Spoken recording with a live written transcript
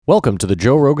Welcome to the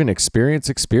Joe Rogan Experience.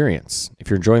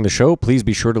 If you're enjoying the show, please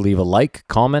be sure to leave a like,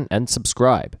 comment, and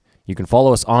subscribe. You can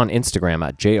follow us on Instagram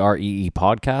at JREE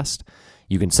Podcast.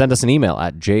 You can send us an email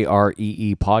at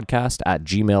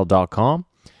jreepodcast@gmail.com.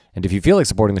 And if you feel like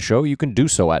supporting the show, you can do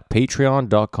so at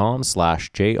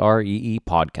patreon.com/JREE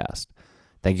Podcast.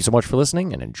 Thank you so much for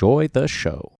listening and enjoy the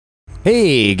show.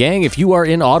 Hey, gang, if you are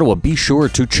in Ottawa, be sure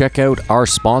to check out our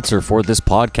sponsor for this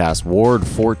podcast, Ward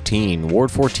 14.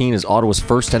 Ward 14 is Ottawa's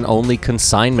first and only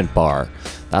consignment bar.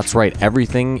 That's right,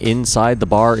 everything inside the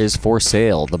bar is for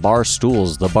sale. The bar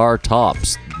stools, the bar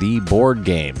tops, the board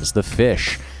games, the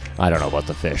fish. I don't know about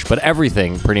the fish, but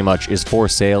everything pretty much is for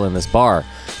sale in this bar.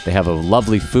 They have a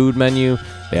lovely food menu.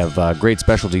 They have great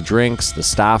specialty drinks. The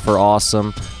staff are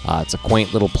awesome. It's a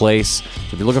quaint little place. So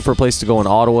if you're looking for a place to go in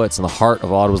Ottawa, it's in the heart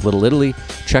of Ottawa's Little Italy.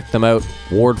 Check them out.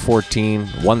 Ward 14,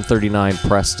 139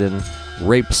 Preston,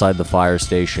 right beside the fire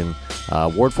station.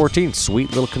 Ward 14, sweet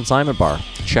little consignment bar.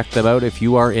 Check them out if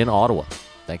you are in Ottawa.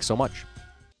 Thanks so much.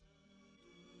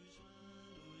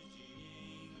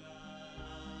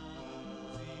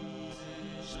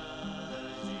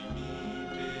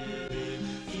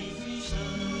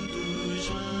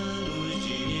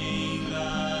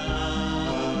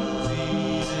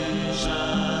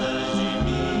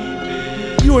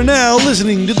 You are now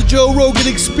listening to the Joe Rogan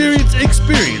Experience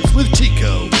with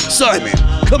Chico, Simon,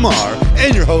 Kamar,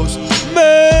 and your host,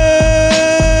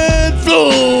 Matt Floyd.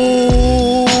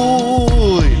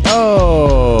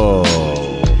 Oh,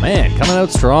 man, coming out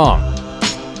strong.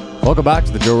 Welcome back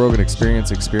to the Joe Rogan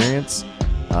Experience.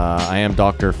 I am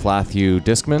Dr. Flathew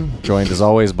Discman, joined as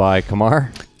always by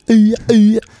Kamar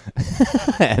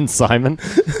and Simon.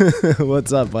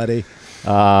 What's up, buddy?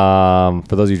 For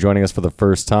those of you joining us for the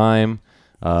first time,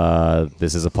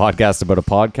 this is a podcast about a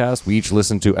podcast. We each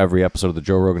listen to every episode of the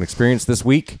Joe Rogan Experience this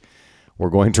week.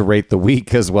 We're going to rate the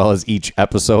week as well as each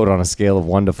episode on a scale of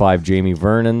 1 to 5 Jamie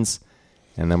Vernons.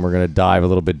 And then we're going to dive a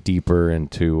little bit deeper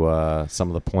into some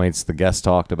of the points the guest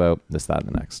talked about, this, that,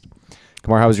 and the next.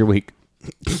 Kamar, how was your week?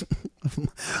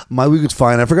 My week was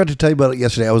fine. I forgot to tell you about it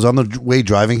yesterday. I was on the way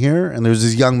driving here, and there was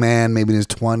this young man, maybe in his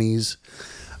 20s,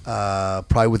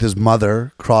 probably with his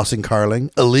mother, crossing Carling,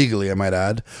 illegally, I might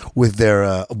add, with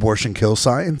their abortion kill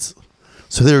signs.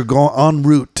 So they were going en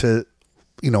route to,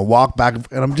 walk back,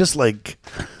 and I'm just like,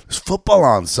 there's football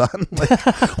on, son. Like,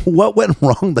 what went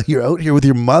wrong that you're out here with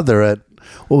your mother at,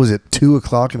 2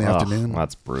 o'clock in the afternoon?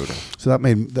 That's brutal. So that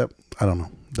I don't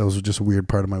know. That was just a weird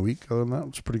part of my week. Other than that, it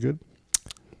was pretty good.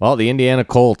 Well, the Indiana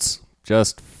Colts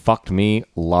just fucked me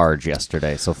large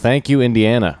yesterday. So thank you,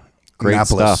 Indiana. Great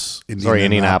stuff.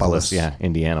 Indianapolis. Yeah,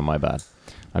 Indiana, my bad.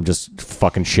 I'm just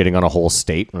fucking shitting on a whole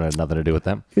state when it had nothing to do with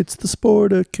them. It's the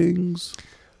Sporta Kings.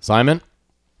 Simon?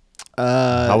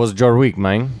 How was your week,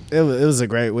 man? It was a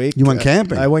great week. You went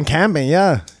camping? I went camping,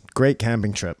 yeah. Great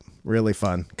camping trip. Really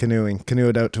fun.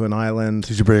 Canoed out to an island.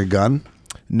 Did you bring a gun?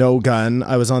 No gun.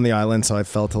 I was on the island, so I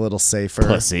felt a little safer.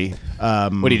 Pussy.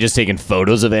 What, are you just taking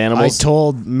photos of animals? I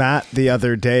told Matt the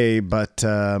other day, but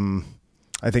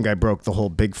I think I broke the whole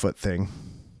Bigfoot thing.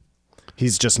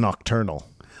 He's just nocturnal.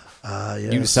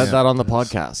 Yes. You said that on the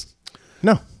podcast.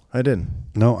 No, I didn't.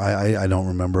 No, I don't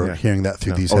remember hearing that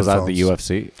through these headphones. headphones. Was that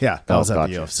the UFC? Yeah, that was at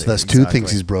gotcha. the UFC. So that's two things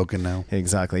he's broken now.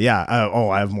 Exactly. Yeah.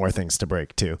 I have more things to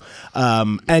break too.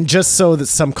 And just so that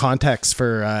some context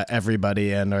for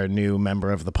everybody and our new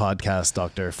member of the podcast,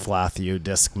 Dr. Flathew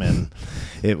Discman,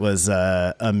 it was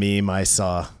a meme I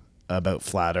saw about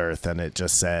flat Earth, and it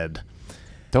just said,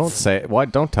 Don't say it. Why?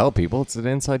 Don't tell people. It's an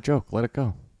inside joke. Let it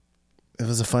go. It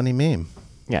was a funny meme.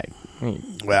 Yeah.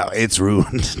 Well, it's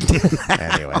ruined.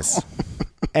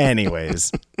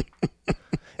 Anyways.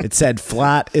 It said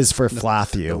flat is for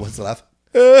Flathew. What's the laugh?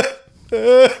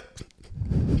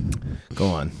 Go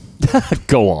on.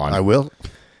 Go on. I will.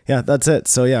 Yeah, that's it.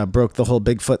 So yeah, broke the whole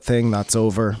Bigfoot thing. That's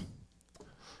over.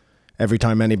 Every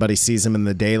time anybody sees him in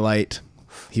the daylight,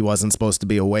 he wasn't supposed to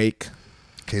be awake.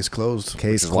 Case closed. Which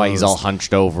is why he's all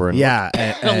hunched over and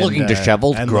looking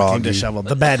disheveled. And groggy. looking disheveled.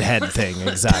 The bedhead thing,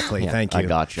 exactly. Yeah, Thank you. I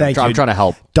got you. Thank you. I'm trying to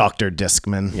help. Dr.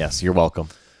 Discman. Yes, you're welcome.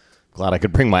 Glad I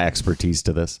could bring my expertise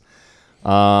to this.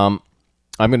 I'm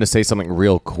going to say something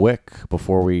real quick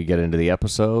before we get into the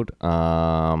episode.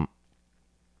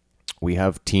 We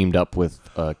have teamed up with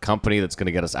a company that's going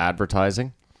to get us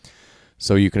advertising.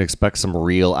 So you can expect some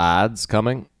real ads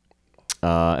coming.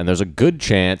 And there's a good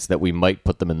chance that we might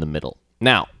put them in the middle.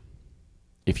 Now,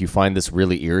 if you find this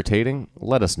really irritating,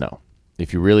 let us know.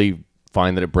 If you really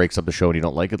find that it breaks up the show and you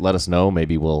don't like it, let us know.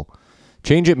 Maybe we'll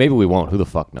change it. Maybe we won't. Who the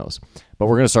fuck knows? But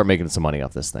we're going to start making some money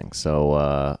off this thing.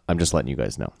 So I'm just letting you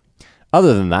guys know.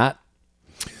 Other than that,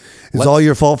 it's all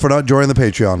your fault for not joining the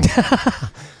Patreon.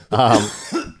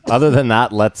 Other than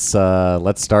that, let's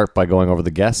start by going over the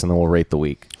guests, and then we'll rate the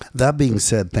week. That being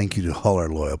said, thank you to all our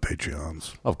loyal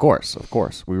Patreons. Of course.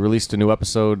 We released a new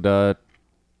episode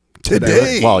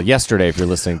Today. Well, yesterday, if you're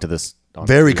listening to this. On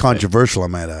Very Tuesday. controversial, I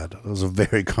might add. It was a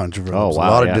very controversial. Oh, wow.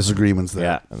 A lot yeah. of disagreements there.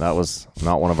 Yeah, and that was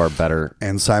not one of our better.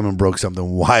 And Simon broke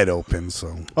something wide open,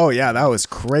 so Oh yeah, that was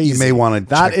crazy. You may wanna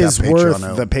That check that is Patreon worth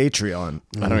out. the Patreon.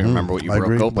 I don't even remember what you I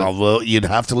broke agree. open. Well, you'd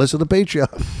have to listen to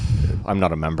Patreon. I'm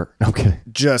not a member. Okay.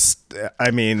 Just,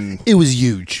 I mean, It was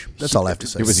huge. That's all I have to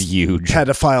say. It was huge.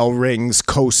 pedophile rings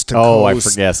coast to Oh, I coast.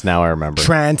 forget. Now I remember.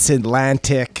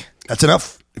 Transatlantic. That's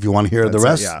enough. If you want to hear the That's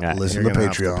rest, it, yeah. listen You're to gonna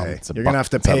have to Patreon. pay. It's a You're gonna buck- have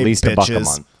to it's pay at least a buck a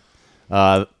bitches.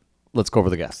 month. Let's go over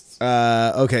the guests.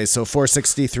 Okay, so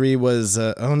 463 was.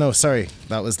 Oh no, sorry,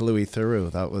 that was Louis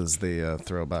Theroux. That was the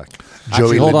throwback. Joey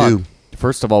Actually, hold Ledoux. on.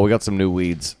 First of all, we got some new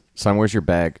weeds. Son, where's your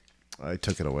bag? I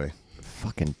took it away.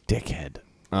 Fucking dickhead.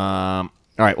 All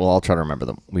right, well, I'll try to remember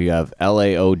them. We have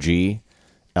LAOG,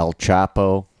 El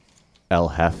Chapo, El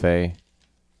Jefe,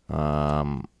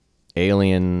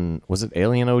 Alien. Was it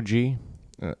Alien OG?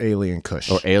 Alien Kush.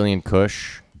 Or Alien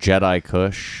Kush, Jedi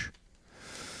Kush.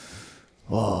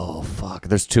 Oh, fuck.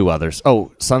 There's two others.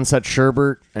 Oh, Sunset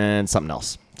Sherbert and something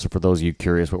else. So for those of you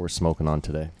curious what we're smoking on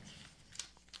today.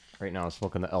 Right now I'm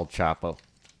smoking the El Chapo.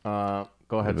 Go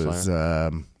ahead, It was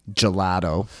Sawyer.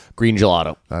 Gelato. Green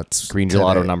Gelato. That's Green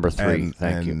Gelato today. number 3. And,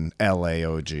 Thank you. and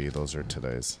LAOG. Those are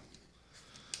today's.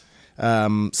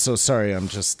 So sorry, I'm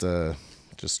just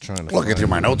trying to Looking through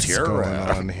my find notes what's here, going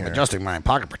on here. adjusting my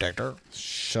pocket protector.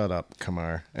 Shut up,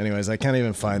 Kamar. Anyways, I can't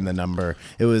even find the number.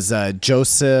 It was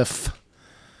Joseph.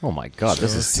 Oh my God,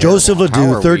 this is Joseph terrible. Ledoux, How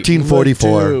are we-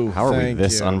 1344. Ledoux. How are we Thank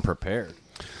this you. unprepared?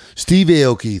 Steve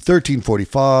Aoki,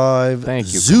 1345.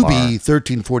 Thank you, Zuby, Kumar.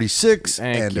 1346.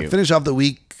 Thank and you. to finish off the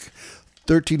week,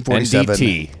 1347.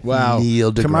 NDT. Wow.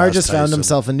 Neil deGrasse Kamar just found Tyson.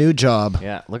 himself a new job.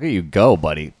 Yeah, look at you go,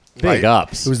 buddy. Big Right.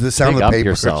 ups. It was the sound Big of the up papers.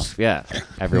 yourself. Yeah.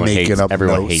 Everyone Making hates. up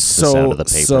Everyone notes. hates the sound of the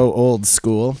paper. So old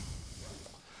school.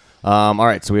 All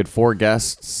right, so we had 4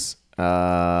 guests.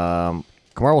 Kamar,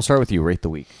 we'll start with you. Rate the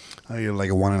week. Oh, you're like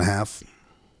a 1.5.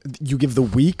 You give the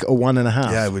week a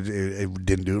 1.5. Yeah, it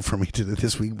didn't do it for me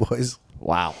this week, boys.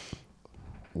 Wow.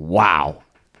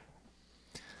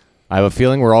 I have a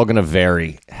feeling we're all going to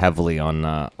vary heavily on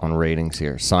ratings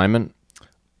here. Simon,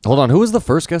 hold on. Who was the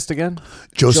first guest again?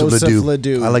 Joseph Ledoux.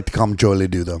 Ledoux. I like to call him Joey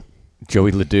Ledoux, though.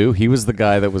 Joey Ledoux. He was the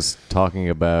guy that was talking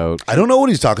about. I don't know what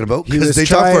he's talking about He was because they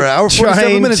talked for an hour, 47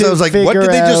 trying minutes. to I was like, what figure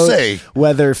did they just out say?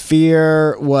 Whether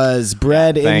fear was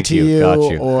bred Thank into you. you,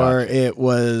 Got you. or Got it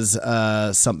was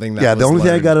something that Yeah, the was only thing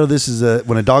I learned. got out of this is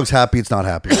when a dog's happy, it's not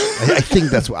happy. I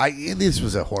think that's what this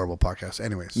was a horrible podcast.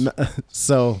 Anyways,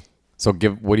 So, So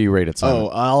what do you rate it, Simon?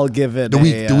 I'll give it The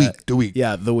week.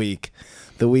 Yeah, the week.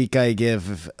 The week I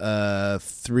give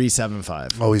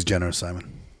 3.75. always generous,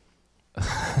 Simon.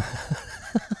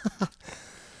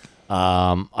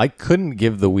 I couldn't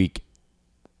give the week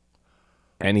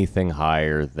anything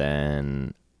higher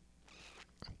than.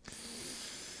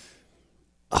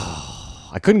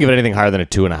 I couldn't give it anything higher than a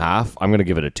 2.5. I'm going to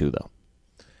give it a 2 though.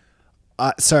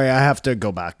 Sorry, I have to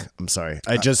go back. I'm sorry.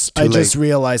 I just late.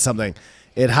 realized something.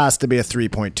 It has to be a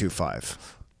 3.25.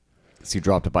 So you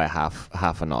dropped it by half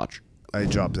a notch. I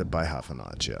dropped it by half a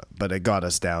notch, yeah. But it got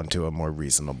us down to a more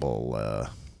reasonable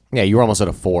Yeah, you were almost at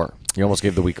a 4. You almost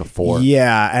gave the week a 4.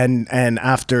 Yeah, and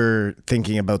after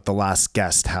thinking about the last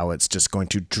guest, how it's just going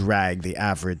to drag the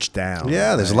average down.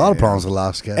 Yeah, there's a lot of problems with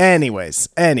last guy. Anyways,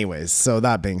 so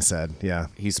that being said, yeah.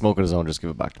 He's smoking his own. Just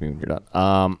give it back to me when you're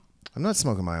done. I'm not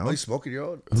smoking my own. smoking your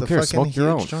own? It's Who a cares? fucking Smoke your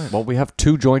huge own. joint. Well, we have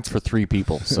 2 joints for 3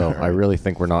 people, so I really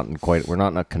think we're not in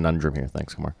a conundrum here.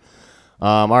 Thanks, Kumar.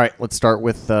 All right, let's start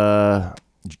with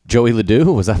Joey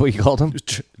Ledoux. Was that what you called him?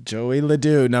 Joey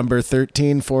Ledoux, number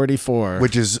 1344.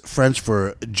 Which is French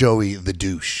for Joey the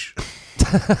douche.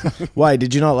 Why,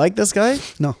 did you not like this guy?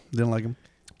 No, didn't like him.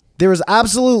 There was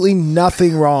absolutely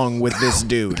nothing wrong with this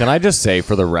dude. Can I just say,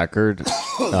 for the record,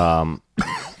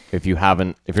 if you're not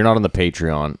on the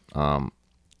Patreon,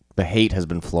 the hate has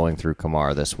been flowing through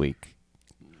Kamar this week.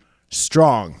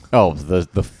 Strong. Oh,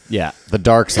 the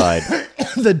dark side.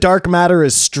 The dark matter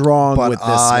is strong But with this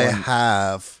I one.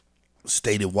 have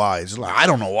stated why. It's like, I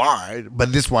don't know why.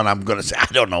 But this one, I'm going to say, I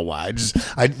don't know why.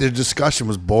 The discussion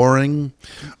was boring.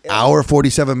 Hour,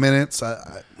 47 minutes.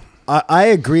 I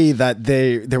agree that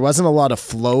there wasn't a lot of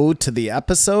flow to the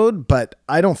episode, but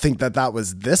I don't think that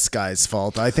was this guy's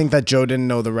fault. I think that Joe didn't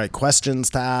know the right questions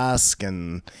to ask,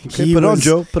 and Okay, put on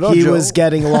Joe. Put on he Joe. was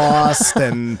getting lost,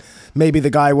 and maybe the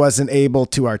guy wasn't able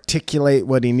to articulate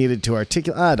what he needed to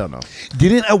articulate. I don't know.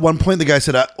 Didn't at one point the guy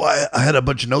said, I had a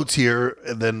bunch of notes here,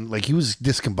 and then like he was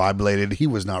discombobulated. He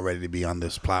was not ready to be on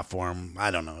this platform.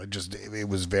 I don't know. It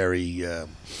was very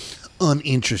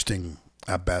uninteresting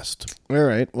at best. All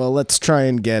right. Well, let's try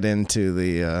and get into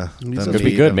the Could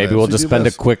be good. Maybe we'll just spend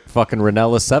a quick fucking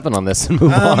Ranella 7 on this and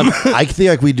move on. I think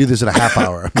like we do this in a half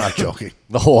hour. I'm not joking.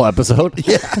 The whole episode?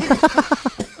 Yeah.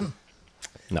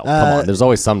 No, come on. There's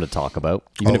always something to talk about,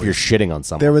 even if you're shitting on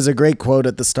someone. There was a great quote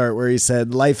at the start where he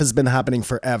said, "Life has been happening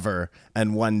forever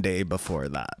and one day before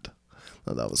that."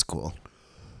 Oh, that was cool.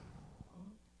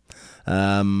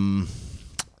 I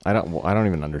don't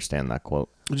even understand that quote.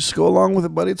 Just go along with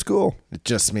it, buddy. It's cool. It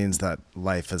just means that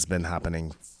life has been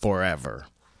happening forever.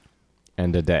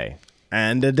 And a day.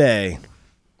 And a day.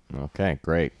 Okay,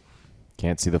 great.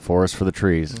 Can't see the forest for the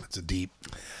trees. It's a deep.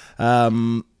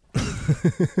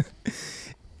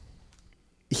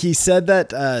 He said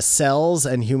that cells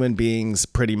and human beings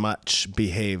pretty much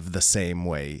behave the same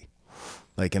way.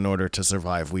 Like, in order to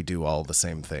survive, we do all the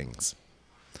same things.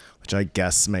 Which I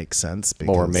guess makes sense.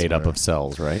 Well, we're made up of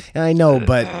cells, right? I know,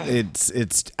 but it's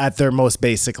at their most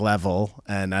basic level,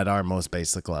 and at our most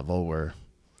basic level, we're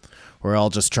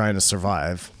all just trying to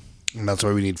survive. And that's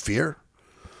why we need fear?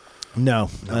 No,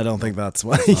 I don't think that's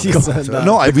why he said that.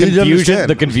 No, I really didn't understand.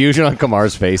 The confusion on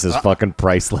Kamar's face is fucking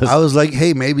priceless. I was like,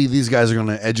 hey, maybe these guys are going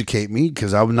to educate me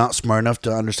because I'm not smart enough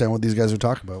to understand what these guys are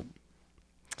talking about.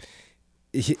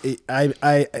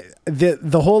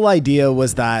 The whole idea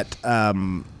was that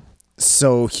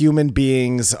so human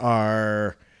beings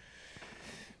are,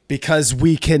 because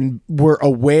we're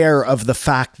aware of the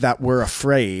fact that we're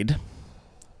afraid,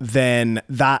 then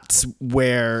that's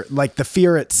where, like, the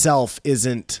fear itself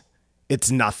it's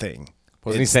nothing.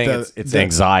 Wasn't he saying it's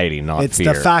anxiety, not it's fear?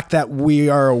 It's the fact that we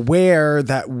are aware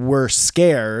that we're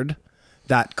scared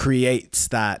that creates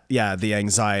that, the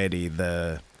anxiety,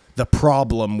 the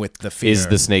problem with the fear. Is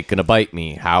the snake going to bite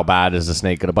me? How bad is the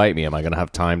snake going to bite me? Am I going to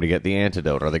have time to get the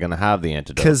antidote? Are they going to have the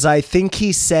antidote? Because I think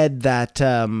he said that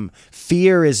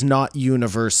fear is not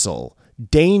universal.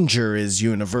 Danger is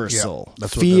universal. Yeah,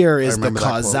 fear is the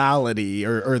causality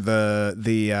or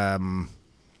the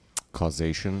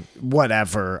causation,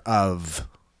 whatever of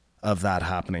that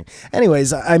happening.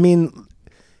 Anyways, I mean,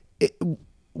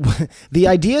 the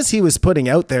ideas he was putting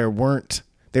out there weren't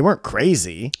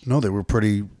crazy. No, they were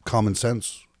pretty common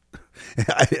sense.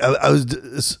 I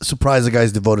was surprised the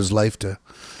guy's devoted his life to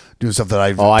doing stuff that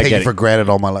I've taken for granted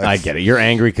all my life. I get it. You're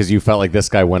angry because you felt like this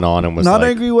guy went on and was not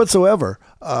angry whatsoever.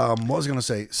 What was I going to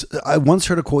say? I once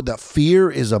heard a quote that fear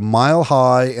is a mile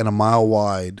high and a mile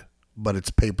wide, but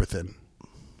it's paper thin.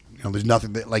 You know, there's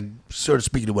nothing that, like, sort of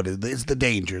speaking to what it is. It's the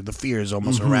danger. The fear is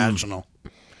almost irrational.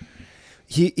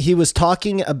 He was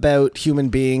talking about human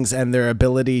beings and their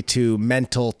ability to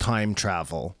mental time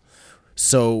travel.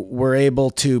 So we're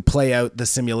able to play out the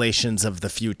simulations of the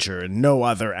future. No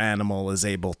other animal is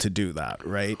able to do that,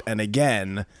 right? And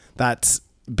again, that's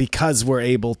because we're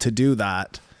able to do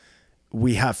that.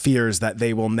 We have fears that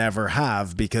they will never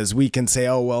have, because we can say,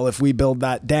 oh, well, if we build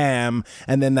that dam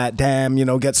and then that dam,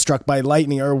 gets struck by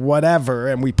lightning or whatever,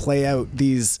 and we play out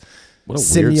these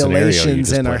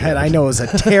simulations in our head. I know it's a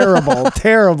terrible,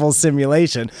 terrible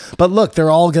simulation, but look, they're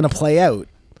all going to play out.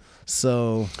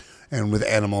 So, and with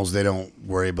animals, they don't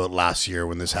worry about last year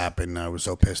when this happened. I was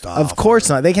so pissed off. Of course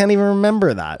not. They can't even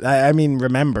remember that. I mean,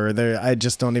 remember. I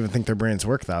just don't even think their brains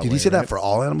work that way. Did he say that for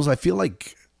all animals? I feel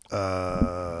like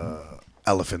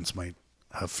elephants might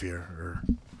have fear,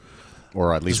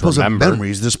 or at least remember.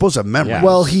 Memories. They're supposed to have memories. Yeah.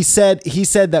 Well, he said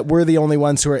that we're the only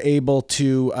ones who are able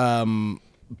to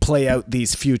play out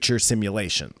these future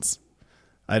simulations.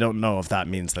 I don't know if that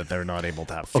means that they're not able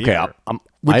to have fear. Okay,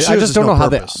 I just don't know how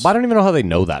I don't even know how they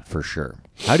know that for sure.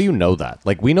 How do you know that?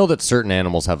 Like, we know that certain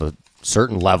animals have a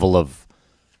certain level of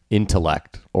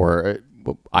intellect or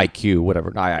IQ,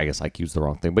 whatever. I guess IQ is the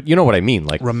wrong thing, but you know what I mean.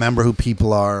 Like, remember who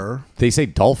people are. They say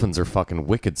dolphins are fucking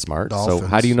wicked smart. So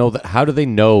how do you know that? How do they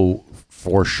know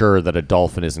for sure that a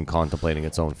dolphin isn't contemplating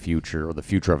its own future or the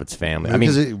future of its family?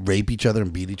 Because they rape each other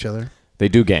and beat each other. They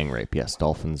do gang rape, yes,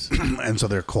 dolphins. And so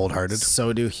they're cold-hearted.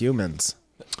 So do humans.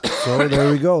 So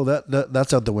there we go.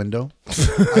 That's out the window.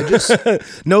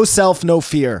 No self, no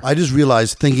fear. I just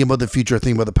realized thinking about the future,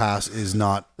 thinking about the past is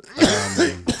not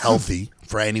healthy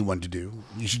for anyone to do.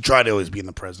 You should try to always be in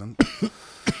the present.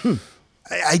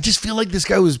 I just feel like this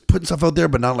guy was putting stuff out there,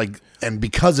 but not like, and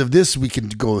because of this, we can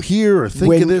go here or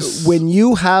think of this.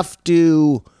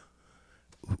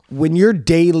 When your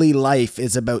daily life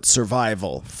is about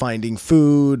survival, finding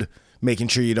food, making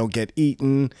sure you don't get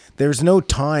eaten, there's no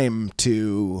time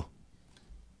to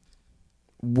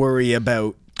worry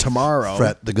about tomorrow,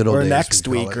 Fret, the good old or days, next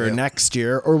we call week, it, or yeah. next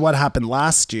year, or what happened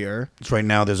last year. So right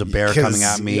now, there's a bear coming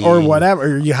at me, or whatever.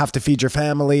 Or you have to feed your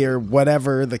family, or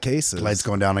whatever the case is. Lights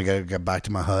going down. I gotta get back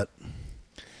to my hut.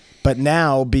 But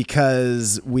now,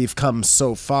 because we've come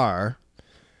so far,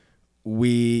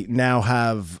 we now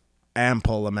have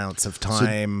ample amounts of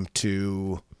time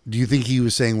to. Do you think he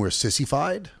was saying we're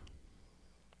sissified?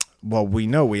 Well, we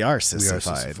know we are We are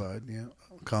sissified. sissified. Yeah,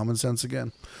 common sense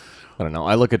again. I don't know.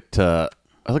 I look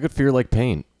at fear like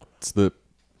pain.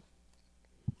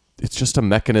 It's just a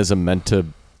mechanism meant to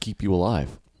keep you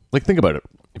alive. Like, think about it.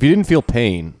 If you didn't feel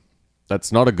pain,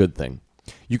 that's not a good thing.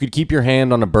 You could keep your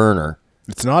hand on a burner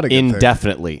It's not a good thing.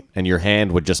 indefinitely, and your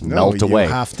hand would just melt you away.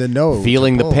 have to know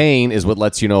Feeling to the pull. pain is what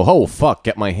lets you know, oh, fuck,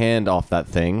 get my hand off that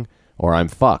thing, or I'm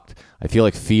fucked. I feel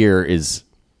like fear is,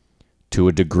 to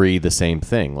a degree, the same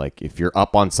thing. Like, if you're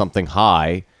up on something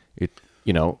high,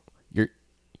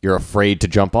 you're afraid to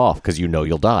jump off because you know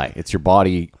you'll die. It's your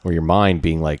body or your mind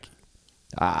being like,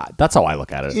 that's how I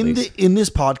look at it. In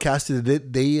this podcast,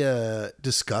 did they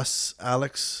discuss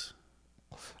Alex?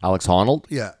 Alex Honnold?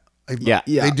 Yeah. Yeah.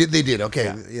 They did.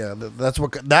 Okay. Yeah. That's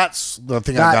the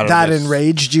thing I got out That of this.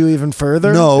 enraged you even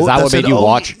further? No. Is that what said, made you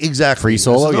watch exactly. Free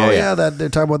Solo? I said, Yeah, yeah. That they're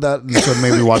talking about that, and so it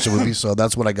made me watch it with me. So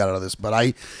that's what I got out of this. But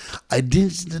I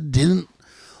didn't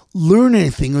learn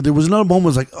anything. There was not a moment I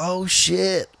was like, oh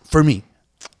shit, for me.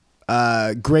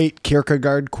 Great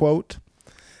Kierkegaard quote.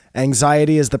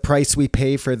 Anxiety is the price we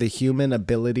pay for the human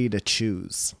ability to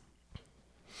choose.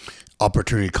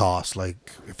 Opportunity cost.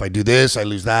 Like if I do this, I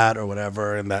lose that or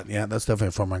whatever, and that's definitely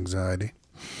a form of anxiety.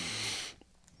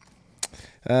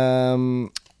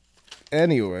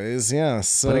 Anyways, yeah.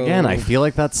 So But again, I feel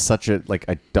like that's such a, like,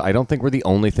 I don't think we're the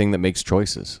only thing that makes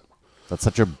choices. That's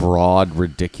such a broad,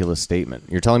 ridiculous statement.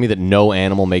 You're telling me that no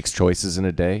animal makes choices in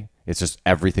a day? It's just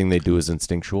everything they do is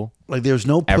instinctual? Like there's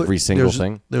no Every single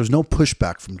thing? There's no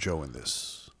pushback from Joe in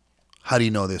this. How do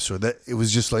you know this or that? It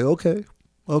was just like okay.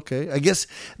 I guess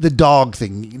the dog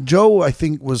thing. Joe, I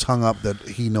think, was hung up that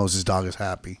he knows his dog is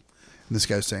happy. And this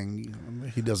guy's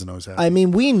saying he doesn't know he's happy. I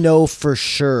mean, we know for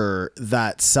sure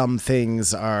that some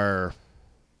things are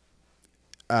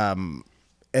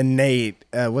innate.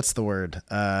 What's the word?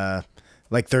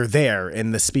 Like they're there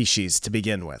in the species to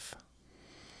begin with.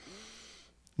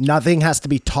 Nothing has to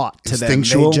be taught to them. They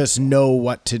Instinctual? just know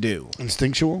what to do.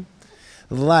 Instinctual.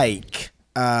 Like,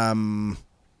 I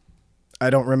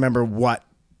don't remember what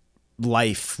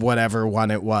whatever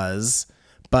one it was,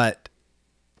 but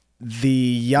the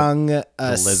young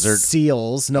lizard?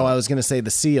 seals. No, I was going to say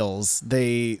the seals.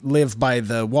 They live by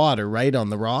the water, right, on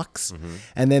the rocks. Mm-hmm.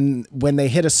 And then when they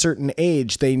hit a certain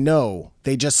age, they know.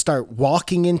 They just start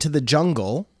walking into the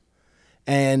jungle.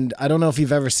 And I don't know if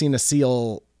you've ever seen a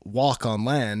seal walk on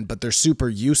land, but they're super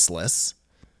useless.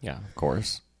 Yeah, of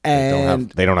course.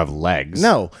 And they don't have legs.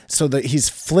 no, so that he's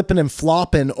flipping and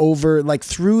flopping over, like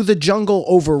through the jungle,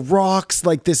 over rocks,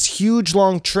 like this huge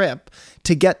long trip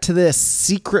to get to this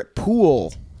secret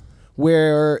pool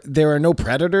where there are no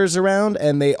predators around,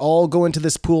 and they all go into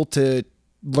this pool to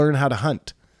learn how to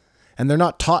hunt. And they're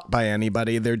not taught by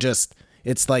anybody. They're just,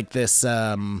 it's like this,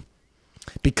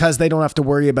 because they don't have to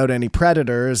worry about any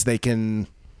predators, they can,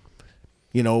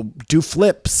 do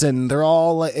flips, and they're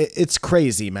all, it's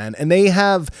crazy, man. And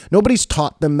nobody's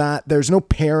taught them that. There's no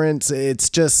parents. It's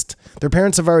just, their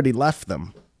parents have already left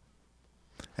them.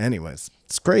 Anyways,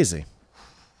 it's crazy.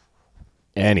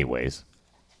 Anyways.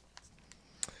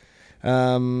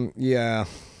 Yeah.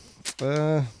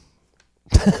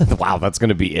 Wow, that's going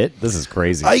to be it? This is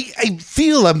crazy. I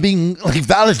feel I'm being like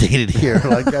validated here.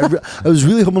 Like I was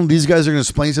really hoping these guys are going to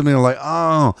explain something like,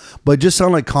 oh, but it just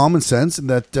sound like common sense, and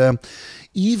that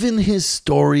even his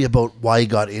story about why he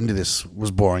got into this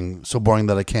was boring, so boring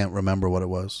that I can't remember what it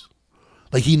was.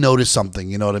 Like he noticed something,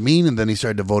 you know what I mean, and then he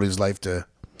started devoting his life to.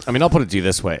 I mean, I'll put it to you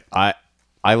this way.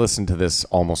 I listened to this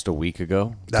almost a week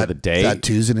ago to the day. That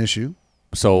too's an issue.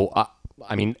 So,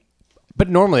 I mean, but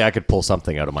normally I could pull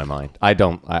something out of my mind. I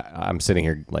don't. I'm sitting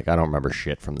here like I don't remember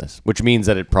shit from this, which means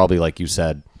that it probably, like you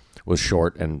said, was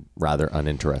short and rather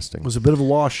uninteresting. It was a bit of a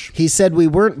wash. He said we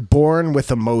weren't born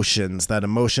with emotions, that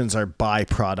emotions are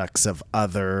byproducts of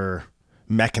other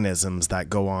mechanisms that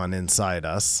go on inside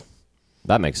us.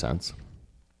 That makes sense.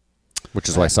 Which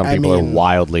is why some people are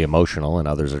wildly emotional and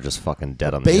others are just fucking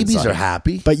dead on the inside. Babies are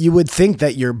happy. But you would think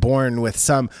that you're born with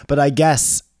some, but I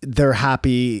guess they're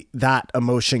happy that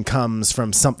emotion comes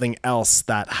from something else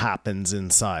that happens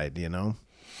inside,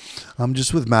 I'm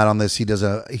just with Matt on this. He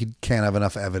can't have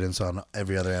enough evidence on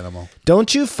every other animal.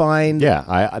 Don't you find?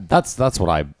 Yeah, that's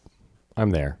what I'm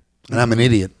there. And I'm an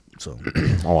idiot. So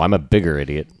Oh, I'm a bigger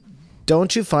idiot.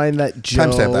 Don't you find that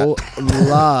Timestamp Joe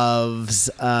loves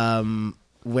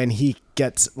when he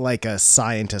gets like a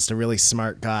scientist, a really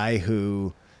smart guy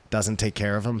who doesn't take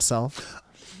care of himself?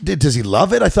 Does he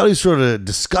love it? I thought he was sort of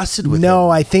disgusted with No,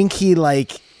 him. I think he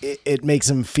like it makes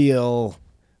him feel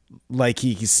like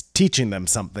he's teaching them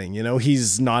something. You know,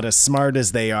 he's not as smart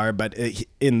as they are, but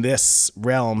in this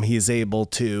realm, he's able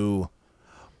to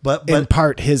But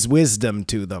impart his wisdom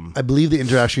to them. I believe the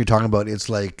interaction you're talking about, it's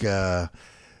like Joe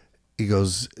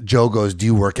goes, do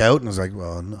you work out? And it's like,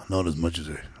 well, not as much as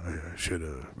I should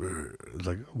have. It's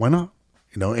like, why not?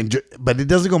 You know, but it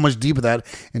doesn't go much deeper than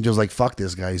that. And Joe's like, fuck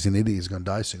this guy. He's an idiot. He's going to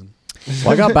die soon.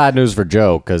 Well, I got bad news for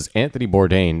Joe because Anthony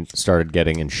Bourdain started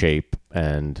getting in shape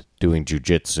and doing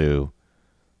jujitsu.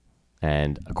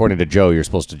 And according to Joe, you're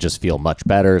supposed to just feel much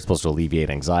better. It's supposed to alleviate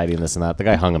anxiety and this and that. The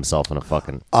guy hung himself in a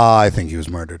fucking... I think he was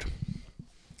murdered.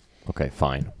 Okay,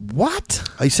 fine. What?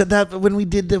 I said that when we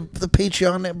did the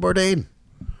Patreon at Bourdain.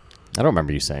 I don't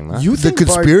remember you saying that. You The think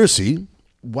conspiracy.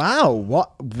 Wow.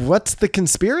 What's the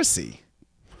conspiracy?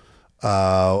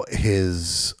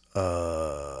 His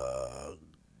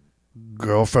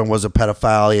girlfriend was a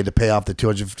pedophile. He had to pay off the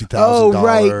 $250,000. Oh,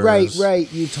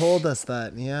 right. You told us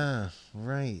that. Yeah,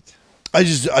 right. I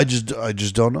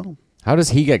just don't know. How does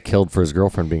he get killed for his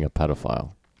girlfriend being a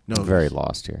pedophile? No. I'm very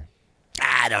lost here.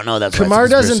 I don't know. That's Kamar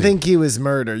doesn't think he was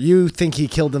murder. You think he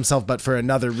killed himself, but for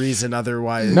another reason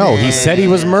otherwise. No, he said he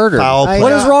was murdered. Foul play.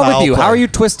 What is wrong with Foul you? play. How are you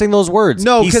twisting those words?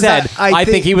 No, he 'cause said, I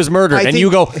think he was murdered. I And think- you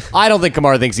go, I don't think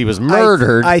Kamar thinks he was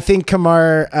murdered. I think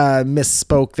Kamar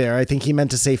misspoke there. I think he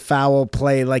meant to say foul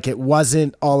play, like it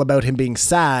wasn't all about him being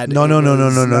sad. No. It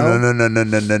was-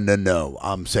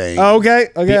 I'm saying Okay.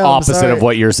 the I'm opposite sorry. of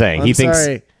what you're saying. He I'm thinks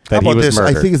sorry. How that he about was this?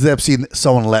 murdered. I think it's Epstein.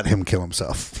 Someone let him kill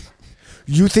himself.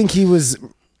 You think he was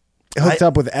hooked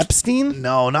up with Epstein?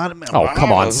 No, not. Oh,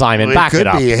 come on, Simon, back could it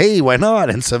up. be. Hey, why not?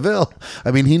 In Seville.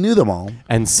 I mean, he knew them all.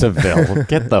 And Seville.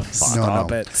 Get the fuck No, Stop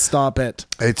no. it. Stop it.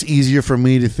 It's easier for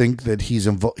me to think that he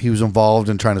was involved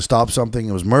in trying to stop something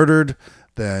and was murdered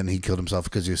than he killed himself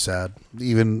because he was sad.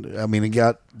 Even, I mean, it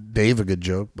got Dave a good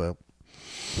joke, but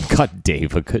Got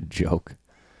Dave a good joke.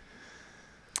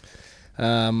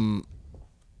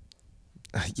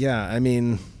 Yeah, I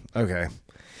mean, okay.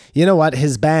 You know what?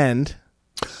 His band.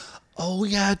 oh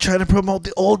yeah, trying to promote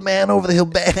the Old Man Over the Hill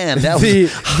band. That was the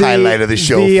highlight of the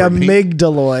show The for me.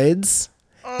 amygdaloids.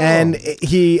 And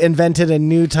he invented a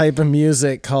new type of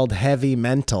music called heavy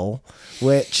mental,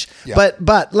 which, Yeah.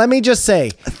 but let me just say,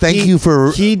 Thank you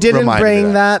for he didn't reminding me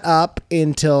bring that. that up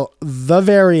until the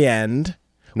very end.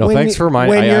 No, thanks for reminding-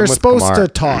 When I am you're with supposed Kamar. to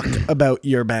talk about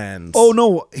your bands. Oh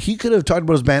no, he could have talked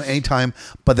about his band anytime,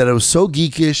 but that it was so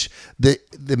geekish. The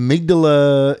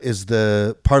amygdala is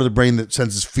the part of the brain that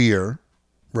senses fear,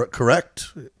 correct?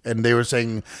 And they were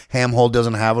saying Hamhold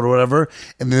doesn't have it or whatever.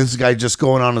 And then this guy just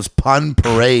going on his pun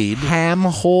parade.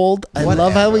 Hamhold. I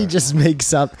love how he just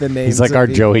makes up the names. He's like of our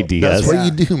people. Joey Diaz. That's what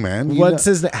you do, man. You What's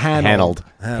know- his name? Hanold.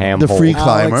 the free Hamhold.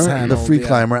 climber, Alex the Hanold, free yeah.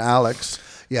 climber, Alex.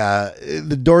 Yeah,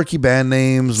 the dorky band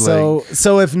names. So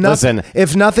if nothing, Listen.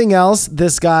 if nothing else,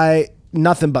 this guy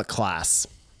nothing but class.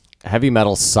 Heavy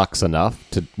metal sucks enough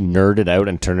to nerd it out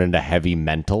and turn it into heavy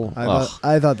mental. Ugh.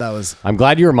 I thought that was. I'm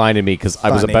glad you reminded me because I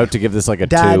was Funny. about to give this like a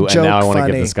Dad 2, and joke now I want to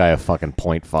funny. give this guy a fucking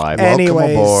 0.5.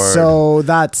 Anyway, aboard. so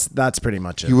that's pretty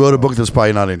much it. you wrote a book that's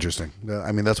probably not interesting.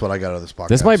 I mean, that's what I got out of this podcast.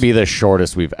 This might be the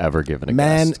shortest we've ever given a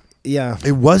Man, guest. yeah.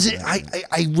 It wasn't.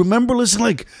 I remember listening.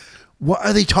 Like, what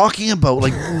are they talking about?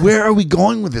 Like, where are we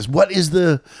going with this? What is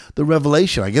the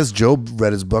revelation? I guess Job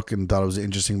read his book and thought it was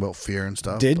interesting about fear and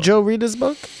stuff. Did but Joe read his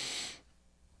book?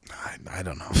 I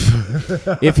don't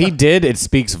know. If he did, it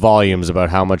speaks volumes about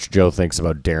how much Joe thinks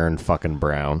about Darren fucking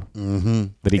Brown. Mm-hmm.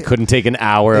 That he couldn't take an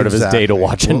hour out of his day to Exactly.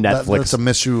 watch a Well, Netflix. That's a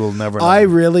mystery we'll never know. I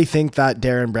really think that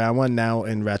Darren Brown one now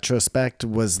in retrospect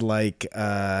was like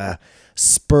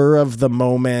spur of the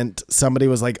moment. Somebody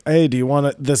was like, hey, do you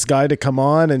want this guy to come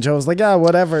on? And Joe was like, yeah,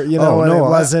 whatever. You know, Oh, and no, it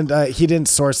wasn't, he didn't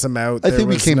source him out. I think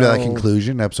we was came to that no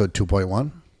conclusion. Episode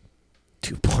 2.1.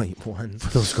 2.1.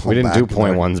 Those we going didn't do back,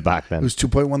 point ones back It then. was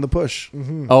 2.1 the push.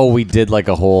 Oh, we did like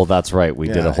a whole. That's right. We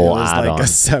did a whole it was add-on. like a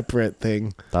separate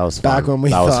thing. That was fun. Back when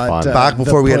we that was thought, fun. Back the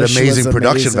before we had push amazing was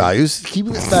production amazing. values. Keep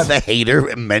not the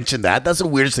hater mentioned that. That's the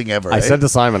weirdest thing ever. I eh? said to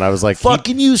Simon, I was like,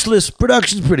 fucking useless.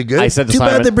 Production's pretty good. I said to Too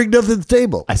Simon- bad they bring nothing to the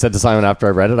table. I said to Simon after I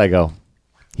read it, I go,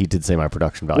 he did say my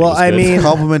production value. Well, was I good. mean,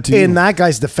 Compliment to in you. that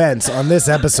guy's defense, on this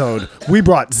episode, we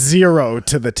brought 0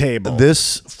 to the table.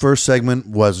 This first segment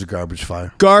was a garbage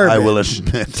fire. Garbage. I will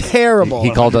admit. Terrible.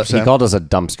 he called 100%. us a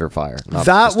dumpster fire. not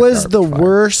that just a was the garbage fire.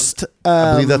 worst.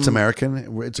 I believe that's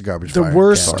American. It's a garbage The fire.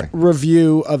 worst Yeah.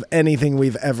 review of anything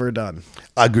we've ever done.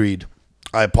 Agreed.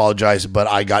 I apologize, but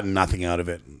I got nothing out of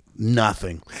it.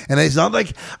 Nothing. And it's not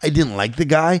like I didn't like the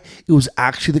guy. It was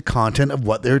actually the content of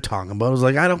what they were talking about. I was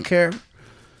like, I don't care.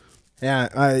 Yeah,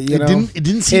 It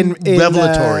didn't seem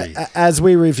revelatory. As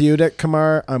we reviewed it,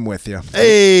 Kamar, I'm with you.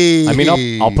 Hey. I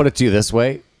mean, I'll put it to you this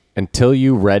way. Until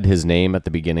you read his name at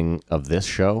the beginning of this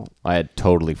show, I had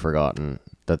totally forgotten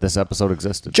that this episode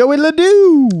existed. Joey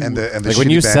Ledoux. And the Like when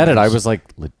shitty you said it, I banners. was like,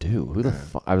 Ledoux? Who the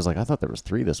fuck? I was like, I thought there was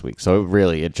 3 this week. So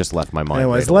it just left my mind.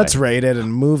 Anyways, right let's away. rate it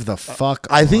and move the fuck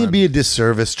I think on. it'd be a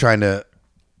disservice trying to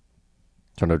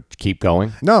keep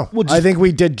going. No, Well, I think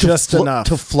we did just fl- enough.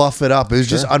 to fluff it up. It was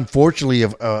just unfortunately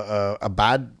a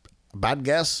bad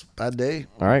guess, bad day.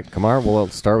 All right, Kamar, we'll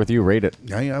start with you. Rate it.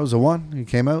 Yeah, I was a 1. You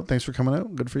came out. Thanks for coming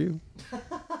out. Good for you.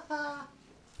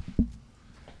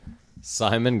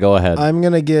 Simon, go ahead. I'm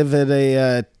gonna give it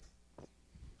a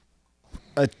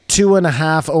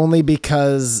 2.5 only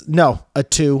because a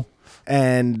 2,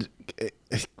 and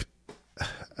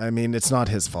I mean it's not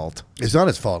his fault. It's not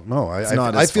his fault. No,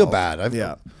 Not I his feel fault. bad.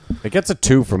 Yeah. It gets a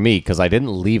 2 for me because I didn't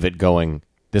leave it going,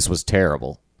 this was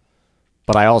terrible.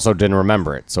 But I also didn't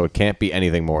remember it, so it can't be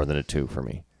anything more than a 2 for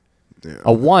me. Yeah.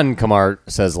 A 1, Kamar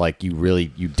says, like, you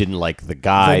didn't like the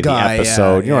guy, the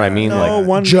episode. yeah, you know what I yeah. mean? No, Like,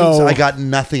 1 Joe. means I got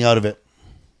nothing out of it.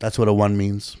 That's what a 1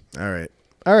 means. All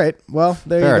right. Well,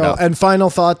 there Fair you go. enough. And final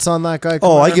thoughts on that guy? Oh,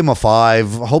 Kamar? I give him a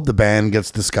 5. I hope the band gets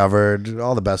discovered.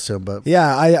 All the best to him, but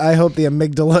Yeah, I hope the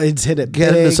amygdaloids hit it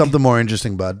get big. into something more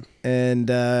interesting, bud. And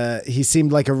he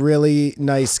seemed like a really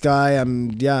nice guy.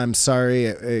 I'm sorry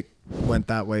it went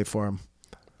that way for him.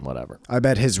 whatever. I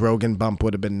bet his Rogan bump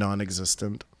would have been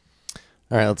non-existent.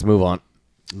 All right, let's move on.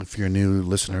 If you're a new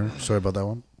listener, sorry about that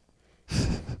one.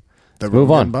 The move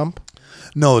Rogan on. bump?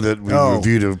 No, that we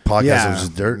reviewed a podcast that was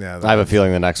just dirt. Yeah, I have a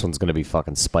feeling the next one's going to be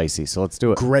fucking spicy, so let's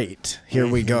do it. Great. Here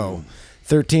we go.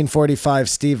 1345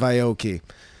 Steve Aoki.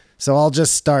 So I'll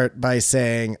just start by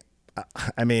saying,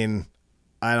 I mean,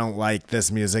 I don't like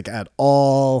this music at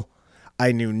all.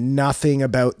 I knew nothing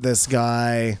about this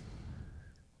guy.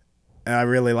 And I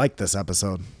really like this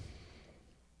episode.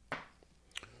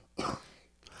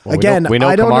 Well, Again, we know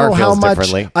I don't Kamar know how feels much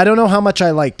differently. I don't know how much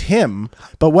I liked him,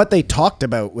 but what they talked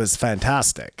about was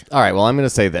fantastic. All right, well, I'm going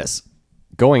to say this.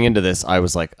 Going into this, I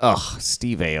was like, ugh,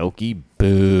 Steve Aoki,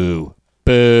 boo,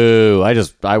 boo.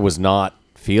 I was not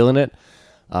feeling it.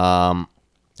 And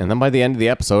then by the end of the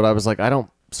episode, I was like, I don't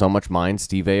so much mind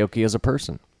Steve Aoki as a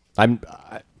person.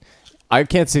 I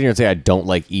can't sit here and say I don't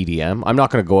like EDM. I'm not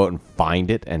going to go out and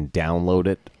find it and download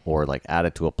it or like add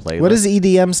it to a playlist. What does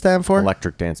EDM stand for?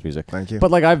 Electric dance music. Thank you. But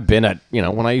like I've been at,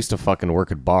 when I used to fucking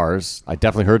work at bars, I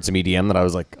definitely heard some EDM that I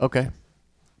was like, okay.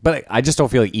 But I just don't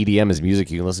feel like EDM is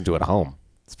music you can listen to at home.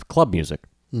 It's club music.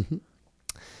 Mm-hmm.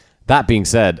 That being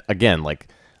said, again, like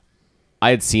I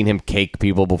had seen him cake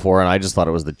people before and I just thought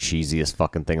it was the cheesiest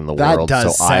fucking thing in the That world.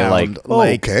 does So sound I like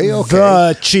like Okay.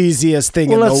 the cheesiest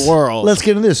thing in the world. Let's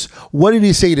get into this. What did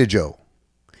he say to Joe?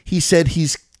 He said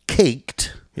he's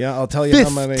caked Yeah, I'll tell you how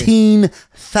many.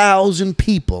 15,000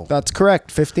 people That's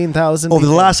correct. 15,000 over the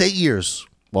people. last 8 years.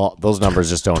 well, those numbers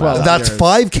just don't 12. add up. That's years.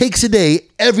 5 cakes a day,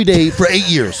 every day for 8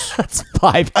 years. That's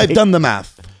 5. I've done the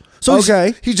math. So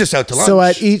Okay. he's just out to lunch. So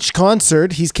at each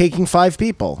concert, he's caking 5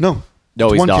 people. no, No,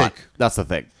 it's he's one not. cake. That's the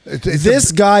thing. It's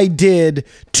This guy did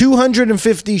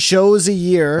 250 shows a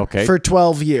year Okay. for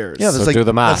 12 years. yeah, that's So like do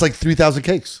the math. That's like 3,000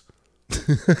 cakes.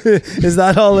 Is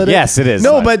that all it is? Yes, it is.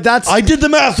 No, but that's. I did the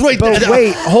math right But there.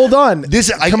 wait, hold on.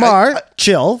 I- Kamar, I-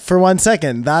 chill for 1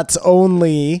 second. That's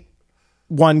only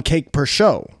 1 cake per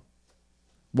show.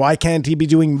 Why can't he be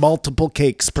doing multiple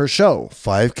cakes per show?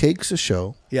 5 cakes a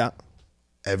show Yeah.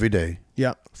 every day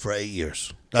Yeah. for 8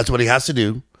 years. That's what he has to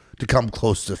do to come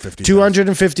close to 50.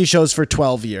 250 shows for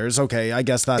 12 years. Okay, I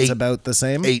guess that's 8. about the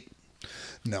same. 8.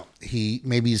 No,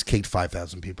 he's caked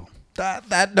 5,000 people.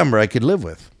 That number I could live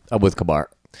with. I'm with Kamar.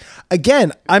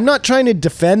 Again, I'm not trying to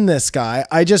defend this guy.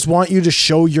 I just want you to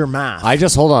show your math.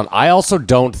 Hold on. I also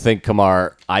don't think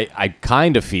Kamar. I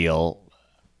kind of feel,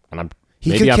 and I'm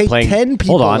He maybe could I'm cake playing 10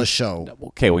 people hold on. a show.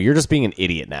 Okay, well you're just being an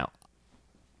idiot now.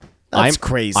 That's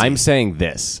crazy. I'm saying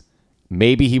this.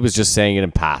 Maybe he was just saying it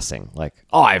in passing, like,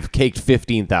 "Oh, I've caked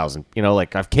 15,000."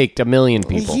 Like I've caked 1 million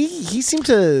people. He seemed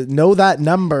to know that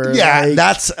number. Yeah, like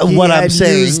that's he what I'm had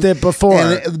saying. Used it before.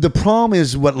 And the problem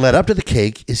is what led up to the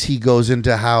cake is he goes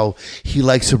into how he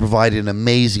likes to provide an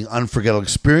amazing, unforgettable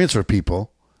experience for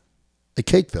people. I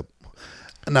cake them.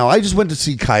 Now, I just went to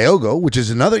see Kyogo, which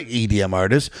is another EDM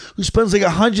artist who spends like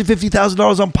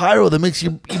 $150,000 on pyro that makes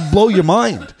you blow your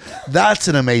mind. That's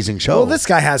an amazing show. Well, this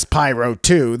guy has pyro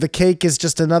too. The cake is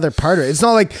just another part of it. It's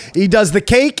not like he does the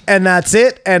cake and that's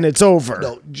it and it's over.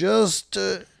 No, just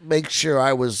to make sure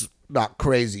I was not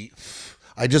crazy.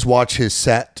 I just watched his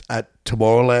set at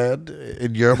Tomorrowland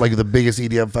in Europe, like the biggest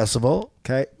EDM festival.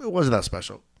 Okay. It wasn't that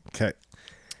special. Okay.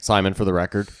 Simon, for the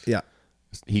record, Yeah.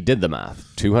 he did the math.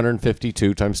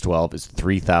 252 times 12 is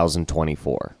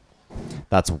 3,024.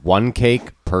 That's one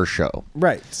cake per show.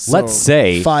 Right. Let's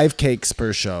say 5 cakes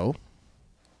per show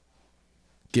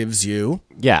gives you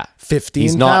Yeah. 15,000.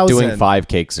 He's not doing 5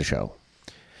 cakes a show.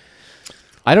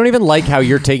 I don't even like how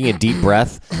you're taking a deep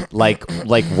breath, like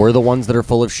we're the ones that are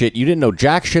full of shit. You didn't know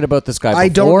jack shit about this guy before, I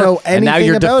don't know and now anything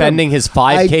you're about defending him. his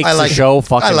 5 cakes I like a show. it.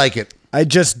 Fucking, I like it. I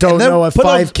just don't And then know if put it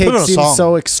on- 5 put it on cakes a seems song.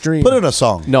 so extreme. Put it in a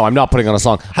song. No, I'm not putting on a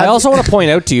song. I also want to point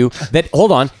out to you that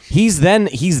hold on, he's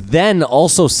then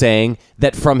also saying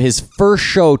that from his first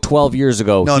show 12 years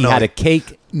ago, he had a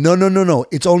cake. No.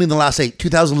 It's only in the last 8.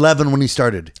 2011 when he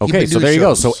started. He'd Okay, been so doing there you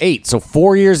go. shows. So 8. So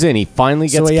 4 years in, he finally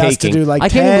gets So he caking. has to do like I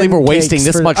can't even believe we're 10 wasting cakes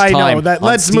this for- much I know, time that- on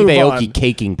let's Steve move Aoki on.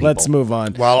 caking people. Let's move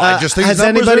on. Well, I just think has his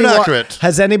numbers are anybody inaccurate.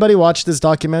 Has anybody watched this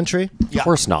documentary? Of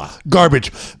course not.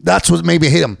 Garbage. That's what maybe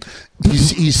hit him.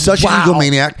 He's such an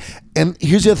egomaniac. And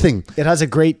here's the other thing. It has a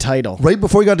great title. Right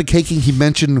before he got to caking, he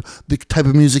mentioned the type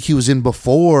of music he was in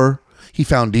before he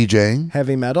found DJing.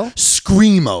 Heavy metal?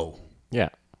 Screamo. Yeah.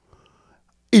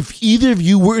 If either of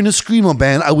you were in a Screamo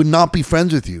band, I would not be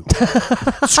friends with you.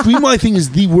 Screamo, I think, is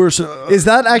the worst. Is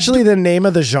that actually the name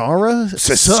of the genre?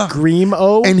 Sissa.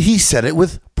 Screamo? And he said it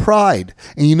with pride.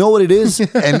 And you know what it is?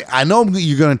 And I know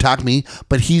you're going to attack me,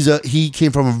 but he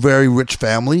came from a very rich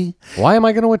family. Why am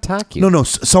I going to attack you? No,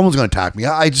 someone's going to attack me.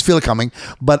 I just feel it coming.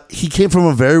 But he came from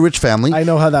a very rich family. I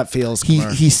know how that feels.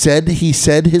 Kumar. He said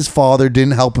his father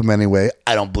didn't help him anyway.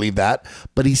 I don't believe that.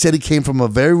 But he said he came from a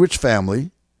very rich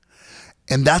family.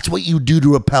 And that's what you do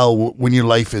to repel when your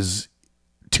life is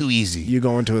too easy. You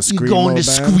go into a Screamo You go into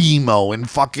band? Screamo and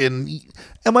fucking...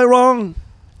 Am I wrong?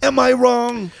 Am I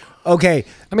wrong? Okay,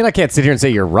 I mean, I can't sit here and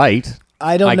say you're right.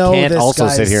 I don't know I can't this also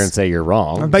sit guy's- here and say you're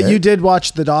wrong. but you did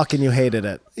watch the doc and you hated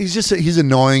it. He's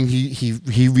annoying.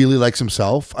 He really likes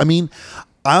himself. I mean,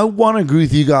 I want to agree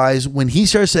with you guys. When he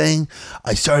starts saying,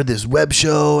 I started this web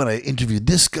show and I interviewed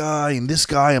this guy and this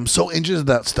guy, I'm so interested in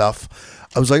that stuff.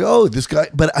 I was like, oh, this guy.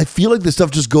 But I feel like this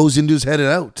stuff just goes into his head and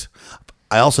out.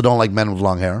 I also don't like men with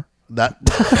long hair.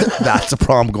 That's a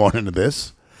problem going into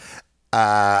this.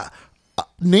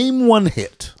 Name one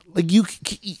hit. Like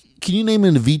can you name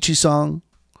an Avicii song?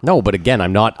 No, but again,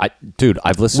 I'm not. Dude,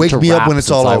 I've listened Wake to me rap up when it's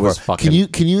since all I over. was fucking.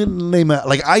 Can you name a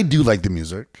like? I do like the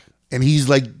music, and he's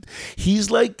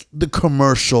like the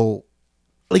commercial.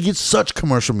 Like it's such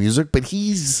commercial music, but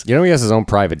he's You know, he has his own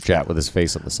private jet with his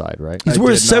face on the side, right? worth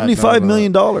did not know $75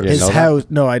 million. Yeah, His know that? house,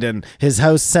 no, I didn't. His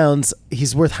house sounds,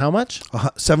 he's worth how much?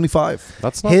 75.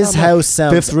 That's not His that much. house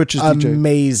sounds Fifth richest DJ.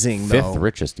 amazing, though. Fifth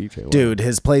richest DJ. Wow. Dude,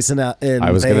 his place in I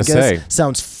was gonna Vegas say.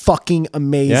 sounds fucking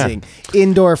amazing.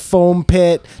 Indoor foam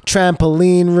pit,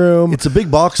 trampoline room. It's a big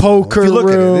box. though. Poker if you look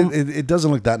room. at it, it doesn't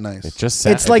look that nice. It just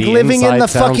It's like living in the inside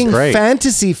sounds fucking great.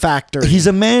 fantasy factory. He's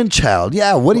a man child.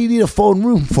 Yeah. What do you need a phone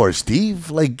room for, Steve?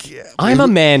 Like I'm a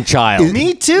man child.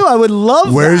 Me too. I would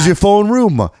love Where's that. your phone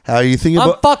room? How are you thinking I'm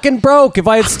about? fucking broke. If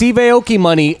I had Steve Aoki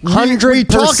money, 100%. We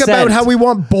talk about how we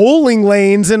want bowling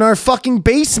lanes in our fucking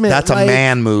basement. That's a like-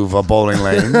 man move, a bowling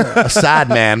lane. A sad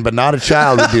man, but not a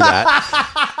child would do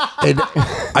that. And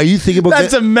are you thinking about?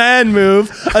 That's a man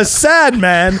move. A sad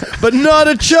man, but not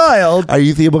a child. Are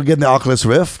you thinking about getting the Oculus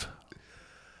Rift?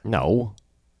 No,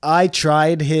 I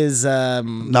tried his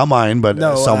Not mine, but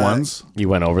No, someone's. you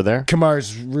went over there.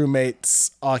 Kamar's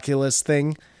roommate's Oculus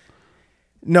thing.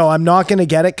 No, I'm not going to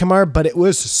get it, Kamar, but it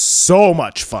was so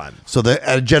much fun. So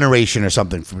a generation or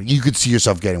something. You could see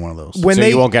yourself getting one of those. When So they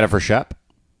you won't get it for Shep?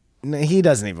 No, he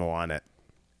doesn't even want it.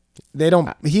 They don't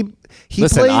he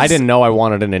Listen, plays, I didn't know I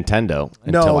wanted a Nintendo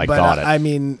until no, I but got it. I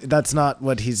mean, that's not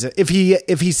what he's if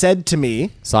he said to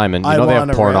me, Simon, you I know they want have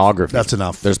a Rift. pornography. That's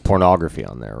enough. There's pornography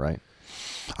on there, right?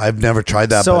 I've never tried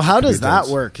that. so but how it could does be that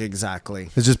intense. work exactly?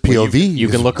 It's just Well, POV. you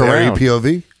can It's look very around.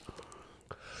 POV.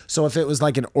 So if it was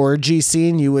like an orgy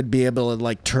scene, you would be able to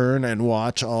like turn and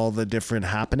watch all the different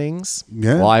happenings.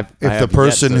 Yeah. Well, I if have the yet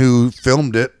person to- who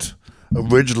filmed it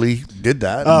originally did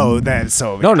that. Oh, then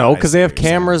so No, I because see they what have you're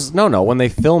saying. cameras. No, when they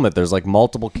film it, there's like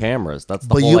multiple cameras. That's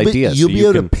the But whole idea. you'll So be you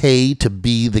able can- to pay to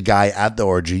be the guy at the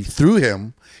orgy. Through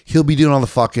him, he'll be doing all the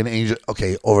fucking angel.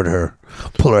 Okay, over to her.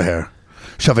 Pull her hair.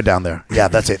 Shove it down there. Yeah,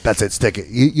 that's it. Stick it.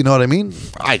 You know what I mean?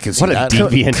 I can see What a that.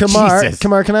 deviant. Kamar, Jesus.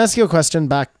 Kamar, can I ask you a question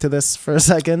back to this for a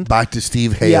second? Back to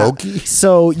Steve Yeah. Aoki.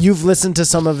 So you've listened to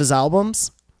some of his albums?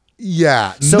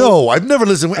 Yeah. So- no, I've never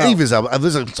listened to any of his albums. I've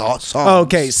listened to songs.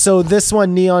 Okay, so this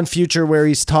one, Neon Future, where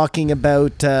he's talking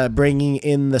about bringing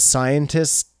in the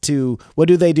scientists to what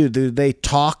do? Do they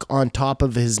talk on top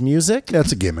of his music?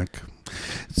 That's a gimmick.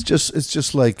 It's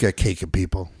just like caking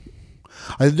people.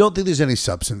 I don't think there's any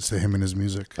substance to him in his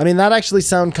music. I mean, that actually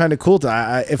sounds kind of cool. If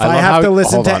I I love have how- to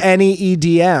listen hold to on. any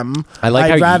EDM, I like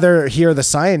how I'd you- rather hear the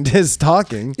scientist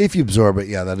talking. If you absorb it,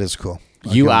 yeah, that is cool.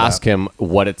 I'll give You him ask that. him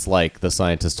what it's like, the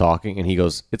scientist talking, and he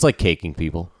goes, "It's like caking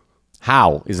people."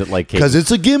 How is it like caking? Because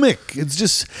it's a gimmick. It's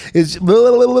just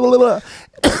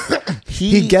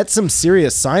He gets some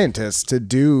serious scientists to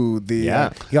do the.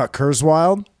 Yeah. You got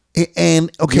Kurzweil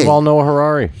and okay, You all know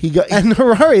Harari. he got and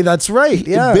Harari. That's right.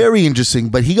 Yeah. very interesting.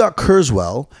 But he got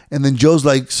Kurzweil, and then Joe's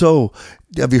like, "So,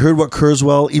 have you heard what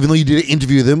Kurzweil? Even though you did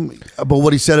interview them about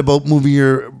what he said about moving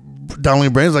your downloading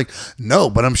your brain." He's like, "No,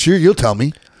 but I'm sure you'll tell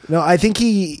me." No, I think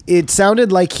it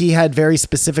sounded like he had very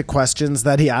specific questions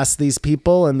that he asked these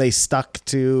people, and they stuck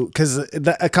to, because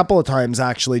a couple of times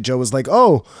actually Joe was like,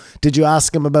 "Oh, did you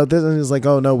ask him about this?" And he was like,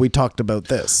 "Oh no, we talked about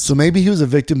this." So maybe he was a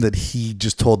victim that he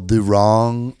just told the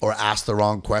wrong or asked the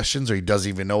wrong questions, or he doesn't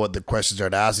even know what the questions are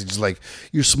to ask. He's just like,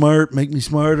 "You're smart, make me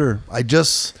smarter." It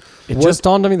just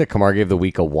dawned on me that Kamar gave the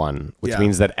week a 1, which Yeah.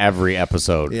 means that every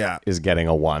episode Yeah. is getting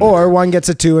a 1. Or one gets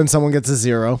a 2 and someone gets a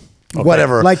 0.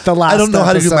 Whatever. Like the last I don't know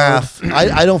how to do episode. math.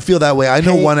 I don't feel that way. I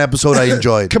know Hey. one episode I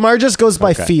enjoyed. Kamar just goes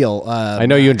by feel. I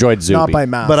know you enjoyed Zuby. Not by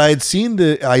math. But I had seen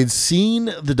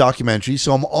the documentary,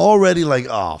 so I'm already like,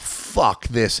 oh fuck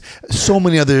this. So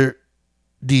many other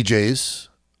DJs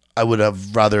I would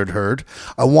have rather had heard.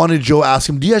 I wanted Joe to ask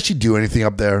him, "Do you actually do anything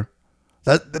up there?"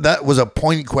 That was a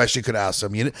pointed question you could ask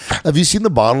him. Have you seen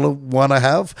the bottle of one I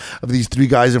have of these 3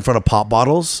 guys in front of pop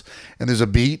bottles, and there's a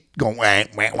beat going wah,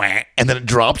 wah, wah, and then it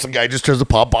drops, and the guy just turns the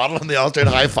pop bottle, and they all start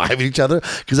high-fiving each other?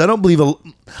 Because I don't believe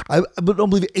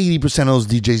 80% of those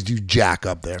DJs do jack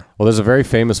up there. Well, there's a very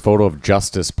famous photo of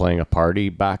Justice playing a party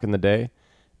back in the day,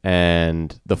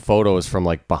 and the photo is from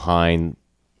like behind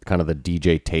kind of the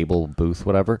DJ table booth,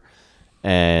 whatever,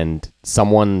 and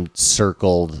someone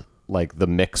circled like the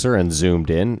mixer and zoomed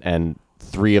in, and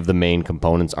 3 of the main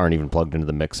components aren't even plugged into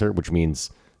the mixer, which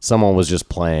means someone was just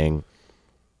playing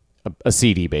a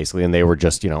CD basically, and they were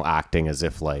just, acting as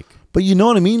if like. But you know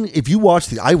what I mean? If you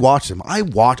watch I watch them. I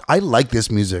like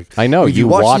this music. I know If you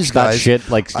watch these that guys- shit,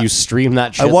 like you stream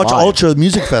that shit. I watch live. Ultra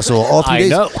Music Festival all 3 I days.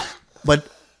 know. But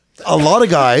a lot of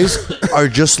guys are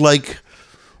just like,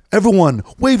 everyone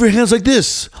wave your hands like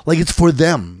this, like it's for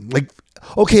them. Like,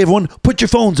 okay, everyone, put your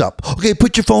phones up. Okay,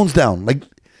 put your phones down. Like,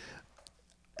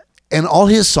 and all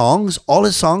his songs, when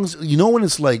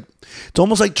it's like, it's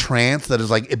almost like trance that is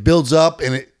like, it builds up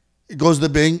and it goes to the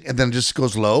bing and then it just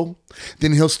goes low.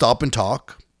 Then he'll stop and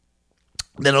talk.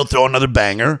 Then he'll throw another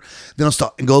banger. Then he'll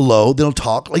stop and go low. Then he'll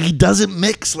talk. Like, he doesn't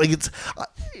mix. Like, it's,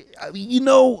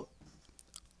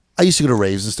 I used to go to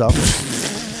raves and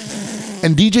stuff.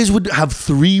 And DJs would have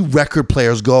 3 record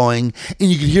players going,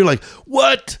 and you could hear like,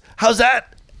 "What? How's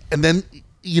that?" And then,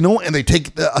 and they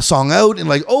take a song out, and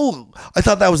like, "Oh, I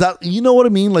thought that was that." You know what I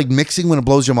mean? Like mixing when it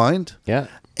blows your mind. Yeah.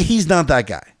 He's not that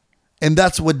guy, and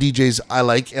that's what DJs I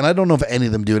like. And I don't know if any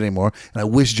of them do it anymore. And I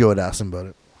wish Joe had asked him about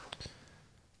it.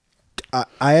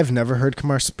 I have never heard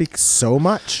Kamar speak so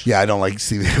much. Yeah, I don't like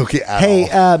Stevie Aoki at Hey,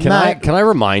 all. Matt. Can I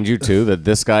remind you too that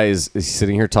this guy is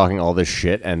sitting here talking all this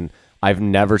shit, and I've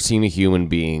never seen a human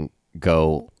being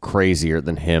go crazier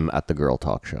than him at the Girl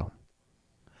Talk show.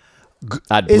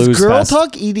 At Is Blues Girl Fest.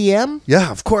 Talk EDM?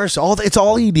 Yeah, of course. It's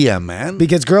all EDM, man.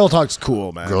 Because Girl Talk's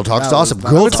cool, man. Girl Talk's That was- awesome. that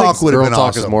Girl was- Talk would have Girl been Talk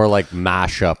awesome. is more like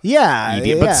mashup. Yeah, EDM.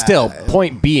 yeah. But still,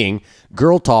 point being,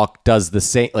 Girl Talk does the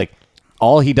same. Like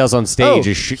all he does on stage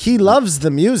is he loves the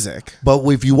music. But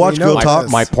if you watch We know Girl like Talk,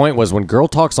 this. My point was when Girl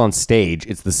Talk's on stage,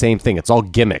 it's the same thing. It's all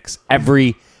gimmicks.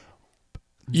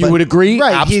 You would agree?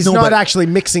 Right, he's no, not but- actually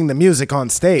mixing the music on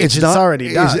stage. It's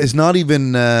already done. It's not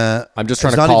even. I'm just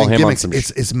trying it's to not call even him on gimmicks. some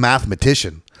It's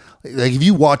mathematician. Like if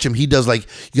you watch him, he does like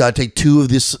you gotta take 2 of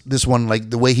this one.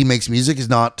 Like the way he makes music is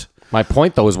not My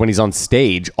point though is when he's on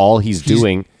stage, all he's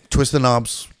doing. twist the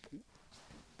knobs.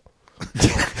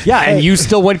 Yeah, and you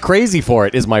still went crazy for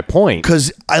it. Is my point.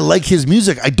 Because I like his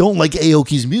music. I don't like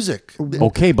Aoki's music.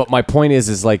 Okay, but my point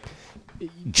is like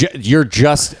you're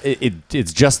just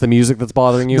it's just the music that's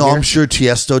bothering you. No, here? I'm sure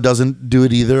Tiesto doesn't do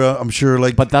it either. I'm sure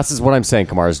like. But that's what I'm saying,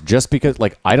 Kamar, is just because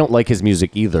like I don't like his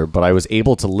music either, but I was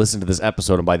able to listen to this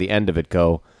episode and by the end of it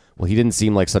go, well, he didn't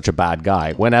seem like such a bad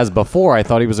guy. When as before I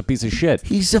thought he was a piece of shit.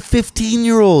 he's a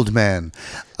 15-year-old man.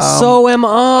 So am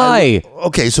I.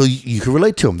 Okay, so you can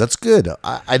relate to him. That's good.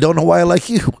 I don't know why I like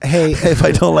you. Hey. if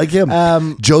I don't like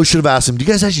him, Joe should have asked him. Do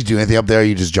you guys actually do anything up there? Or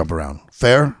you just jump around.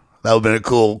 Fair. That would have been a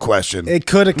cool question. It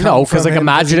could have come No, from because like him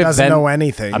imagine he if doesn't then know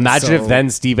anything. Imagine if so- then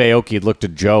Steve Aoki had looked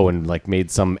at Joe and like made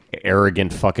some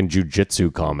arrogant fucking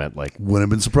jujitsu comment like, Wouldn't have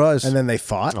been surprised. and then they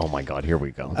fought. "Oh my god, here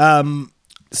we go."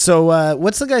 So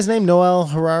what's the guy's name? Noel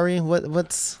Harari?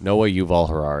 What's Noah Yuval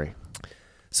Harari.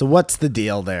 So what's the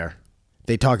deal there?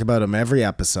 They talk about him every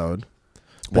episode.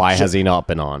 Why has he not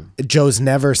been on? Joe's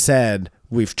never said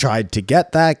we've tried to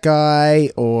get that guy,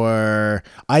 or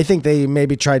I think they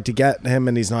maybe tried to get him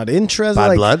and he's not interested.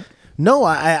 Bad blood? No,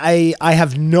 I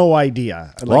have no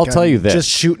idea. Well, I'll tell you this. Just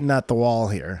shooting at the wall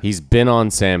here. He's been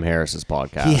on Sam Harris's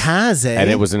podcast. He has, eh? And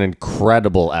it was an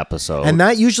incredible episode. And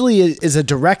that usually is a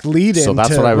direct lead in. So that's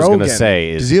to what I was going to Rogan.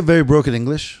 say. Does Is he have very broken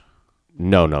English?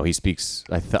 No, he speaks.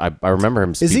 I remember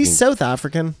him Is speaking. he South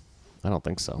African? I don't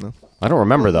think so. No. I don't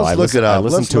remember though. Let's I look listened, it up. I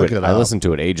listened Let's to look it. it I up. listened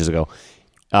to it ages ago.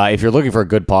 If you're looking for a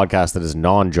good podcast that is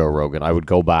non-Joe Rogan, I would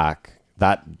go back.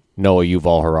 That Noah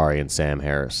Yuval Harari and Sam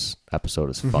Harris episode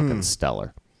is fucking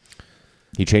stellar.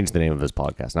 He changed the name of his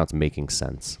podcast. Now it's Making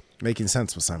Sense. Making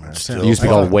sense with Sam Harris. Still- It used to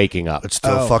be called Waking Up. It's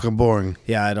still Oh. fucking boring.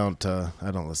 Yeah, I don't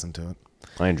listen to it.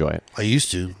 I enjoy it. I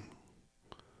used to.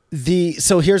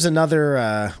 So here's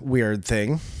another weird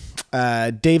thing.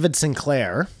 David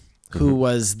Sinclair, who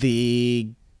was the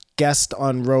guest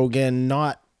on Rogan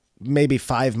not maybe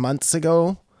 5 months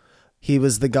ago. He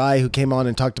was the guy who came on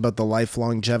and talked about the life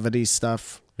longevity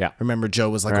stuff. Yeah. Remember Joe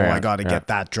was like, Yeah, I got to yeah. get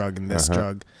that drug and this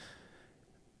drug.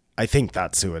 I think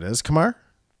that's who it is. Kamar?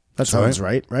 That Sorry? sounds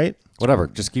right? Whatever.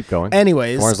 Just keep going.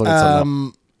 Anyways, Kamar's looking something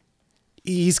up.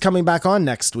 he's coming back on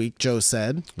next week, Joe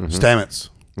said. Stamets.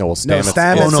 No, well, Stamets.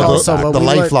 Stamets Oh, no, also, but the we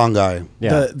lifelong guy.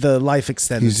 Yeah. The life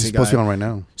extendency He's supposed to be guy. on right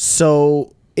now.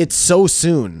 So it's so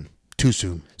soon. Too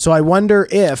soon. So I wonder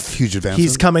if Huge advancement.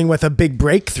 he's coming with a big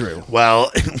breakthrough.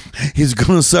 Well, he's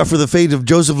going to suffer the fate of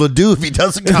Joseph Ledoux if he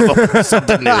doesn't come up with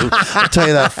something new. I'll tell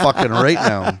you that fucking right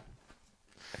now.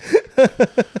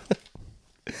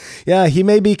 Yeah, he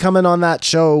may be coming on that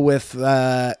show with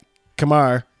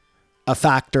Kamar, a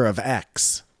factor of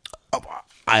X.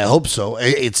 I hope so.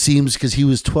 It seems because he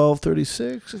was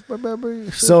 1236, if my memory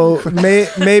serves So me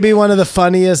maybe one of the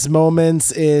funniest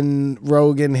moments in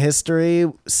Rogan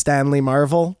history, Stanley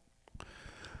Marvel.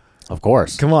 Of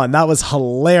course. Come on, that was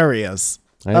hilarious.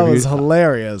 I That was interviewed-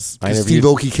 hilarious. I Because interviewed-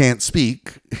 Steve Aoki can't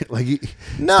speak. Like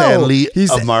No, Stan Lee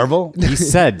he's- of Marvel. He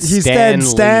said He Stan said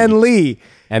Stan Lee.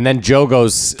 And then Joe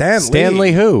goes, Stan Lee.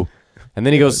 Stanley who? And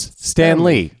then he goes, Stan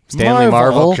Lee. Stanley Marvel.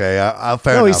 Marvel. Okay, I'll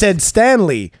fair No, enough. he said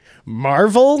Stanley.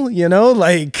 Marvel,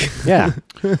 like Yeah.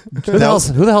 Who the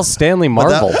hell's Stanley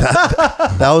Marvel?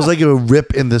 that was like a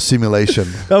rip in the simulation.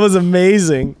 that was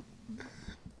amazing.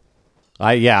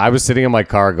 I was sitting in my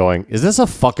car going, is this a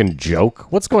fucking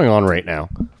joke? What's going on right now?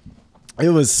 It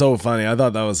was so funny. I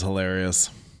thought that was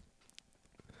hilarious.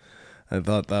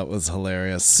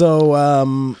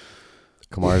 So,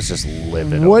 Kamar's just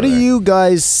livid. what over do there. you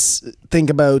guys think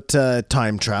about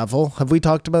time travel? Have we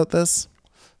talked about this?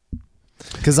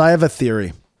 Because I have a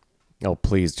theory. Oh,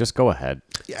 please, just go ahead.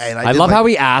 Yeah, and I did love like- how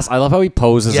he asks. I love how he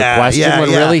poses a question when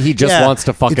really he just wants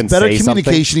to fucking it's better say something.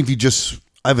 communication if you just,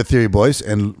 I have a theory, boys,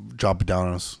 and drop it down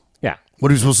on us. Yeah.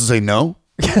 What are we supposed to say? No?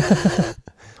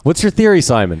 What's your theory,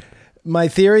 Simon? My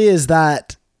theory is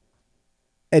that,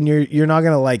 and you're not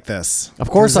gonna like this. Of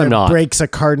course 'cause I'm it not. Breaks a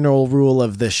cardinal rule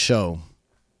of this show.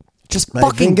 Just I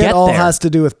fucking think get it all there. has to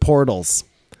do with portals.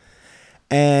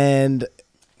 And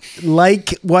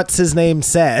like what's his name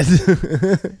said,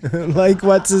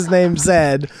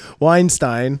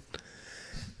 Weinstein.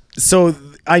 So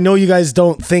I know you guys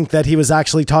don't think that he was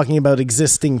actually talking about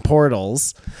existing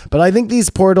portals, but I think these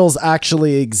portals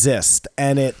actually exist,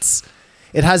 and it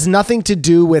has nothing to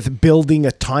do with building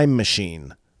a time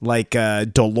machine like a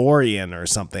DeLorean or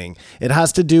something. It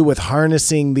has to do with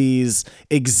harnessing these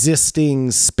existing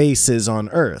spaces on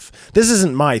Earth. This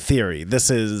isn't my theory.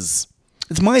 This is...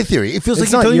 It's my theory. It feels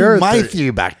It's like not I'm your telling my theory.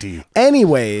 theory back to you.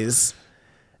 Anyways,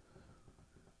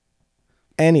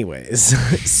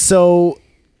 so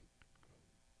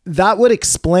that would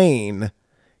explain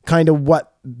kind of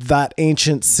what that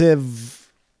ancient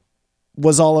civ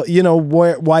was all,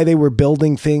 why they were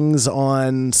building things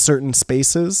on certain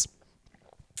spaces.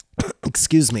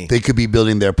 Excuse me. They could be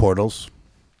building their portals.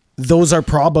 Those are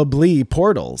probably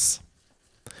portals.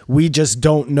 We just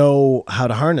don't know how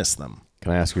to harness them.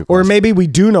 Can I ask you a Or question? maybe we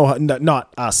do know,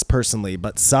 not us personally,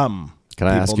 but some. Can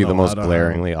I ask people you the know most how to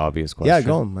glaringly obvious question? Yeah,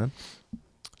 go on, man.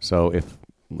 So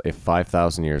if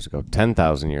 5,000 years ago,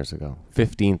 10,000 years ago,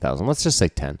 15,000, let's just say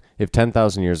 10. If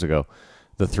 10,000 years ago,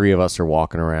 the three of us are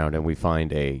walking around and we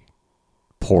find a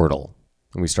portal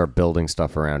and we start building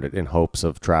stuff around it in hopes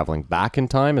of traveling back in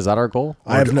time, is that our goal?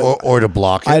 Or to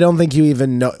block it. I don't think you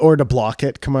even know, or to block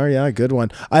it. Kamar, yeah, good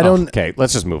one. I don't Okay,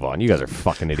 let's just move on. You guys are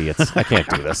fucking idiots. I can't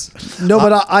do this. know,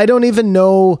 but I don't even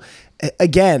know.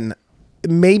 Again,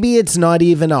 maybe it's not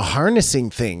even a harnessing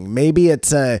thing. Maybe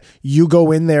it's you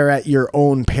go in there at your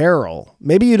own peril.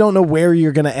 Maybe you don't know where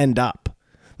you're going to end up.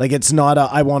 Like, it's not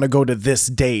I want to go to this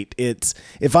date. It's,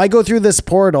 if I go through this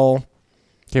portal.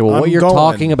 Okay, well, I'm what you're going.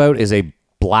 talking about is a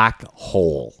black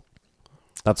hole.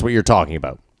 That's what you're talking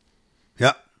about.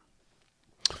 Yeah.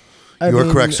 I You are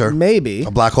mean, correct, sir. Maybe. A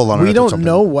black hole on Earth We or don't something.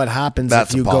 know what happens That's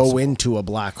if you impossible. go into a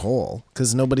black hole,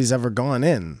 because nobody's ever gone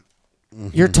in.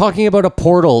 You're talking about a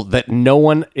portal that no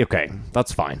one... Okay,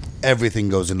 that's fine. Everything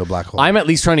goes into a black hole. I'm at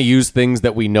least trying to use things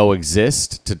that we know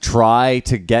exist to try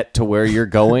to get to where you're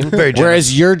going. Very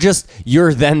Whereas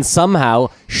you're then somehow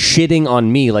shitting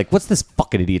on me. Like, what's this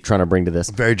fucking idiot trying to bring to this?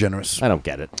 Very generous. I don't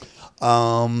get it.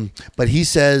 But he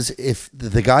says, if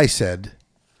the guy said,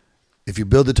 if you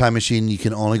build the time machine, you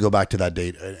can only go back to that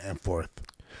date and forth.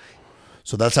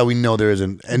 So that's how we know there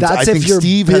isn't. And That's I if think you're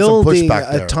Steve has some building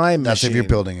pushback a there. time That's if you're machine.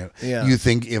 building it. Yeah. You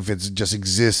think if it just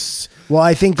exists Well,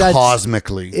 I think that's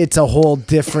cosmically. it's a whole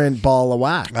different ball of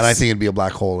wax. And I think it'd be a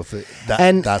black hole if it. That's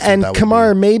and what and that would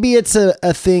Kamar, be. maybe it's a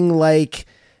thing like,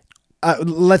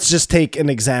 let's just take an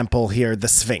example here: the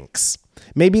Sphinx.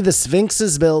 Maybe the Sphinx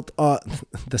is built on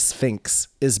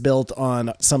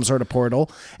some sort of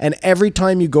portal, and every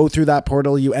time you go through that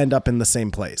portal, you end up in the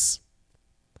same place.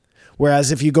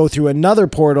 Whereas if you go through another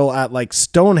portal at like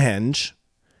Stonehenge,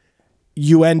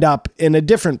 you end up in a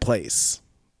different place.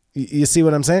 You see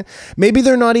what I'm saying? Maybe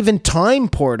they're not even time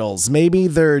portals. Maybe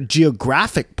they're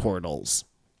geographic portals.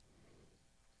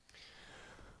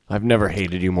 I've never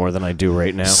hated you more than I do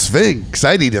right now. Sphinx.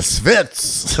 I need a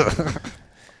Sphinx.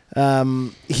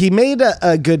 He made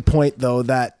a good point, though,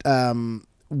 that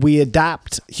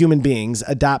human beings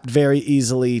adapt very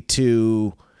easily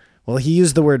to, well, he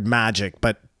used the word magic,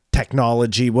 but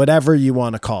technology, whatever you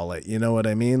want to call it. You know what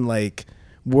I mean? Like,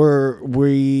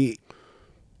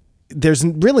 there's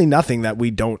really nothing that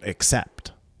we don't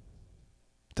accept.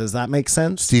 Does that make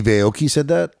sense? Steve Aoki said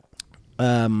that.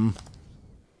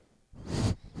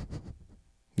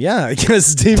 Yeah, I guess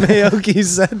Steve Aoki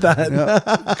said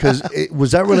that. Because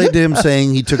was that related to him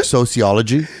saying he took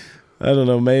sociology? I don't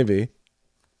know, maybe.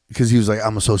 Because he was like,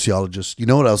 I'm a sociologist. You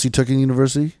know what else he took in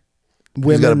university?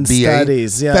 Women's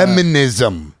studies, yeah.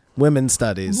 Feminism. Women's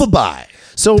studies. Bye-bye.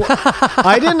 So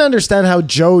I didn't understand how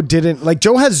Joe didn't, like,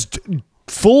 Joe has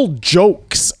full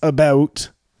jokes about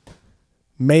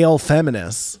male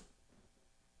feminists.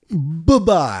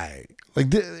 Bye-bye.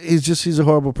 Like, he's a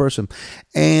horrible person.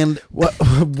 And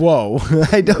Whoa.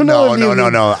 I don't know.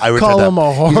 no. I read call that. him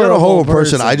a He's not a horrible horrible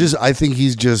person. person. I think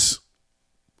he's just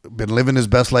been living his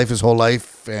best life his whole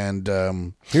life.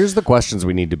 And Here's the questions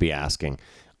we need to be asking.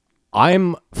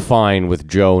 I'm fine with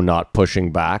Joe not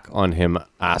pushing back on him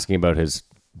asking about his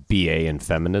BA in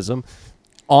feminism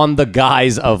on the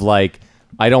guise of like,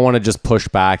 I don't want to just push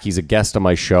back. He's a guest on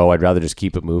my show. I'd rather just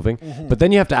keep it moving. Mm-hmm. But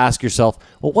then you have to ask yourself,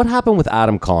 well, what happened with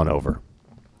Adam Conover?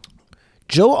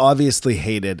 Joe obviously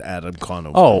hated Adam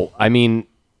Conover. Oh, I mean,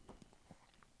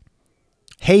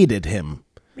 Hated him.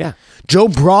 yeah. Joe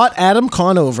brought Adam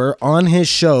Conover on his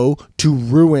show to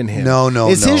ruin him. No.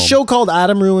 Is his show called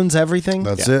Adam Ruins Everything?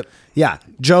 that's it. Yeah.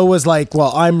 Joe was like,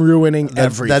 well, I'm ruining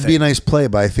everything. That'd be a nice play,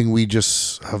 but I think we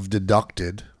just have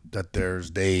deducted that there's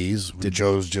days when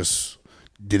Joe's just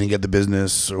didn't get the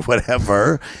business or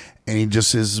whatever, and he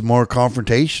just is more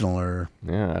confrontational or...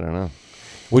 Yeah, I don't know.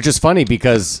 Which is funny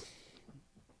because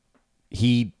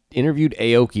he interviewed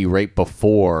Aoki right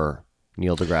before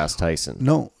Neil deGrasse Tyson.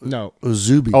 No. No. It was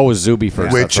Zuby. Oh, it was Zuby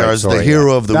first. Which that's right. is the Sorry,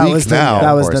 hero yeah. of the That week was the- now.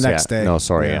 that was Of the course, next yeah. day. No,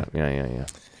 sorry. Yeah.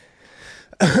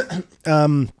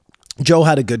 Yeah. Joe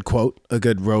had a good quote, a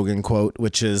good Rogan quote,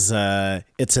 which is,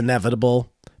 it's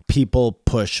inevitable. People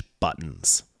push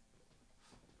buttons.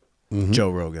 Joe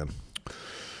Rogan.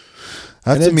 That's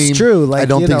And a it's meme. true. Like, I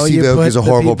don't you think know, Steve you Aoki put is a the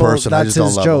horrible people- person. I That's just don't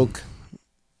his love joke.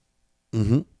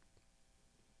 him.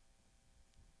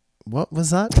 What was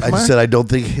that? I just said I don't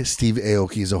think Steve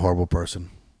Aoki is a horrible person.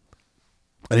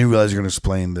 I didn't realize you're going to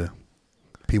explain the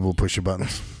people who push your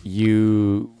buttons.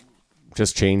 You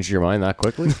just changed your mind that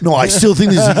quickly? No, I still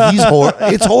think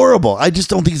it's horrible. I just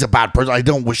don't think he's a bad person. I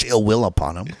don't wish ill will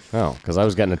upon him. Oh, because I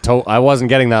was getting I wasn't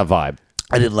getting that vibe.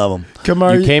 I didn't love him.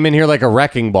 Kamar, You came in here like a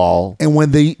wrecking ball, And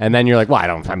when they... and then you're like, well,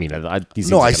 he seems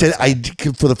No, like I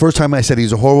said, for the first time I said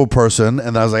he's a horrible person,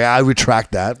 and I was like, I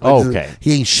retract that. Oh, okay.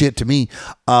 He ain't shit to me.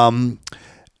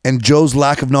 And Joe's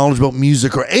lack of knowledge about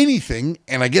music or anything,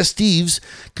 and I guess Steve's,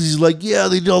 because he's like, yeah,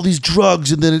 they did all these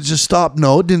drugs, and then it just stopped.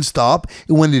 No, it didn't stop.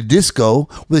 It went to disco,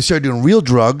 where they started doing real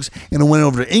drugs, and it went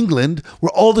over to England, where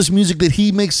all this music that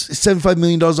he makes $75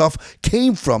 million off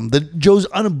came from. That Joe's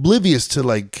unoblivious to,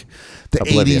 like, the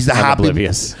 80s, the happy...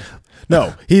 Oblivious.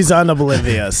 No, he's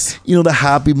unoblivious. You know, the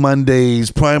Happy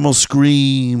Mondays, Primal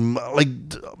Scream, like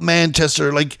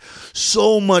Manchester, like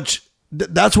so much.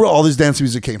 That's where all this dance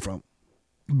music came from.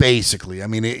 Basically, I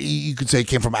mean, you could say it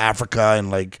came from Africa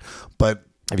and like, but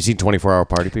Have you seen 24-Hour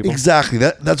Party People? exactly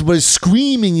that's what is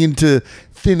screaming into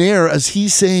thin air as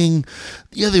he's saying,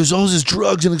 yeah, there's always this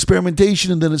drugs and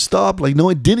experimentation, and then it stopped. Like, no,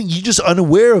 it didn't. You're just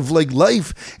unaware of like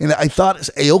life. And I thought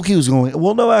Aoki was going,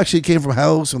 well, no, actually, it came from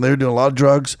house, and they were doing a lot of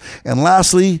drugs. And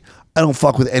lastly, I don't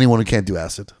fuck with anyone who can't do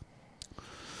acid.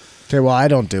 Okay, well, I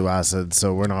don't do acid,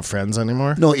 so we're not friends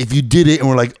anymore. No, if you did it and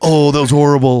we're like, oh, that was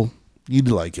horrible, you'd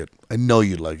like it. I know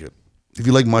you'd like it. If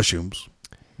you like mushrooms.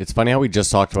 It's funny how we just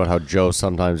talked about how Joe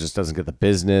sometimes just doesn't get the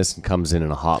business and comes in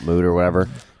a hot mood or whatever.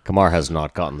 Kamar has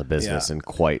not gotten the business in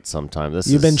quite some time.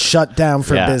 You've been shut down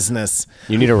for business.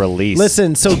 You need a release.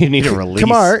 Listen, so you need a release.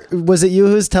 Kamar, was it you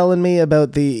who's telling me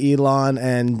about the Elon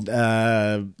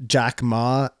and Jack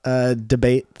Ma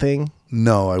debate thing?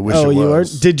 No, I wish it was. Oh, you were?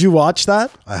 Did you watch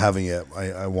that? I haven't yet.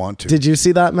 I want to. Did you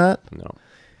see that, Matt? No.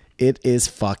 It is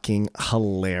fucking Who the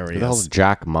hell's hilarious.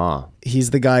 Jack Ma?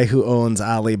 He's the guy who owns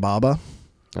Alibaba.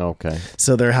 Okay.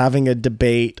 So they're having a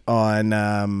debate on,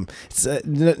 it's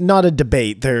not a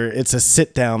debate. It's a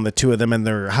sit down, the two of them, and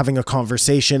they're having a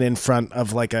conversation in front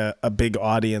of like a big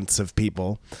audience of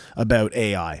people about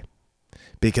AI,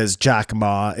 because Jack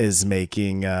Ma is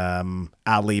making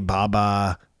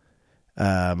Alibaba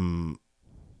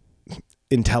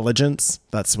intelligence.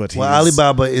 That's what he's. Well,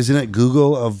 Alibaba, isn't it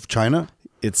Google of China?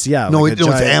 It's No, like it's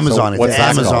Amazon. What's It's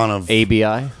that Amazon called? of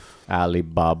ABI?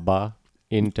 Alibaba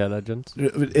Intelligence?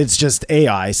 It's just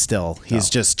AI still. He's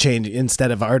just changing, instead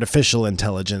of artificial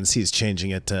intelligence, he's changing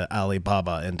it to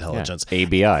Alibaba intelligence. Yeah,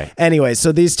 ABI. Anyway,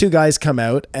 so these two guys come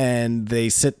out and they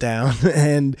sit down,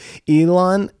 and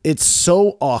Elon, it's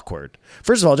so awkward.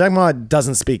 First of all, Jack Ma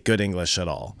doesn't speak good English at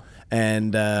all.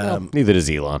 And Neither does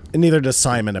Elon. neither does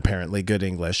Simon, apparently, good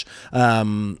English.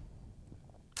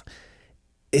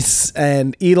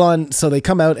 And Elon, so they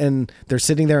come out and they're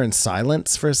sitting there in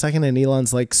silence for a second, and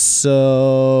Elon's like,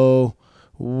 so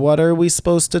what are we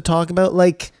supposed to talk about?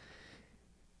 Like,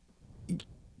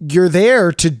 you're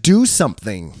there to do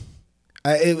something.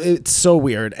 It's so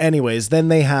weird. Anyways, then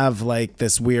they have like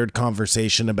this weird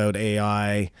conversation about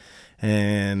AI,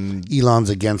 and Elon's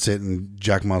against it and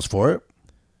Jack Ma's for it.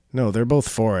 no, they're both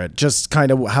for it. Just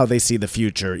kind of how they see the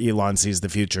future. Elon sees the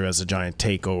future as a giant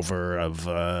takeover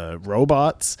of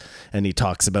robots, and he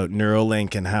talks about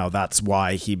Neuralink and how that's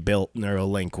why he built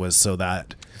Neuralink, was so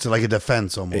that It's like a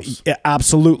defense almost.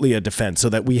 absolutely a defense, so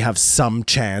that we have some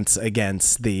chance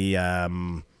against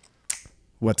the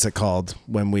what's it called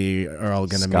when we are all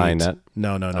going to meet? Skynet?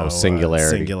 No.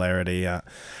 Singularity. Singularity, yeah.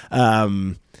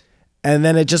 And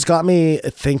then it just got me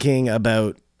thinking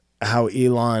about how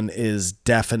Elon is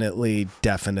definitely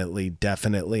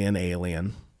an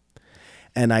alien.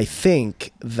 And I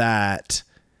think that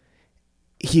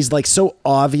he's like so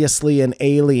obviously an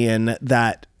alien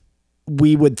that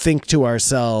we would think to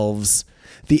ourselves,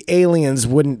 the aliens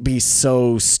wouldn't be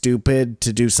so stupid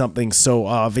to do something so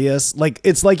obvious. Like,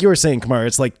 it's like you were saying, Kamar,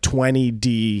 it's like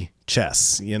 20D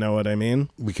chess. You know what I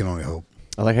mean? We can only hope.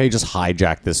 I like how you just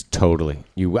hijacked this totally.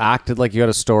 You acted like you had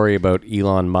a story about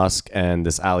Elon Musk and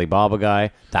this Alibaba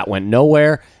guy that went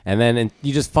nowhere, and then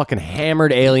you just fucking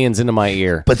hammered aliens into my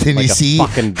ear. But then like you a see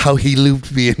fucking... how he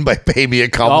looped me in by paying me a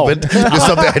compliment. There's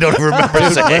something I don't remember.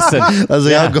 Listen, I was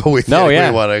like, I'll go with you where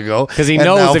you want to go. Because he And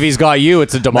knows now if he's got you,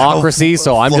 it's a democracy.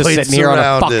 So I'm just Floyd's sitting here on a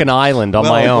surrounded. fucking island on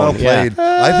my own. Well played.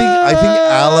 I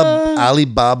think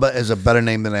Alibaba is a better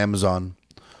name than Amazon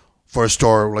for a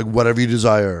store, like whatever you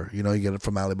desire. You know, you get it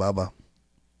from Alibaba.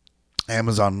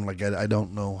 Amazon, like I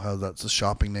don't know how that's a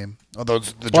shopping name, although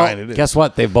it's the giant it is. Guess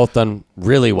what? They've both done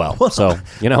really well. So,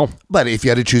 you know, But if you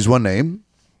had to choose one name,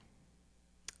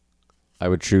 I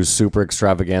would choose Super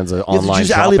Extravaganza you have to online choose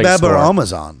shopping Alibaba store. or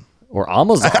Amazon. Or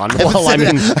Amazon. haven't Well, I said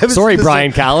mean, it. I haven't sorry, said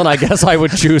Brian Callen. I guess I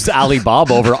would choose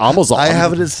Alibaba over Amazon. I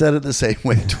haven't said it the same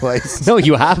way twice. No,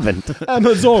 you haven't.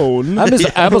 Amazon.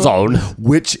 Amazon.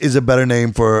 Which is a better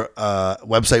name for a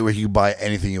website where you can buy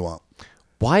anything you want?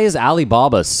 Why is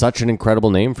Alibaba such an incredible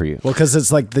name for you? Well, because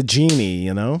it's like the genie,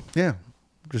 you know? Yeah,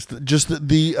 just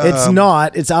the. It's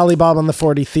not. It's Alibaba and the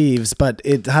 40 Thieves, but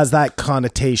it has that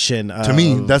connotation. To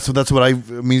me, that's what I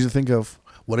immediately think of.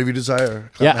 Whatever you desire.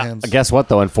 Clap my Yeah, hands. guess what,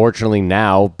 though? Unfortunately,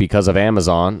 now, because of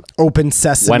Amazon, Open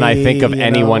Sesame. when I think of you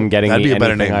anyone know? getting That'd me be a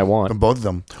better anything name I want. from both of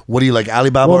them. What do you like,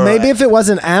 Alibaba? Well, or maybe if it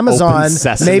wasn't Amazon,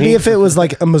 Sesame. maybe if it was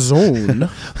like Amazon,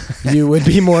 you would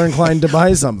be more inclined to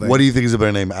buy something. What do you think is a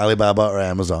better name, Alibaba or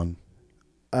Amazon?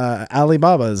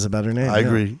 Alibaba is a better name. I yeah.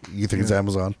 agree. You think it's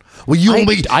Amazon? Well, you won't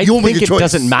make. I You won't make think a it choice.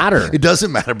 doesn't matter. It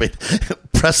doesn't matter. But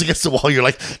press against the wall, you're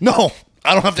like, no,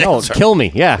 I don't have to No, answer. kill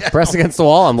me. Yeah, press against the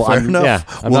wall. Fair I'm enough. yeah.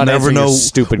 I'm we'll not never answering know. your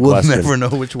stupid we'll question. never know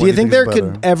which one. Do you think there is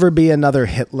could better. ever be another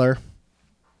Hitler?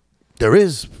 There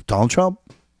is Donald Trump.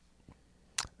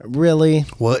 Really?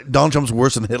 Well, Donald Trump's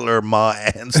worse than Hitler, Ma,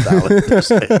 and Stalin. They're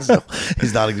saying, so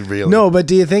he's not even real. No, but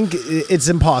do you think it's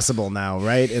impossible now,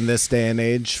 right, in this day and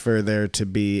age, for there to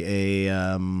be a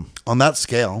on that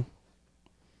scale.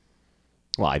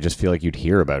 Well, I just feel like you'd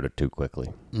hear about it too quickly.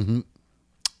 Mm-hmm.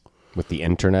 With the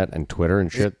internet and Twitter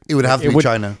and shit. It would have to be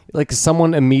China. Like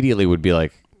someone immediately would be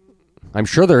like, I'm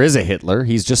sure there is a Hitler.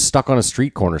 He's just stuck on a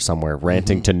street corner somewhere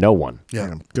ranting to no one.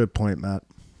 Yeah, good point, Matt?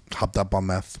 hopped up on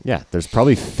meth. Yeah, there's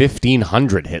probably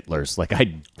 1,500 Hitlers. Like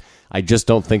I just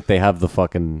don't think they have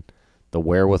the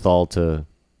wherewithal to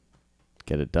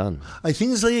get it done. I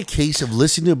think it's like a case of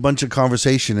listening to a bunch of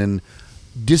conversation and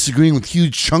disagreeing with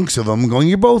huge chunks of them, going,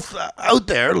 "You're both out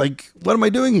there. Like, what am I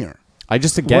doing here?" I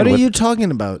just again, What are with- you talking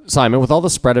about? Simon, with all the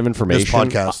spread of information,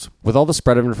 podcast. with all the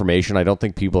spread of information, I don't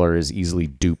think people are as easily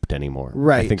duped anymore.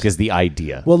 Right. I think is the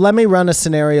idea. Well, let me run a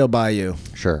scenario by you.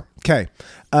 Sure. Okay.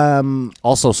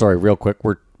 Also, sorry, real quick,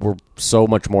 we're so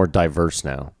much more diverse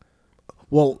now.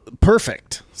 Well,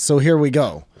 perfect. So here we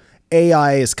go.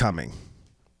 AI is coming.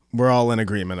 We're all in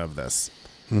agreement of this.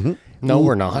 No,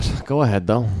 we're not. Go ahead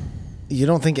though. You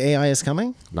don't think AI is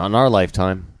coming? Not in our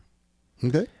lifetime.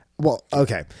 Okay. Well,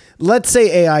 okay. Let's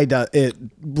say AI it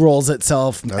rolls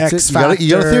itself. That's X it. You got a- factor. you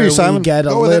got a theory, Simon. We get a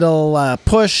Go with it. little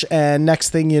push, and next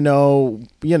thing you know,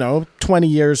 20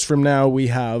 years from now, we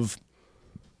have,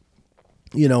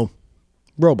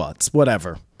 robots,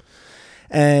 whatever.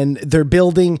 And they're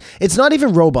building. It's not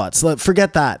even robots.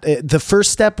 Forget that. The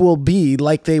first step will be,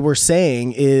 like they were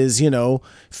saying, is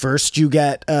first you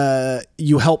get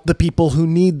you help the people who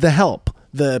need the help.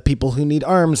 The people who need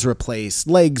arms replaced,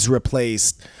 legs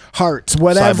replaced, hearts,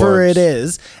 whatever Cyborgs. it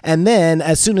is. And then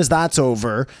as soon as that's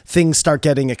over, things start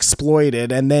getting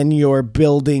exploited. And then you're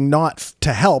building not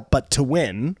to help, but to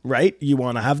win, right? You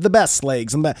want to have the best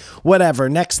legs and whatever.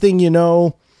 Next thing you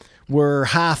know, we're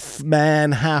half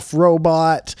man, half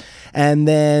robot. And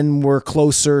then we're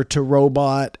closer to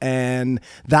robot. And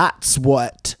that's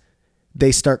what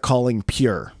they start calling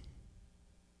pure,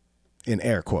 in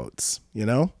air quotes,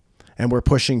 And we're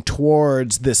pushing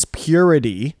towards this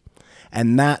purity,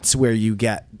 and that's where you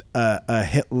get a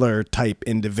Hitler type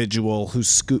individual who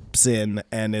scoops in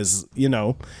and is,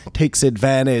 takes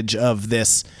advantage of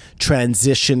this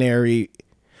transitionary.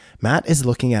 Matt is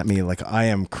looking at me like I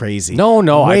am crazy. No,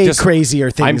 way I just crazier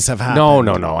things have happened.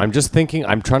 No. I'm just thinking.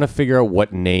 I'm trying to figure out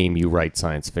what name you write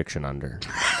science fiction under.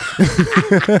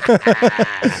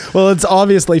 Well, it's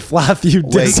obviously Flatthew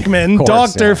Wait, Discman, of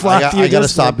course, Dr. yeah. Flatthew I got to Discman.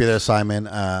 stop you there, Simon.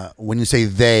 When you say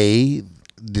they,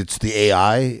 it's the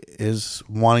AI is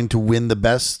wanting to win the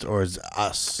best, or is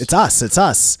us? It's us.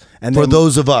 And for then,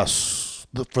 those of us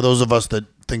that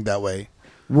think that way.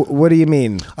 what do you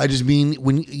mean? I just mean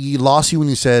when you lost you when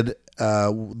you said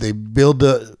they build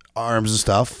the arms and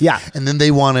stuff. Yeah. And then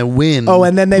they want to win. Oh,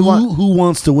 and then they want- who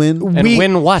wants to win? And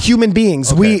win what? Human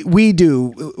beings. Okay. We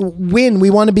do win. We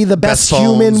want to be the best, Best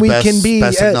phones, human we best- can be.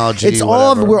 best technology, It's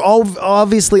all whatever. we're all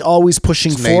obviously always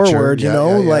pushing It's nature. forward. Yeah,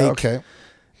 okay.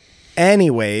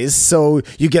 Anyways, so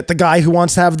you get the guy who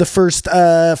wants to have the first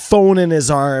phone in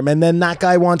his arm, and then that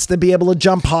guy wants to be able to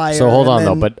jump higher. So hold on and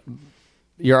though, then- but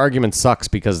your argument sucks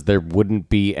because there wouldn't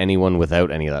be anyone without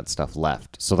any of that stuff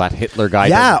left. So that Hitler guy.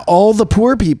 yeah, all the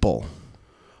poor people.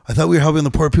 I thought we were helping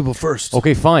the poor people first.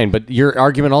 Okay, fine, but your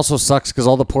argument also sucks because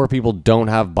all the poor people don't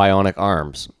have bionic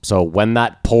arms. So when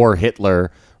that poor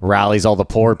Hitler rallies all the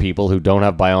poor people who don't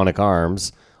have bionic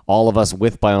arms, all of us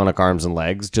with bionic arms and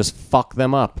legs just fuck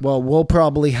them up. Well, we'll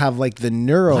probably have like the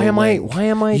neuro. Why am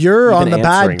I You're even on the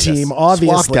answering bad team, this?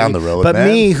 obviously. Walk down the road, but man.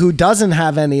 me, who doesn't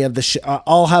have any of the shit,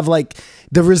 I'll have like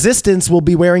the resistance will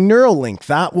be wearing Neuralink.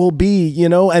 That will be,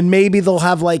 and maybe they'll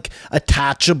have like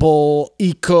attachable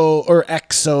eco or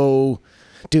exo.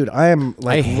 Dude, I am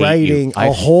like hate writing you. I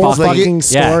a whole fucking- fucking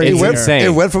Yeah, story. it's here. insane. It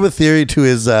went from a theory to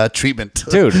his treatment.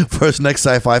 Dude. For his next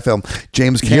sci-fi film.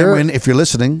 James Cameron, if you're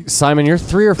listening. Simon, you're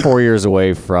 3 or 4 years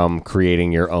away from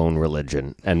creating your own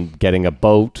religion and getting a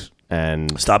boat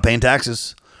and Stop paying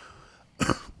taxes.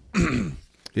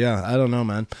 Yeah, I don't know,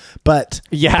 man. But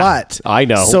I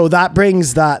know. So that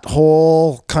brings that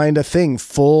whole kind of thing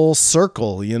full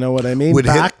circle. You know what I mean? Would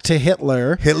Back to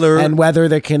Hitler, Hitler- and whether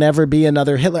there can ever be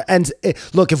another Hitler. And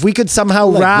look, if we could somehow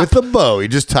wrap, With a bow. He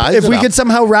just ties if it we up. could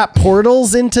somehow wrap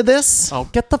portals into this, oh,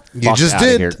 get the fuck just out of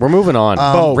did. here. We're moving on.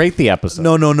 Bo. Rate the episode.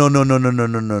 No.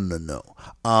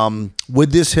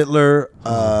 Would this Hitler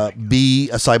be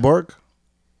a cyborg?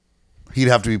 He'd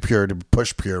have to be pure to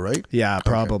push pure, right? Yeah,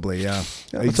 probably. Yeah,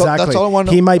 that's all I wanna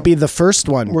know. He might be the first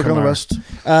one. Work on the Kumar.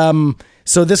 rest.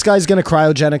 So this guy's going to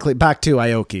cryogenically, back to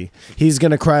Aoki. He's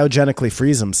going to cryogenically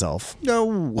freeze himself.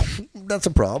 No, that's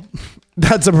a problem.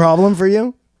 That's a problem for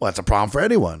you? Well, that's a problem for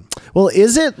anyone. Well,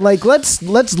 is it? Like, let's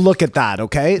look at that,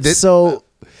 okay? So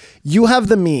you have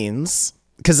the means,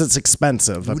 because it's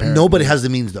expensive, apparently. Nobody has the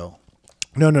means, though.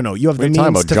 No. You have What are the you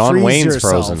talking means about? to John freeze Wayne's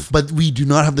yourself. frozen. But we do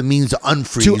not have the means to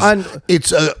unfreeze. To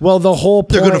it's Well, the whole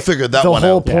point, They're gonna figure that one The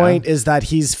whole out. point is that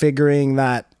he's figuring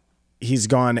that he's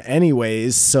gone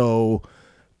anyways, so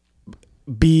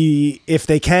if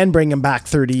they can bring him back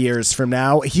 30 years from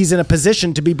now, he's in a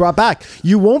position to be brought back.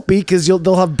 You won't be, because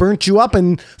they'll have burnt you up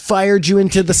and fired you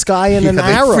into the sky in an they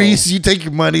arrow. freeze. You take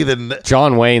your money, then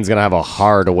John Wayne's gonna have a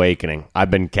hard awakening.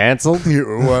 I've been canceled.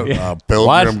 Pilgrim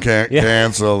What? can't Yeah.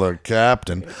 cancel the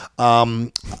captain.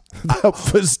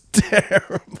 That was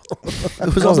terrible. It was on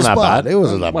the Wasn't that spot. bad. It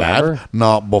wasn't that Whatever. bad.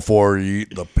 Not before you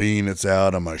eat the peanuts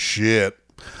out of my shit.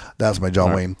 That's my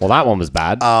John Wayne. Well, that one was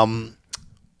bad.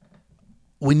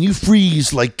 When you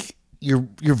freeze, like your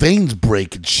veins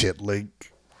break and shit. Like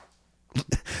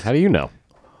How do you know?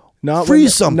 Not Freeze when,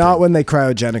 something. Not when they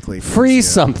cryogenically Freeze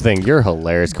something. You're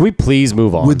hilarious. Can we please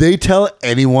move on? would they tell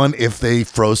anyone if they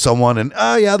froze someone and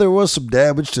yeah, there was some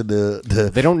damage to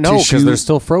the They don't know because tissue? they're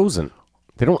still frozen.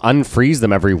 They don't unfreeze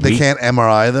them every They week. can't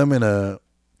MRI them in a.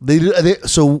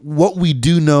 So what we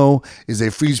do know is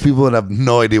they freeze people and have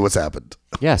no idea what's happened,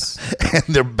 Yes. and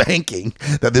they're banking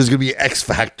that there's going to be an X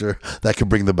factor that can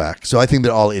bring them back. So I think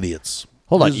they're all idiots.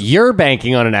 Hold on. You're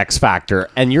banking on an X factor,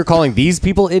 and you're calling these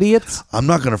people idiots? I'm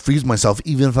not going to freeze myself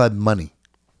even if I have money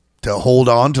to hold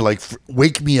on to, like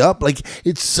wake me up. Like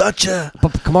it's such a.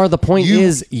 But Kamar, the point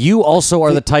is, you also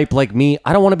are the type like me.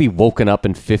 I don't want to be woken up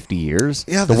in 50 years.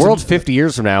 Yeah, the that's world 50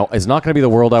 years from now is not going to be the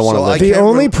world I want to So I live. can't The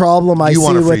only re- problem I You see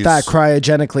wanna with that freeze.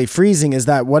 cryogenically freezing is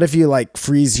that what if you like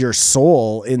freeze your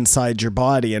soul inside your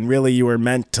body, and really you were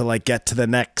meant to like get to the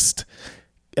next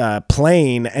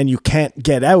plane, and you can't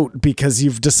get out because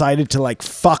you've decided to like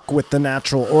fuck with the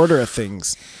natural order of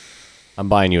things, I'm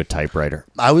buying you a typewriter.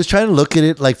 I was trying to look at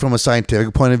it like from a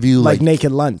scientific point of view, like like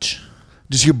naked lunch.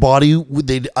 just your body.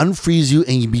 They'd unfreeze you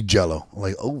and you'd be jello.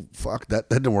 Like oh fuck, that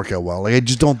didn't work out well. Like I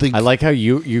just don't think. I like how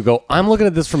you go, I'm looking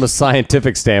at this from a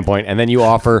scientific standpoint, and then you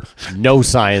offer no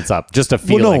science up, just a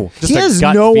feeling. no. Just He a has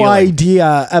gut no feeling.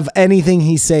 idea of anything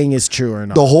he's saying is true or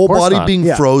not. the whole course body not. being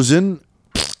Yeah. frozen,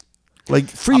 like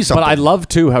freeze something. But I love,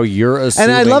 too, how you're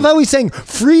assuming. And I love how he's saying,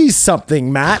 freeze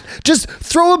something, Matt. Just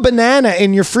throw a banana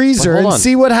in your freezer But hold and on.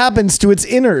 see what happens to its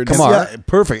innards. Come on. Yeah,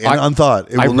 perfect and I- unthought.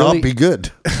 It I will really- not be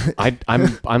good.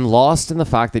 I'm lost in the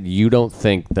fact that you don't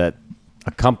think that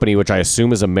a company, which I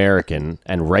assume is American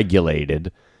and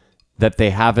regulated, that they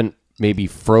haven't maybe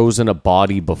frozen a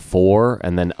body before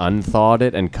and then unthawed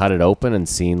it and cut it open and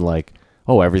seen like,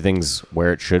 oh, everything's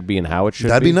where it should be and how it should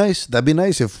That'd be. be nice. That'd be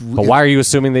nice if. But why are you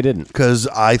assuming they didn't? Because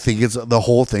I think it's the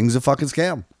whole thing's a fucking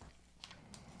scam.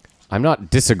 I'm not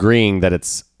disagreeing that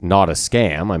it's not a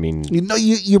scam. I mean, You know,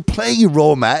 you're playing your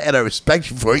role, Matt, and I respect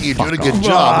you for it. You're doing a good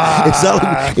job.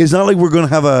 It's not like we're gonna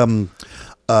have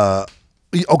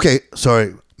okay,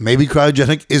 sorry. Maybe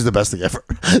cryogenic is the best thing ever.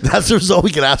 That's the result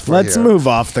we can ask for. Let's here. move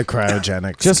off the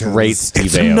cryogenics. just 'cause- rate Steve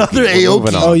it's Aoki. another We're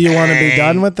moving Aoki. on. Oh, you want to be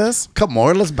done with this? Come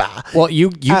on, let's buy. Well, you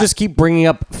just keep bringing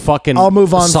up fucking I'll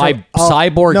move on from-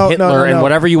 cyborg no, no, Hitler no, and no.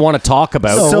 whatever you want to talk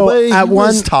about. So- So Nobody at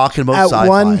was one talking about at sci-fi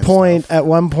one and point, at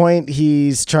one point,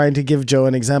 he's trying to give Joe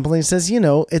an example. And he says,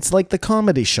 it's like the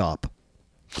comedy shop.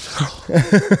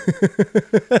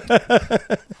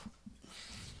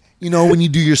 You know, when you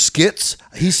do your skits,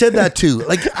 he said that too.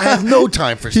 Like, I have no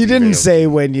time for. He Steve didn't Aoki. say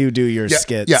when you do your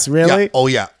skits. Yeah, Really? Yeah. Oh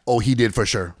yeah. Oh, he did for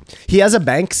sure. He has a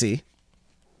Banksy.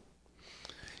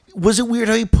 Was it weird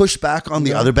how he pushed back on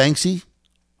the other Banksy?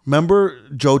 Remember,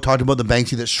 Joe talked about the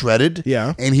Banksy that shredded.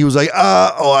 Yeah. and he was like,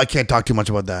 I can't talk too much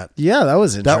about that." Yeah, that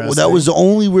was That interesting. that was the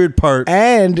only weird part.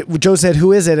 And Joe said,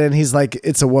 "Who is it?" And he's like,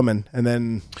 "It's a woman." And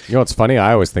then You know what's funny?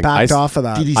 I always think backed off of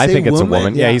that. Did he I say think it's a woman?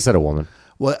 woman. Yeah, Yeah. he said a woman.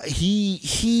 Well,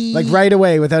 he Like right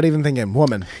away, without even thinking,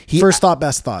 woman. First thought,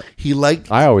 best thought. he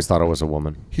liked I always thought it was a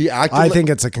woman. he acted. I like- think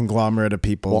it's a conglomerate of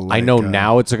people. Well, I like, know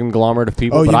now it's a conglomerate of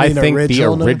people, Oh, but you I mean think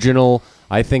original now? the original.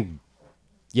 I think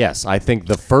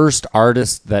the first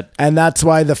artist that And that's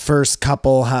why the first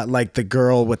couple had like the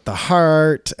girl with the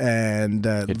heart, and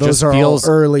it those just are feels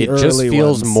all early. It just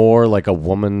feels ones. more like a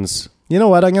woman's. You know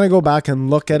what? I'm gonna go back and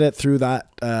look at it through that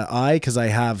eye because I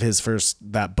have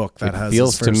that book that It has.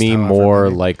 feels his to first me however more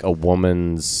many. like a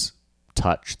woman's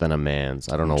touch than a man's.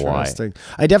 I don't know why. Interesting.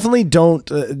 I definitely don't.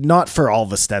 Not for all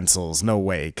the stencils. No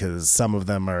way. Because some of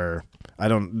them are. I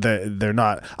don't. They're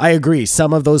not. I agree.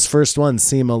 Some of those first ones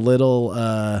seem a little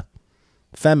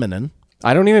feminine.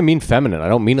 I don't even mean feminine. I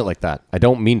don't mean it like that. I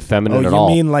don't mean feminine at all.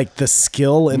 You mean like the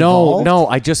skill involved? No.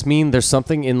 I just mean there's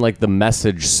something in like the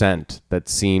message sent that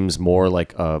seems more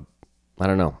like a, I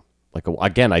don't know. Like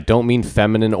again, I don't mean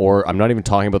feminine, or I'm not even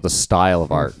talking about the style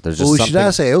of art. There's just Well, we something. should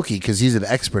ask Aoki because he's an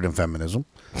expert in feminism.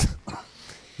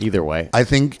 Either way, I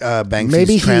think Banksy's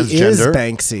Maybe transgender. he is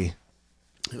Banksy.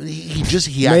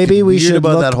 He Maybe acted we weird should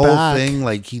about look that whole back. thing.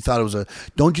 Like he thought it was a.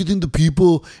 Don't you think the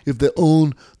people, if they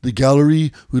own the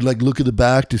gallery, would like look at the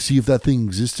back to see if that thing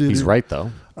existed? he's right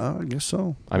though. I guess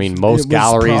so. I mean, It most was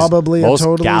galleries, probably a most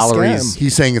totally galleries. scam.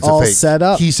 He's saying it's All a fake. set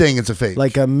up. He's saying it's a fake.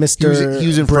 Like a Mr. He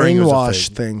was inferring it was a Brainwash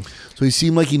fake. thing. So he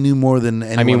seemed like he knew more than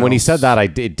anyone I mean, when he else. said that,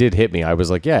 it did hit me. I was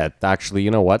like, yeah, actually,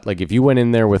 you know what? Like, if you went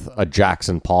in there with a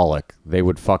Jackson Pollock, they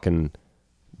would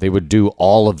do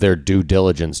all of their due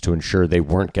diligence to ensure they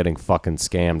weren't getting fucking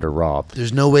scammed or robbed.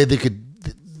 There's no way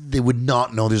they would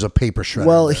not know there's a paper shredder.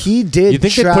 Well, there. he did. You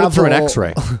think they travel, put it through an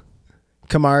X-ray?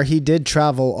 Kamar, he did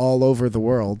travel all over the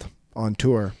world on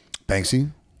tour. Banksy.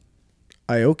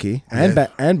 Aoki and Yeah.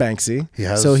 and Banksy. He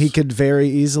has- So he could very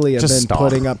easily have Just been stop.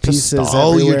 putting up Just pieces. stop.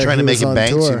 Oh, you're everywhere trying to he make was it on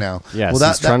Banksy tour. now. Yes, Well,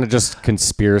 he's trying to just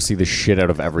conspiracy the shit out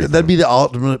of everything. That'd be the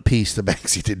ultimate piece that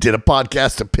Banksy did a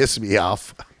podcast to piss me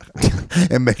off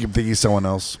and make him think he's someone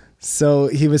else. So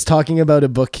he was talking about a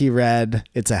book he read.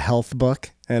 It's a health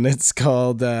book, and it's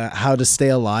called How to Stay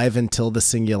Alive Until the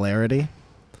Singularity.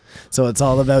 So it's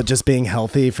all about just being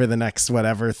healthy for the next,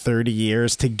 30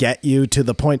 years to get you to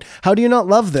the point. How do you not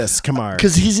love this, Kamar?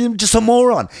 Because he's just a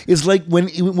moron. It's like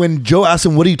when Joe asked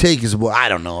him, "What do you take?" He said, "Well, I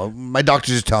don't know. My doctor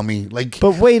just tell me." Like,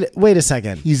 But wait a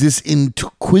second. he's this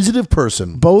inquisitive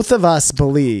person. Both of us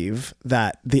believe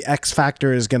that the X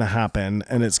Factor is going to happen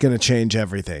and it's going to change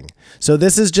everything. So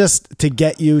this is just to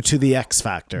get you to the X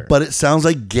Factor. But it sounds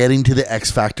like getting to the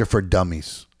X Factor for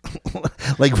dummies.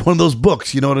 Like one of those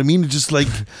books, you know what I mean? It's just like,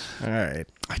 all right.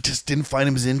 I just didn't find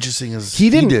him as interesting as He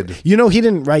didn't. did. You know, he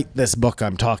didn't write this book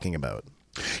I'm talking about.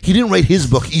 He didn't write his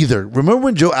book either. Remember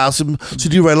when Joe asked him, "So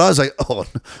do you write a lot?" I was like, "Oh,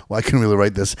 well, I couldn't really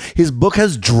write this." His book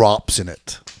has drops in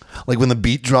it, like when the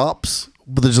beat drops.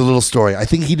 But there's a little story. I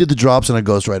think he did the drops, and a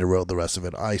ghostwriter wrote the rest of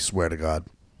it. I swear to God.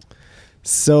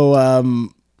 So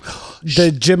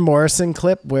the Jim Morrison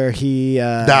clip where he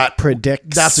That-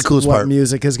 predicts that's the coolest what part.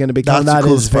 music is going to become. That's the That is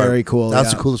coolest part. very cool.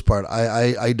 That's yeah. the coolest part.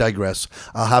 I digress.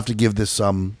 I'll have to give this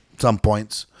some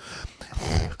points.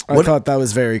 I What- thought that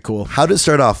was very cool. How did it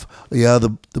start off? Yeah,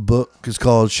 the book is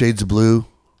called Shades of Blue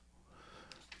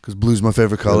because blue's my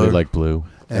favorite I color. really like blue.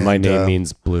 And my And, name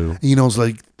means blue. You know, it's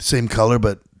like the same color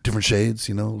but different shades.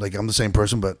 You know, like I'm the same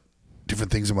person but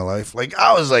different things in my life. Like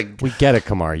I was like, We get it,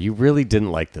 Kamar. You really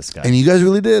didn't like this guy. and you guys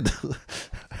really did.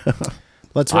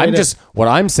 Let's rate I'm it. just what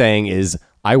I'm saying is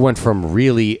I went from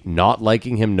really not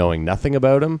liking him, knowing nothing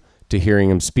about him, to hearing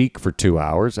him speak for 2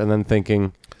 hours and then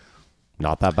thinking,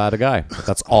 not that bad a guy.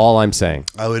 That's all I'm saying.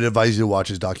 I would advise you to watch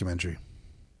his documentary.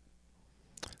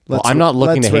 Well, Let's- I'm not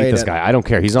looking to let's hate rate this it. guy. I don't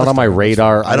care. He's not That's on my fine, that's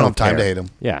radar. fine. I don't have time care. to hate him.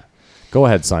 Yeah. Go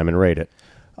ahead, Simon. Rate it.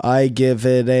 I give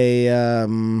it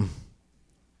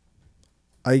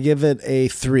a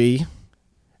 3.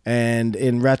 And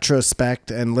in retrospect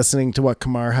and listening to what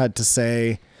Kamar had to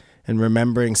say and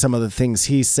remembering some of the things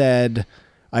he said,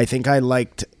 I think I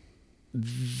liked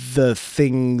the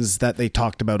things that they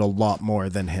talked about a lot more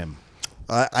than him.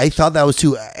 I thought that was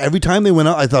too. Every time they went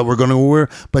out, I thought we're going to where,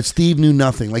 but Steve knew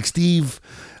nothing. Like Steve,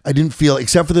 I didn't feel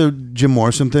except for the Jim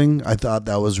Morrison thing. I thought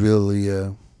that was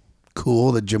really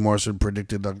cool that Jim Morrison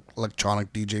predicted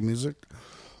electronic DJ music.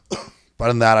 But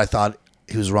in that, I thought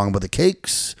he was wrong about the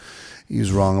cakes. He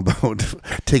was wrong about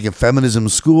taking feminism to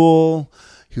school.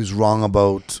 He was wrong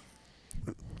about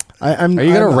Are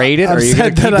you gonna rate it, or are you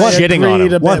gonna keep shitting on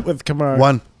him? A One. bit with Kamar.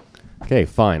 one. Okay,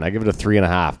 fine. I give it a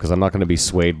 3.5 because I'm not going to be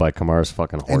swayed by Kamar's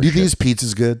fucking horse. And do you think shit. his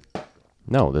pizza's good?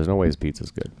 No, there's no way his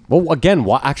pizza's good. Well, again,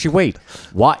 why? Actually, wait.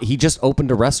 Why? He just opened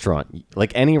a restaurant.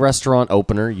 Like any restaurant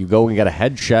opener, you go and get a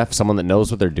head chef, someone that knows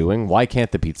what they're doing. Why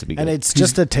can't the pizza be good? And it's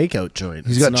just a takeout joint.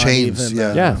 He's It's got not chains. even,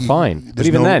 Yeah, Yeah, fine. But there's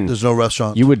even no- then, there's no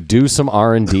restaurant. you would do some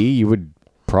R&D. You would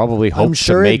probably hope I'm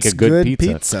sure to make it's a good good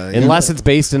pizza. pizza, yeah. Unless it's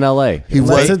based in L.A.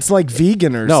 Unless it's like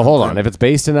vegan or No, something. hold on. If it's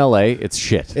based in L.A., it's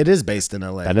shit. It is based in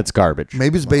LA. And it's garbage.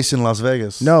 Maybe it's based in Las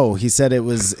Vegas. No, he said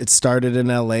it started in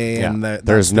LA Yeah. and that's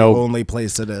There's the no- only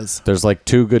place it is. There's like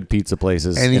 2 good pizza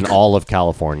places And he in could- all of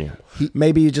California.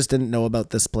 Maybe you just didn't know about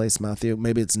this place, Matthew.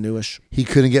 Maybe it's newish. He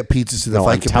couldn't get pizzas to the No,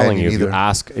 Fight I'm telling Companion you,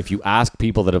 either. if you ask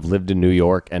people that have lived in New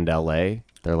York and L.A.,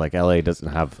 they're like, L.A. doesn't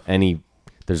have any.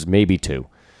 There's maybe 2.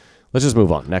 Let's just move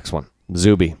on. Next one.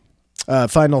 Zuby.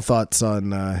 Final thoughts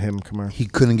on him, Kamar. He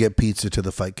couldn't get pizza to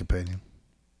the fight companion,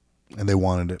 and they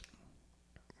wanted it.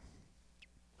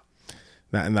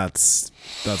 And that's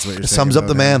what you're saying. Sums up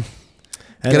the man.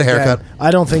 And Get a haircut. I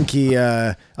don't think he.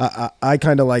 I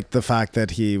kind of like the fact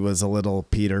that he was a little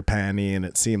Peter Pan-y, and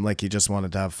it seemed like he just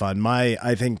wanted to have fun.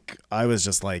 I think I was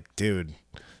just like, dude,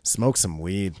 smoke some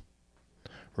weed,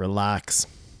 relax.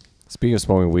 Speaking of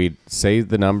smoking weed, say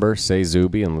the number, say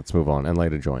Zuby, and let's move on and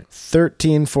light a joint.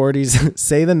 1340s.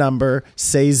 Say the number,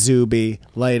 say Zuby,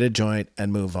 light a joint,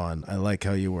 and move on. I like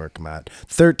how you work, Matt.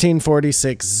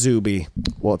 1346 Zuby.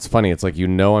 Well, it's funny. It's like,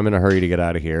 I'm in a hurry to get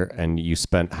out of here, and you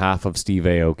spent half of Steve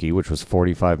Aoki, which was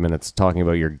 45 minutes, talking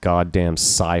about your goddamn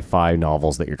sci-fi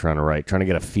novels that you're trying to write, trying to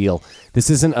get a feel. This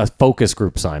isn't a focus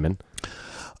group, Simon.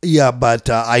 Yeah, but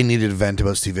I needed to vent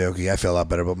about Steve Aoki. I feel a lot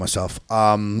better about myself.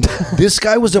 This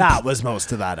guy was That was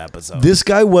most of that episode. This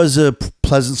guy was a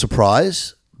pleasant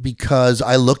surprise because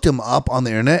I looked him up on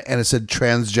the internet and it said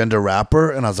transgender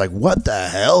rapper, and I was like, "What the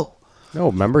hell?" No,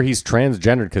 remember he's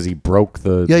transgendered because he broke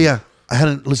the... Yeah. I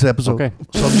hadn't listened to the episode, Okay.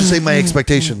 so I'm just saying my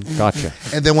expectation. Gotcha.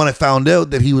 And then when I found out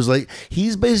that he was like,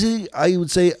 he's basically, I would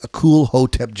say, a cool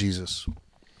Hotep Jesus.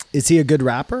 Is he a good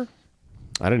rapper?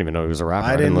 I didn't even know he was a rapper.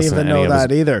 I didn't listen even to any know of his-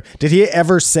 that either. Did he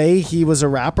ever say he was a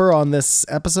rapper on this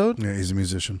episode? Yeah, he's a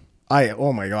musician.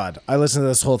 Oh my God. I listened to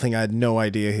this whole thing. I had no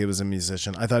idea he was a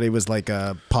musician. I thought he was like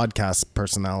a podcast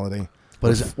personality.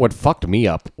 But What fucked me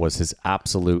up was his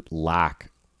absolute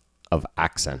lack of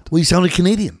accent. well, he sounded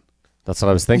Canadian. That's what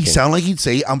I was He thinking. sounded like he'd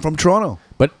say, "I'm from Toronto."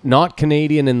 But not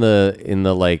Canadian in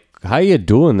the like, how you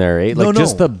doing there, eh? Like No,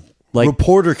 just the like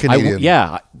reporter Canadian.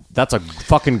 yeah, that's a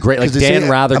fucking great. Like 'Cause they Dan say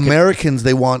Rather. Americans,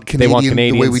 they want They Canadian, want the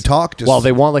Canadians. way we talk. Just Well,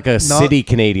 they want like a not- city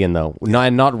Canadian though,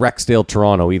 not Rexdale,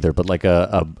 Toronto either, but like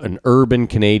an urban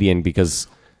Canadian because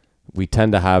we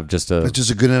tend to have just a. It's just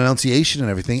a good enunciation and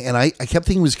everything. And I kept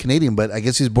thinking he was Canadian, but I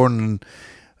guess he was born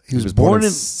in born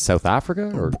in South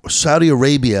Africa or Saudi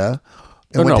Arabia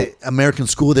and No, went no. to American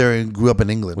school there and grew up in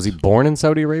England. was he born in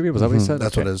Saudi Arabia? Was that what he said?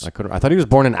 That's what it is. I thought he was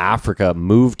born in Africa,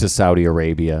 moved to Saudi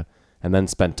Arabia, and then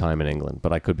spent time in England.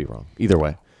 But I could be wrong. Either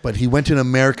way. But he went to an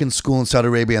American school in Saudi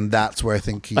Arabia, and that's where I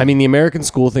think he... I mean, the American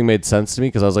school thing made sense to me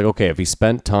because I was like, okay, if he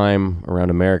spent time around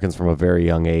Americans from a very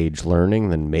young age learning,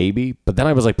 then maybe. But then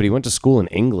I was like, but he went to school in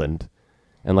England.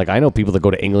 And like, I know people that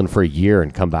go to England for a year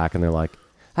and come back and they're like,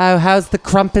 oh, how's the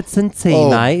crumpets and tea,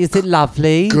 mate? Is it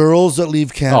lovely? girls that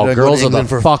leave Canada girls go are to England the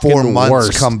for fucking 4 months,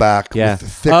 worst. come back Yeah.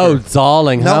 with thicker... Oh,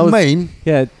 darling. Not how was, mean.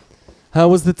 Yeah. How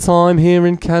was the time here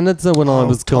in Canada when I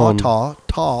was gone? Ta.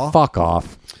 Fuck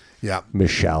off, Yeah.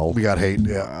 Michelle. We got hate.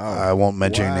 Yeah. I won't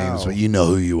mention any names, but you know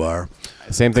who you are.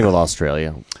 Same thing with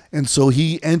Australia. And so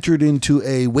he entered into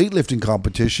a weightlifting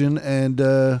competition and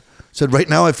said, right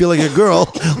now I feel like a girl.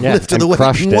 Yeah, Lifted and the weight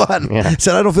crushed and it. won. Yeah.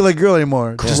 Said, I don't feel like a girl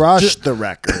anymore. Crushed the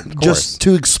record. Just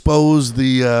to expose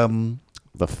the...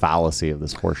 The fallacy of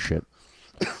this horse shit.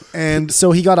 and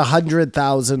So he got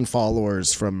 100,000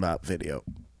 followers from that video.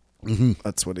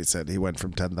 That's what he said. He went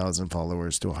from 10,000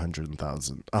 followers to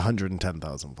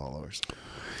 110,000 followers.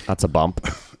 That's a bump.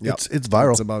 it's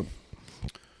viral. It's about.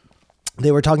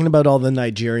 They were talking about all the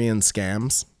Nigerian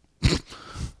scams.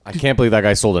 I can't believe that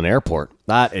guy sold an airport.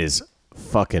 That is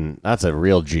that's a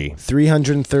real G.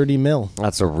 330 mil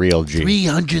That's a real G.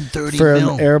 330 for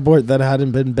mil. an airport that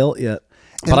hadn't been built yet.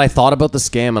 But I thought about the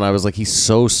scam and I was like, he's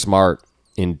so smart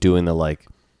in doing the like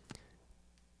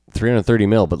 330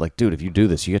 mil. But like, dude, if you do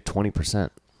this, you get 20%.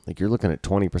 Like you're looking at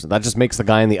 20%. That just makes the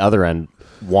guy on the other end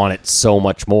want it so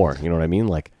much more. You know what I mean?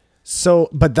 Like, So,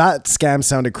 but that scam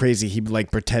sounded crazy. He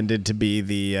like pretended to be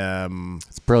the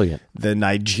it's brilliant.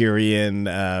 Nigerian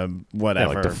Yeah,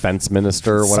 whatever like defense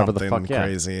minister or whatever the Something fuck. Yeah.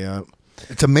 crazy. Yeah.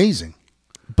 It's amazing.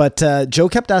 But Joe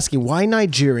kept asking, why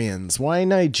Nigerians? Why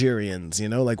Nigerians? You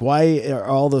know, like why are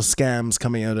all those scams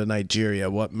coming out of Nigeria?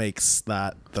 What makes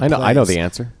that the I know place? the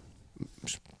answer.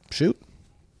 Shoot.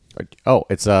 Oh,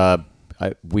 it's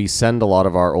we send a lot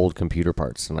of our old computer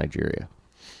parts to Nigeria.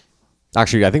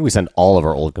 Actually, I think we send all of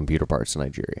our old computer parts to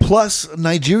Nigeria. Plus,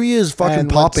 Nigeria is fucking And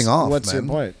popping off, What's man.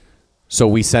 your point? So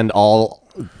we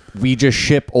just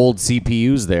ship old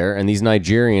CPUs there, and these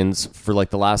Nigerians for like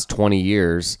the last 20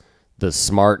 years, the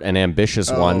smart and ambitious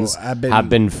ones have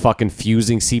been fucking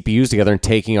fusing CPUs together and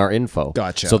taking our info.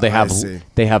 Gotcha. So I see.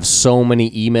 they have so many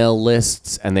email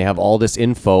lists and they have all this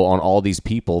info on all these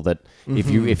people that if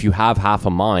you have half a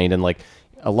mind and like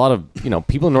a lot of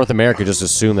people in North America just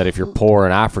assume that if you're poor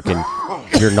and African,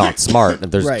 you're not smart.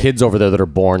 And there's Right. kids over there that are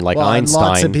born like Well, and Einstein.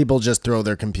 lots of people just throw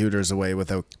their computers away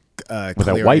without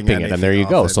clearing wiping it, anything and there you off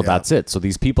go. it, So yeah. that's it. So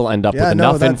these people end up with Yeah,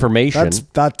 enough no, information.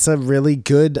 That's a really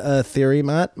good theory,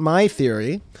 Matt. My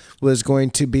theory was going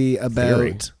to be about.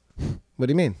 Theory? What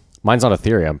do you mean? Mine's not a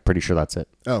theory. I'm pretty sure that's it.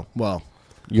 Oh well,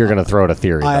 You're gonna throw out a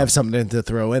theory. I though. have something to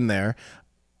throw in there.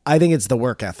 I think it's the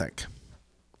work ethic.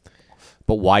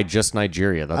 But why just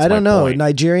Nigeria? That's I don't my know. point.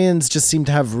 Nigerians just seem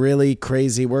to have really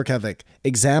crazy work ethic.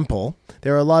 Example,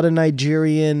 there are a lot of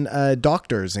Nigerian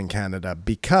doctors in Canada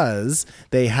because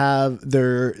they have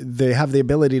the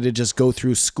ability to just go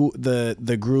through school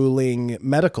the grueling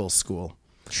medical school.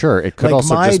 Sure, it could Like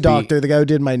also my just doctor, be. the guy who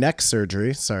did my neck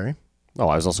surgery, Oh,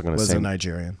 I was also going to was say a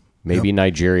Nigerian. maybe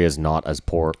Nigeria is not as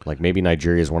poor. Like maybe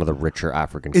Nigeria is one of the richer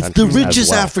African It's countries. the as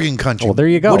richest well. African country. Well, there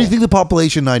you go. What do you think the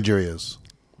population of Nigeria is?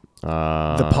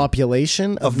 The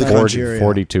population of the Nigeria.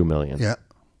 42 million. Yeah.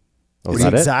 Oh, is Is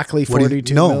that it? exactly What do you-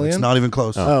 42 no, million? it's not even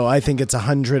close. Oh, I think it's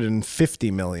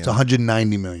 150 million. It's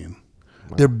 190 million.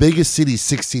 Their biggest city is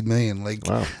 16 million, like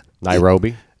Wow.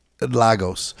 Nairobi.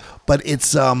 Lagos. But it's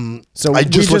So I we looked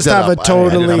just that have a up.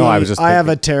 totally. know, I was just I have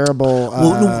thinking. a terrible.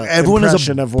 Well, no, everyone has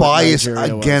impression a of what bias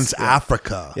Nigeria was. against Yeah.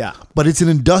 Africa. Yeah. But it's an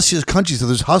industrious country, so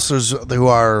there's hustlers who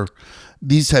are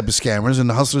these type of scammers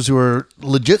and hustlers who are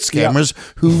legit scammers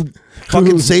who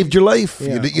fucking saved your life.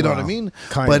 Yeah, you know what I wow. mean?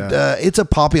 Kinda. But it's a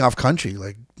popping off country.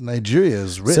 Like Nigeria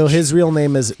is rich. So his real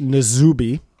name is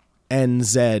Nzubi,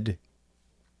 Nzube.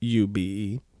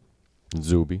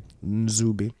 Zubi.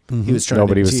 Nzubi. Mm-hmm. He was trying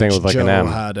Nobody to was teach saying it with like Joe an M.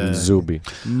 how to Zubi.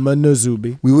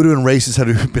 Nzubi. we would have been racist had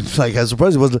we been like, as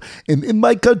surprised it wasn't. In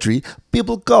my country,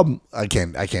 people come. I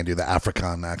can't do the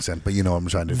Afrikaan accent, but you know what I'm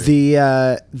trying to do.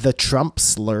 The Trump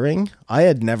slurring. I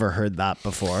had never heard that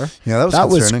before. Yeah, that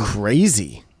was concerning.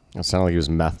 crazy. It sounded like he was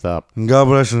methed up. God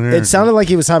bless you. It sounded like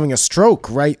he was having a stroke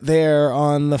right there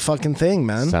on the fucking thing,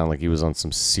 man. Sounded like he was on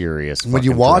some serious. when you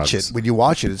fucking watch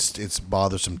drugs. it, it's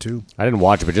bothersome too. I didn't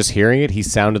watch it, but just hearing it, he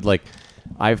sounded like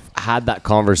I've had that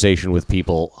conversation with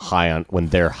people when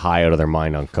they're high out of their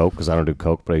mind on coke, because I don't do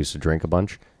coke, but I used to drink a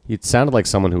bunch. It sounded like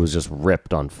someone who was just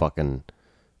ripped on fucking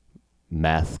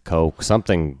meth, coke,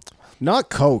 something.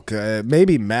 Not coke,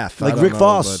 maybe meth. I Like don't Rick know,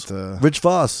 Voss. but, Rich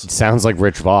Voss. Sounds like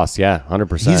Rich Voss, yeah,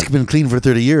 100%. He's been clean for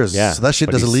 30 years. yeah, So that shit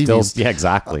but doesn't he's leave still, you. Yeah,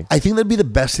 exactly. I think that'd be the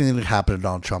best thing that could happen to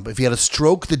Donald Trump. If he had a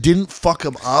stroke that didn't fuck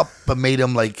him up, but made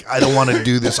him like, I don't want to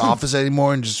do this office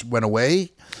anymore, and just went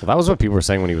away. Well, that was what people were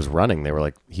saying when he was running. They were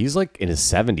like, he's like in his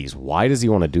 70s. Why does he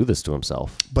want to do this to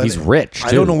himself? But he's rich, I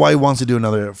too. don't know why he wants to do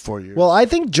another 4 years. well, I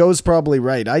think Joe's probably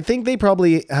right. I think they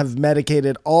probably have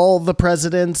medicated all the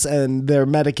presidents and they're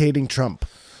medicating Trump.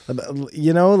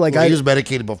 You know, like he was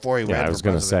medicated before he went. Yeah, I was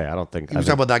going to say, I don't think. He was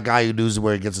talking about that guy who knows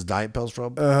where he gets his diet pills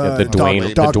from. yeah, the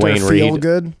Dwayne, Dr. the Dwayne Reed.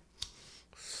 Feelgood.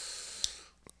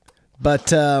 But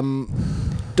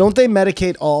don't they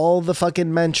medicate all the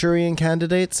fucking Manchurian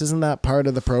candidates? Isn't that part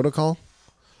of the protocol?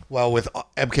 Well, with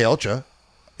MK Ultra,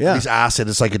 Yeah. these acid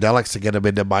and psychedelics to get him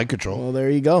into mind control. Well, there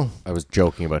you go. I was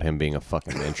joking about him being a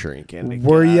fucking Manchurian candidate.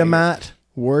 Were Get outta you, here. Matt?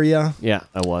 Were you? Yeah,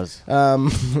 I was.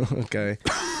 Okay.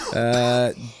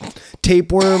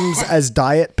 Tapeworms as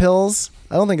diet pills.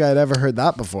 I don't think I'd ever heard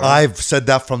that before. I've said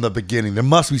that from the beginning. There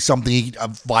must be something, a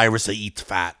virus that eats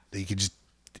fat that you can just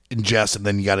ingest, and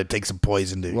then you got to take some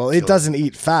poison to. well, kill it doesn't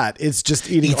eat fat. It's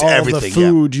just eating Eats all everything, the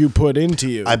food you put into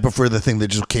you. I prefer the thing that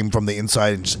just came from the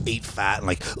inside and just ate fat. And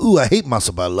like, ooh, I hate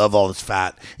muscle, but I love all this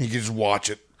fat. And you can just watch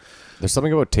it. There's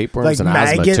something about tapeworms like and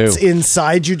asthma maggots too.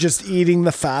 inside you just eating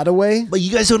the fat away. But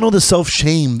you guys don't know the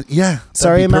self-shame. Yeah. that'd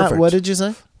Sorry, be Matt, perfect. what did you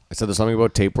say? I said there's something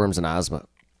about tapeworms and asthma.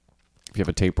 If you have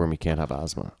a tapeworm, you can't have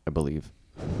asthma, I believe.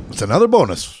 It's another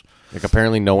bonus. Like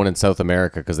apparently no one in South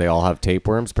America, because they all have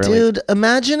tapeworms. Apparently, Dude,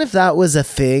 imagine if that was a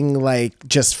thing, like,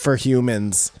 just for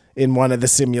humans in one of the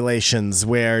simulations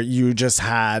where you just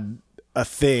had a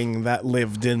thing that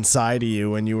lived inside of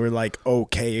you and you were, like,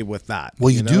 okay with that. Well,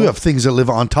 you do know? have things that live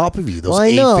on top of you. Those Well, I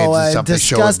aphids know, and stuff they show is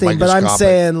disgusting, but I'm microscopic.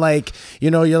 saying, like,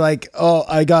 you know, you're like, oh,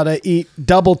 I gotta eat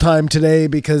double time today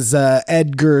because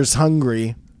Edgar's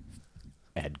hungry.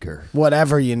 Edgar.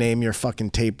 Whatever you name your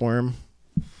fucking tapeworm.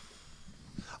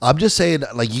 I'm just saying,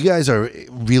 like, you guys are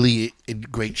really in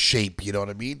great shape. You know what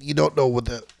I mean? You don't know what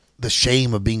the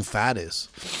shame of being fat is.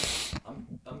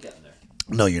 I'm getting there.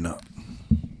 No, you're not.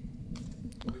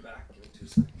 We'll be back. Give it 2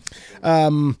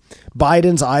 seconds.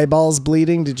 Biden's eyeballs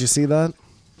bleeding. Did you see that?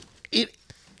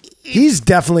 He's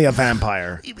definitely a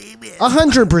vampire.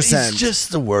 100%. He's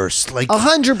just the worst. Like,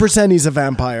 100% he's a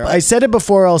vampire. I said it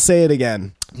before, I'll say it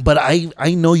again. but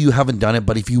I know you haven't done it.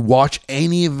 But if you watch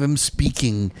any of him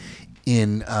speaking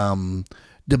in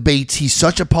debates, he's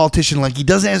such a politician. Like, he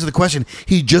doesn't answer the question.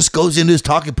 He just goes into his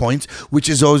talking points, which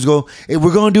is always go, hey,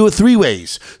 we're going to do it 3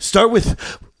 ways. Start with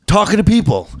talking to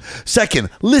people. Second,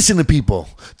 listen to people.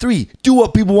 3, do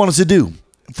what people want us to do.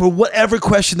 For whatever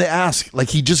question they ask, like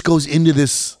he just goes into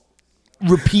this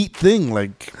repeat thing.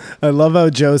 Like, I love how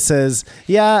Joe says,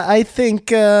 yeah, I think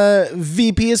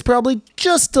VP is probably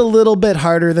just a little bit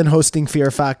harder than hosting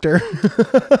Fear Factor.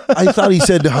 I thought he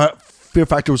said Fear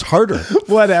Factor was harder.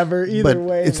 Whatever, either But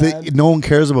way, it's man. no one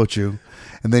cares about you.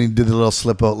 And then he did the little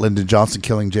slip out, Lyndon Johnson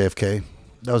killing JFK.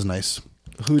 That was nice.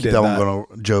 Who Keep did that that? one going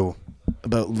over. Joe.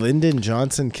 About Lyndon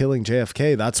Johnson killing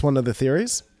JFK. That's one of the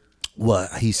theories?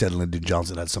 What? He said Lyndon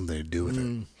Johnson had something to do with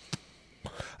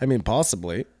it. I mean,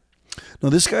 possibly. No,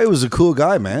 this guy was a cool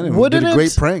guy, man. And Wouldn't did a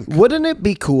great prank. Wouldn't it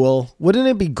be cool? Wouldn't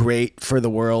it be great for the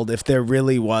world if there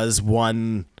really was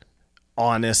one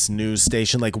honest news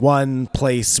station, like one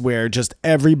place where just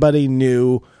everybody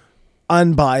knew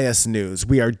unbiased news?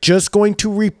 We are just going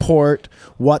to report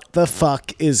what the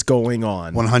fuck is going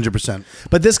on. 100%.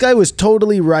 But this guy was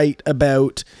totally right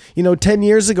about, 10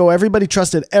 years ago, everybody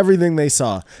trusted everything they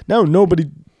saw. Now nobody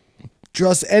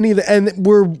trusts any of the, and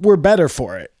we're better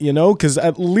for it, because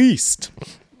at least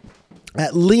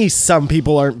some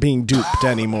people aren't being duped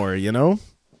anymore,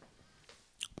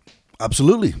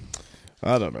 Absolutely.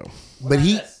 I don't know. But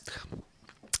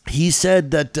he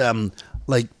said that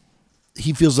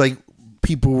he feels like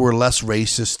people were less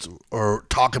racist or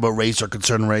talk about race or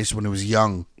concern race when he was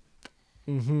young.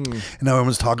 Mm-hmm. And now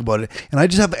everyone's talking about it. And I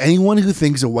just have anyone who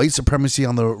thinks that white supremacy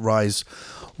on the rise,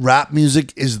 rap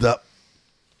music is the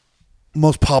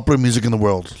most popular music in the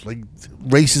world. Like,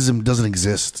 racism doesn't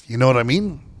exist. You know what I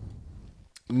mean?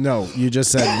 No, you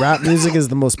just said rap music is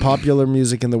the most popular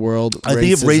music in the world. I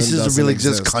think if racism doesn't really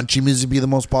exists, country music would be the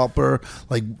most popular.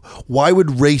 Like, why would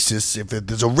racists, if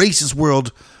there's a racist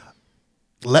world,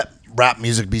 let rap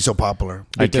music be so popular?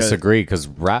 I disagree because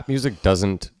rap music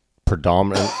doesn't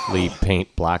predominantly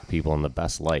paint black people in the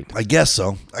best light. I guess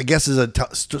so. I guess as a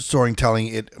storytelling,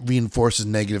 it reinforces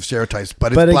negative stereotypes.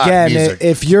 But it's But black again, music.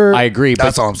 if you're I agree.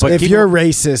 That's all I'm saying. if you're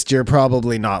racist, you're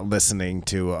probably not listening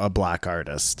to a black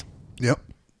artist. Yep.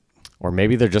 Or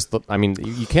maybe they're just. I mean,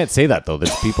 you can't say that though.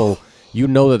 There's people.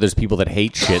 That there's people that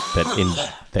hate shit that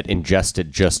ingest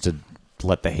it just to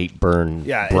let the hate burn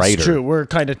brighter. It's true. We're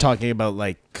kind of talking about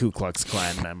like Ku Klux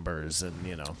Klan members, and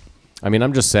I mean,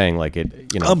 I'm just saying, like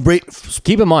it.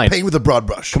 Keep in mind, paint with a broad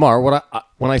brush. Kamar,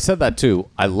 when I said that too,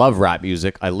 I love rap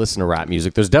music. I listen to rap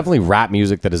music. There's definitely rap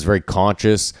music that is very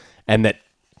conscious and that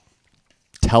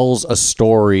tells a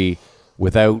story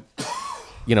without,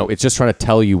 it's just trying to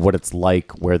tell you what it's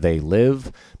like where they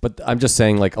live. But I'm just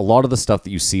saying, like, a lot of the stuff that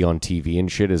you see on TV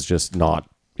and shit is just not,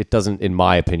 it doesn't, in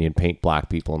my opinion, paint black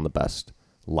people in the best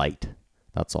light.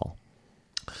 That's all.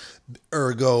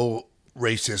 Ergo,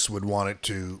 racists would want it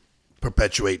to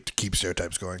perpetuate to keep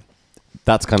stereotypes going.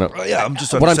 That's kind of yeah. I'm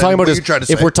just what I'm talking about is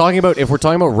if we're talking about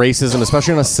racism,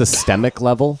 especially on a systemic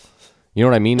level, you know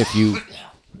what I mean?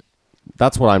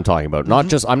 That's what I'm talking about. Not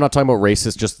just I'm not talking about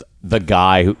racist, just the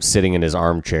guy who's sitting in his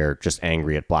armchair just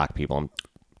angry at black people. I'm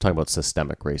talking about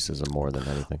systemic racism more than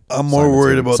anything. I'm more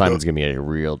worried about Simon's giving me a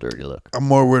real dirty look. I'm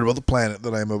more worried about the planet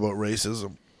than I am about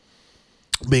racism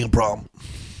being a problem.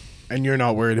 and you're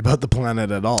not worried about the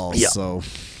planet at all. Yeah. So,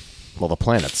 Well, the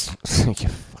planet's fucked.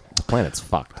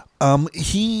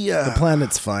 the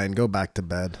planet's fine. Go back to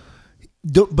bed.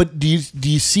 But do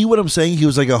you see what I'm saying? He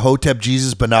was like a Hotep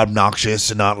Jesus, but not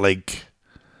obnoxious and not like.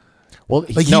 Well,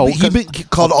 Like no, he'd been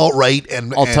called alt-right,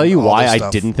 and I'll tell you all why this I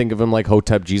stuff. didn't think of him like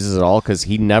Hotep Jesus at all, because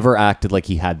he never acted like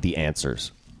he had the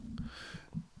answers.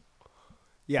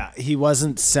 Yeah, he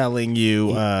wasn't selling you.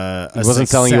 He wasn't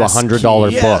selling you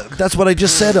 $100 Yeah, book. that's what I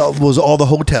just said. Was all the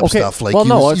Hotep Okay, stuff? Like, well, he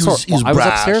no, was, he was, sorry. he was I was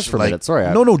brash, upstairs for a like, minute.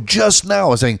 Sorry, no, just now. I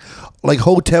was saying, like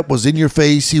Hotep was in your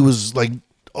face. He was like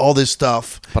all this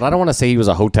stuff, But I don't want to say he was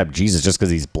a Hotep Jesus just because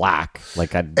he's black.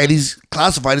 Like and he's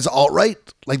classified as alt-right.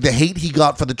 Like the hate he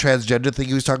got for the transgender thing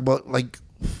he was talking about. Like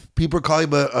people are calling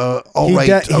him a alt-right,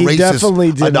 a he racist, definitely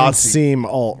a didn't Nazi. seem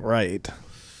alt-right.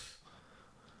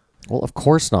 Well, of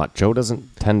course not. Joe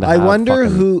doesn't tend to. I have wonder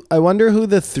fucking- who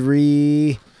the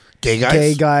three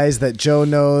gay guys. that Joe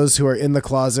knows who are in the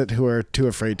closet who are too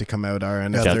afraid to come out are,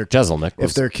 and if they're Jezelnik.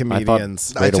 if they're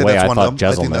comedians. Right away, I thought I think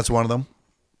Jezelnik. that's one of them.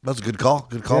 That's a good call.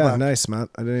 Good call. Yeah, back. nice, Matt.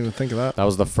 I didn't even think of that. That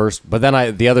was the first. But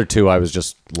then the other two, I was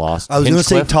just lost. I was going to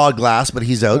say Hinchcliffe, Todd Glass, but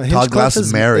he's out. Todd Hinchcliffe Glass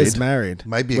is married. Is married.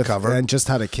 Might be a cover. And just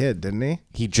had a kid, didn't he?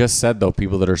 He just said, though,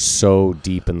 people that are so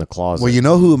deep in the closet. Well, you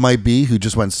know who it might be who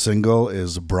just went single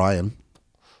is Brian.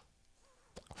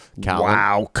 Callan.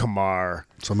 Wow, Kamar.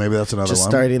 So maybe that's another Just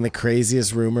one. starting the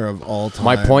craziest rumor of all time.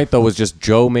 My point, though, was just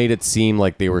Joe made it seem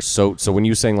like they were so when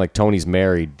you saying like Tony's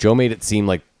married, Joe made it seem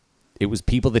like it was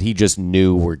people that he just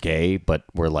knew were gay, but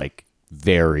were like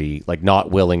very like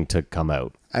not willing to come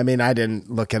out. I mean, I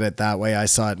didn't look at it that way. I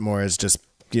saw it more as just,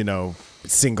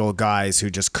 single guys who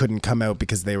just couldn't come out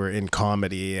because they were in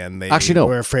comedy and they Actually, no.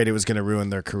 were afraid it was going to ruin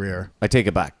their career. I take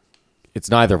it back. It's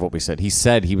neither of what we said.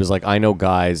 He was like, I know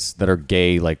guys that are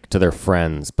gay, like to their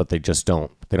friends, but they just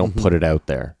don't put it out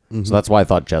there. So that's why I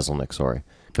thought Jeselnik, sorry.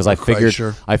 Because I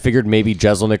figured maybe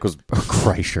Jeselnik was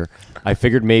Kreischer. I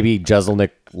figured maybe Jeselnik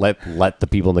let the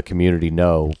people in the community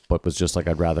know, but was just like,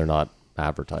 I'd rather not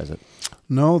advertise it.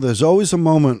 No, there's always a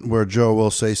moment where Joe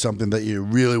will say something that you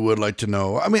really would like to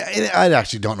know. I mean, I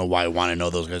actually don't know why I want to know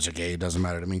those guys are gay. It doesn't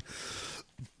matter to me.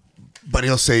 But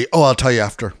he'll say, "Oh, I'll tell you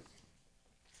after."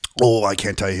 Oh, I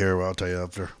can't tell you here. Well, I'll tell you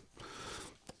after.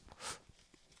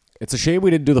 It's a shame we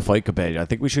didn't do the fight companion. I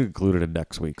think we should include it in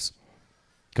next week's.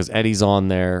 Because Eddie's on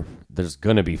there. There's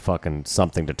going to be fucking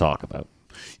something to talk about.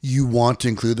 You want to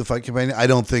include the fight companion? I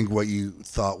don't think what you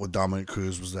thought with Dominic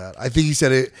Cruz was that. I think he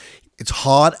said it's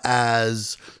hot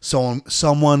as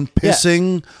someone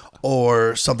pissing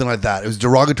or something like that. It was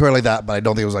derogatory like that, but I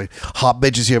don't think it was like, hot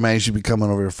bitches here, man. You should be coming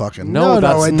over here fucking. No,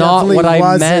 that's it not what I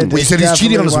wasn't. meant. He said he's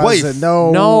cheating on his wife.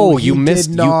 No, he you did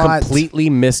You not. completely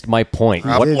missed my point.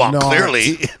 Well, not.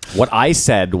 clearly. What I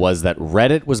said was that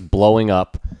Reddit was blowing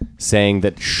up saying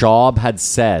that Schaub had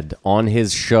said on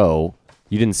his show,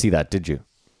 you didn't see that, did you?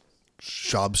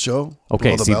 Schaub's show?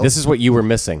 Okay, see, this is what you were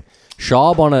missing.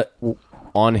 Schaub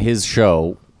on his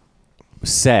show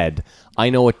said, I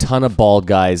know a ton of bald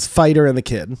guys. Fighter and the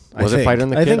Kid. Was it Fighter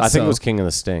and the Kid? I think so. it was King and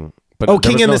the Sting. But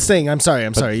King and the Sting. I'm sorry.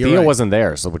 You're Theo right. wasn't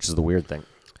there, which is the weird thing.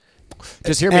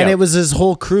 Just hear me out. And it was his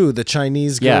whole crew, the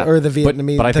Chinese girl or the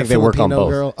Vietnamese. But I think they work on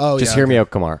both. Girl. Oh, just hear me out,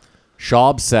 Kamar.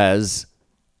 Schaub says,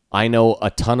 I know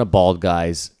a ton of bald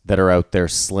guys that are out there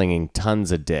slinging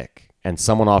tons of dick. And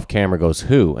someone off camera goes,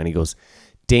 who? And he goes,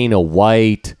 Dana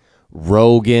White,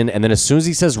 Rogan. And then as soon as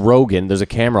he says Rogan, there's a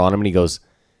camera on him and he goes,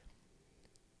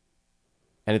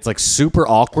 and it's like super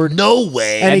awkward. No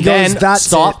way. And he goes, that's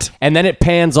stop. it. And then it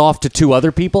pans off to two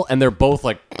other people and they're both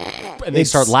like, and they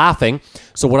start laughing.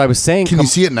 So what I was saying. Can you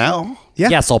see it now? Yeah.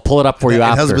 Yes, I'll pull it up for you It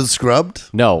after. has been scrubbed?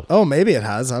 No. Oh, maybe it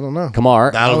has. I don't know.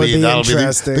 Kamar. That'll would be be the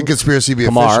interesting. conspiracy be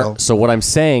Kamar. official. So what I'm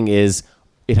saying is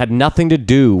it had nothing to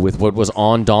do with what was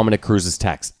on Dominic Cruz's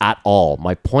text at all.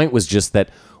 My point was just that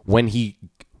when he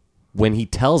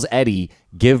tells Eddie,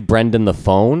 give Brendan the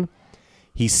phone,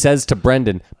 he says to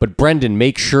Brendan, but Brendan,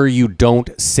 make sure you don't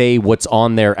say what's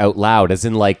on there out loud, as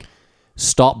in like,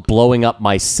 stop blowing up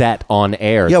my set on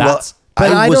air. Yeah, That's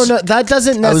But I don't know. That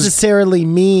doesn't was- necessarily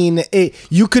mean it.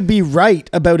 You could be right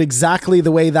about exactly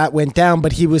the way that went down,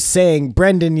 but he was saying,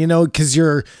 Brendan, because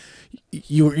you're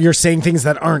saying things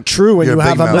that aren't true and You're you a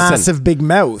have big a mouth. massive big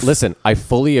mouth. Listen, I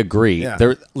fully agree.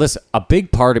 Yeah. Listen, a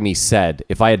big part of me said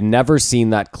if I had never seen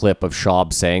that clip of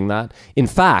Schaub saying that, in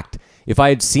fact, if I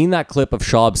had seen that clip of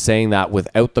Schaub saying that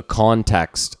without the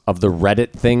context of the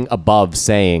Reddit thing above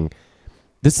saying,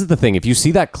 this is the thing, if you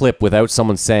see that clip without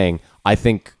someone saying, I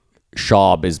think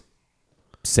Schaub is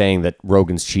saying that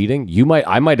Rogan's cheating,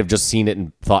 I might have just seen it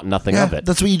and thought nothing of it.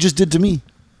 That's what you just did to me.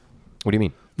 What do you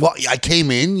mean? Well, I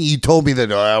came in, you told me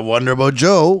that, I wonder about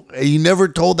Joe, and you never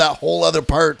told that whole other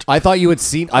part. I thought you had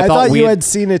seen. I thought you had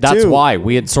seen it That's too. why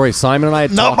we had. Sorry, Simon and I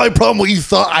had. Not talked- my problem what you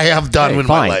thought I have done Okay, with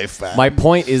fine. my life, man. My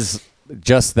point is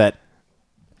just that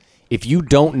if you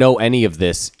don't know any of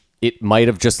this, it might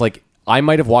have just like I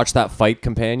might have watched that fight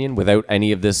companion without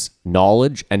any of this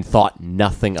knowledge and thought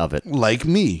nothing of it. Like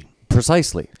me.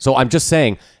 Precisely. So I'm just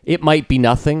saying it might be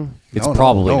nothing. It's No,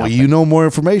 probably no, nothing. you know more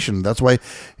information. That's why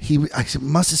I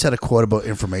must have said a quote about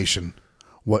information.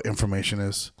 What information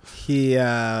is.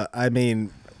 I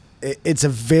mean, it's a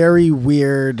very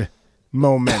weird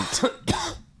moment,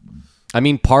 I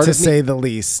mean, part to of me, say the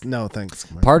least. No, thanks.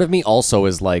 part of me also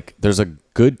is like, there's a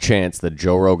good chance that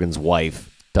Joe Rogan's wife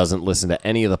doesn't listen to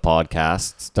any of the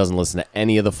podcasts, doesn't listen to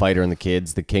any of the Fighter and the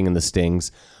Kids, the King and the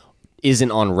Stings,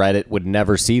 isn't on Reddit, would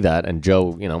never see that, and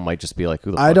Joe, might just be like,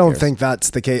 who the fuck I don't cares? think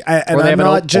that's the case. And Or they I'm have an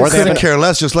not op- just or they have Couldn't an- care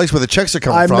less. Just likes where the checks are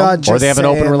coming I'm from. not just Or they have an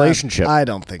open saying that. relationship. I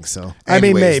don't think so.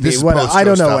 Anyways, maybe. this is I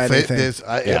don't post-show know stuff. anything.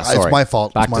 Yeah, sorry. It's my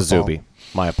fault. Back It's my to fault. Zuby.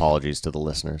 My apologies to the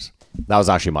listeners. That was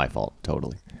actually my fault,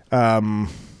 totally.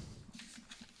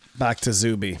 Back to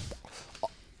Zuby.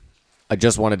 I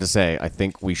just wanted to say, I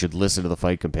think we should listen to the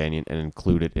Fight Companion and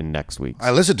include it in next week's.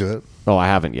 I listened to it. Oh, I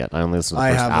haven't yet. I only listened to the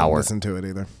I first haven't hour. listened to it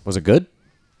either. Was it good?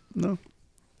 No.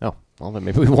 Oh, well, then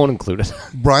maybe we won't include it.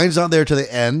 Brian's not there to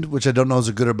the end, which I don't know is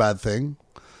a good or bad thing.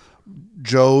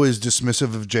 Joe is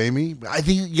dismissive of Jamie. I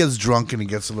think he gets drunk and he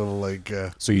gets a little like,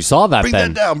 So you saw that bring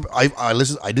then. that down. I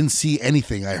listened. I didn't see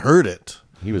anything. I heard it.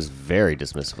 He was very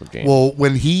dismissive of Jamie. Well,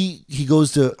 when he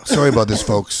goes to, sorry about this,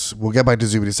 folks. We'll get back to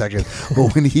Zuby in a second.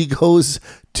 But when he goes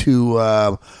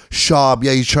to Shaw,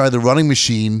 he's trying the running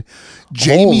machine.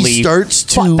 Jamie Holy starts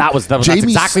fuck, to. that's Jamie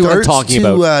exactly what I'm starts talking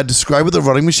to, about. describe what the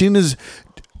running machine is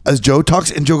as Joe talks,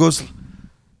 and Joe goes,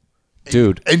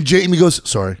 Dude. and Jamie goes,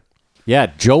 sorry. Yeah,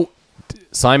 Joe,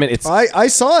 Simon, it's I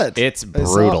saw it. It's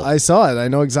brutal. I saw it. I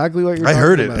know exactly what you're I talking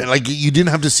heard it. about. Like, you didn't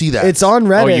have to see that. It's on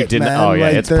Reddit. Oh, you didn't? Man. Oh, yeah,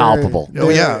 Like, it's palpable. Oh,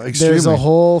 yeah, There's extremely. a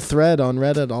whole thread on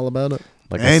Reddit all about it.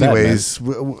 like I said, man, Anyways,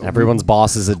 everyone's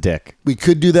boss is a dick. we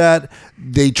could do that.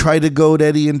 They try to goad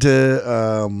Eddie into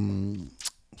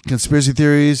conspiracy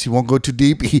theories. He won't go too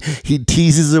deep. He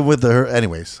teases him with her.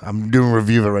 Anyways, I'm doing a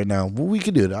review of it right now. Well, we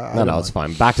could do it. I No, don't it's know.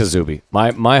 fine. Back to Zuby.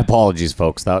 My apologies,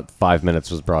 folks. That 5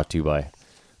 minutes was brought to you by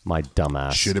my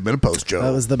dumbass. Should have been a post, Joe.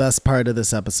 That was the best part of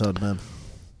this episode, man.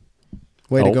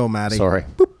 Way to Oh, go, Maddie. Sorry.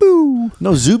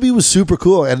 No, Zuby was super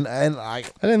cool, and I I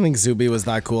didn't think Zuby was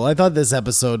that cool. I thought this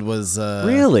episode was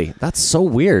Really? That's so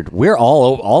weird. We're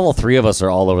all three of us are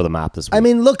all over the map this week. I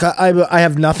mean, look, I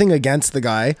have nothing against the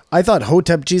guy. I thought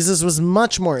Hotep Jesus was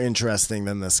much more interesting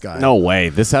than this guy. no way.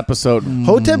 This episode.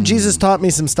 Hotep Jesus taught me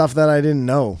some stuff that I didn't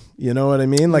know. You know what I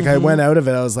mean? Like I went out of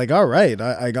it, I was like, all right,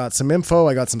 I got some info,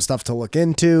 I got some stuff to look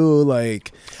into.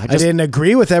 Like I didn't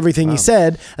agree with everything he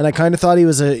said, and I kind of thought he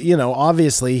was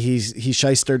obviously he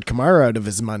shystered Kamara out of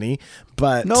his money,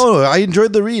 but no, I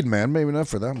enjoyed the read, man. Maybe not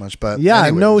for that much, but yeah,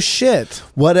 anyway. no shit.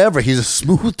 Whatever. He's a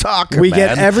smooth talker. We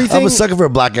get man. everything- I'm a sucker for a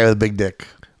black guy with a big dick.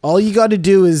 All you got to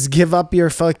do is give up your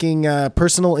fucking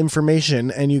personal information,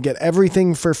 and you get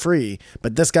everything for free.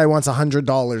 But this guy wants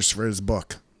 $100 for his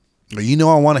book. You know,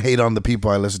 I want to hate on the people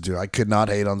I listen to. I could not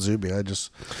hate on Zuby. I just.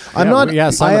 I'm Yeah, not. yeah,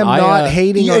 Simon, I am I, not uh,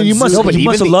 hating Yeah, on you must. Zuby. but he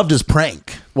must even have the- loved his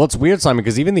prank. Well, it's weird, Simon,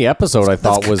 because even the episode I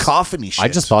thought was cacophony I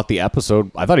shit. just thought the episode.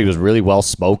 I thought he was really well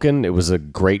spoken. It was a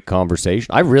great conversation.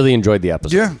 I really enjoyed the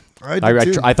episode. Yeah, I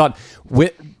did too. I thought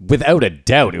without a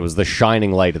doubt it was the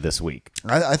shining light of this week.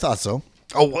 I thought so.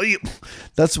 Oh, well,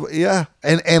 that's yeah,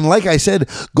 and like I said,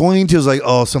 going into it was like,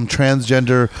 oh, some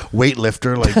transgender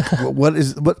weightlifter. Like, what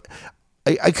is what?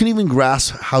 I couldn't even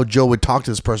grasp how Joe would talk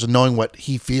to this person, knowing what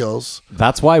he feels.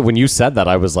 That's why when you said that,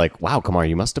 I was like, "Wow, Kamar,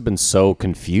 you must have been so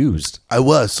confused." I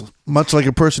was much like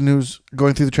a person who's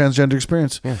going through the transgender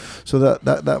experience. Yeah. So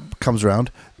that comes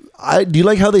around. Do you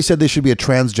like how they said they should be a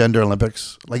transgender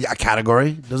Olympics, like a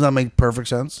category? Doesn't that make perfect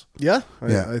sense? Yeah,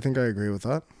 Yeah. I think I agree with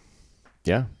that.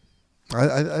 Yeah.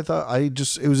 I thought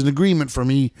it was an agreement for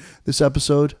me this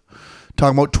episode,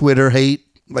 talking about Twitter hate,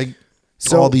 like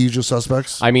all the usual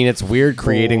suspects. I mean, it's weird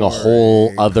creating a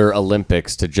whole other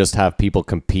Olympics to just have people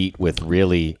compete with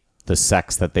really the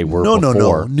sex that they were before.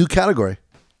 No, new category.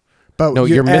 But No,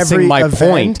 you're missing every my event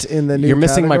point. In the new You're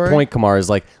missing my category? point, Kamar. Is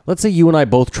like, let's say you and I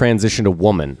both transitioned a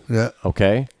woman. Yeah.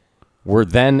 Okay. We're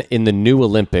then in the new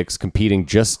Olympics competing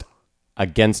just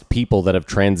against people that have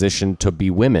transitioned to be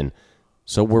women.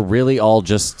 So we're really all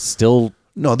just still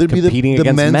No, there'd be competing the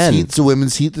against men's men. heat, the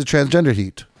women's heat, the transgender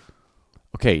heat.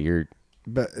 Okay, you're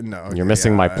But no, you're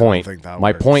missing my I don't point. think that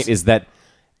My works. point is that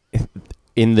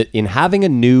in having a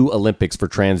new Olympics for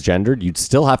transgendered, you'd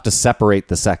still have to separate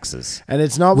the sexes. and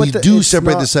it's not what We the, do it's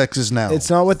separate not- the sexes now. It's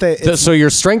not what they. It's, So you're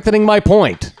strengthening my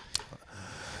point.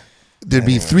 There'd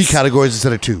be 3 categories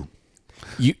instead of 2.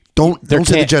 You Don't there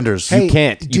say the can't- genders. Hey, You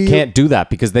can't do you- can't do that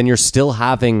because then you're still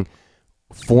having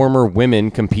former women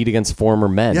compete against former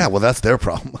men. Yeah, well, that's their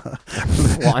problem.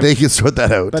 I'm- They can sort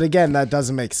that out. but again, that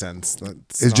doesn't make sense.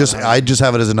 That's It's not just how- I just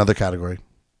have it as another category.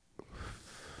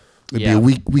 It'd Yeah.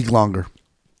 be a week longer.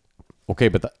 Okay,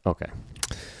 but okay.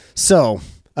 So,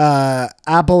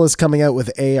 Apple is coming out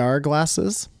with AR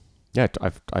glasses. Yeah,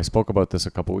 I spoke about this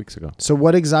a couple weeks ago. So,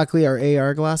 what exactly are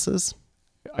AR glasses?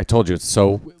 I told you.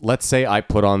 So let's say I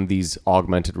put on these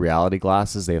augmented reality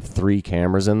glasses. They have 3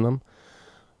 cameras in them,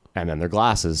 and then they're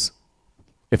glasses.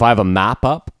 If I have a map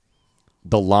up,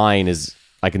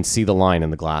 I can see the line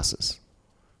in the glasses.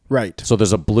 Right. So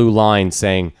there's a blue line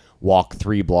saying walk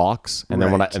 3 blocks, and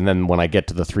Right. then when I get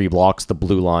to the 3 blocks, the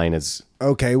blue line is.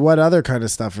 Okay. What other kind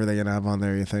of stuff are they gonna have on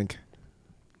there? You think?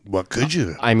 What could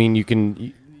you? I mean, you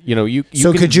can, you.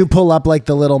 So, can, could you pull up like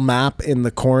the little map in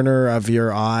the corner of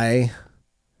your eye?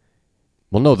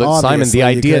 Well, no, Simon. Obviously, The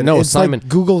you idea. could. No, It's Simon. like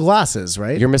Google Glasses,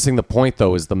 right? You're missing the point,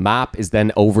 though. Is the map is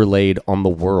then overlaid on the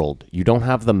world? You don't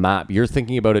have the map. You're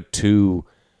thinking about it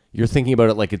You're thinking about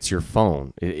it like it's your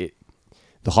phone.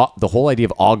 The whole idea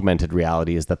of augmented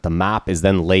reality is that the map is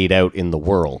then laid out in the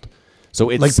world. So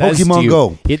it Like says Pokemon to you,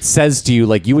 Go. It says to you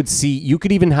like you would see. You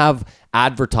could even have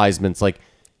advertisements like,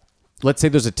 let's say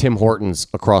there's a Tim Hortons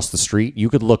across the street. You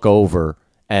could look over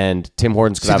and Tim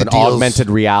Hortons could See have the an deals. augmented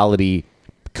reality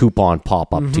coupon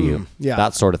pop up to you. Yeah.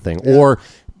 That sort of thing. Or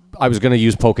I was going to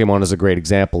use Pokemon as a great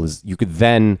example. Is you could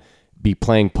then be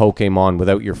playing Pokemon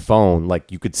without your phone.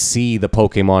 Like you could see the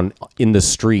Pokemon in the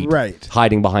street, Right.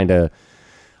 hiding behind a.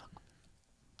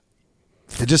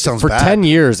 It just sounds For bad. 10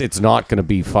 years, it's not going to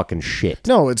be fucking shit.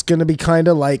 No, it's going to be kind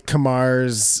of like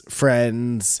Kamar's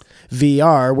Friends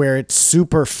VR, where it's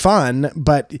super fun,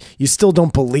 but you still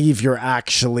don't believe you're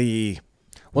actually.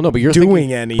 Well, no, but you're doing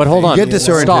thinking, anything. But hold on, You get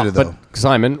disoriented, Stop. though. But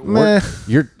Simon,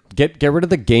 you're get rid of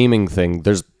the gaming thing.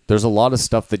 There's a lot of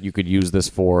stuff that you could use this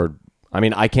for. I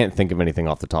mean, I can't think of anything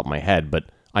off the top of my head, but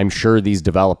I'm sure these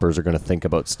developers are going to think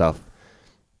about stuff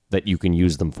that you can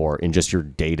use them for in just your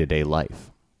day-to-day life.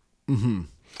 Mm-hmm.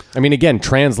 I mean, again,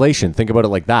 translation. Think about it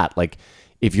like that. Like,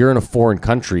 if you're in a foreign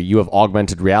country, you have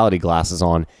augmented reality glasses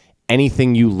on.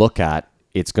 Anything you look at,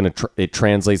 it's going to it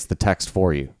translates the text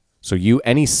for you. So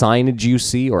any signage you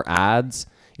see or ads,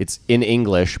 it's in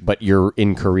English, but you're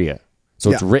in Korea.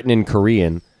 So it's written in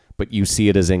Korean, but you see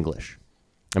it as English.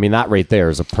 I mean, that right there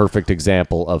is a perfect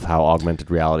example of how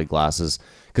augmented reality glasses.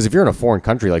 Because if you're in a foreign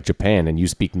country like Japan and you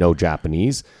speak no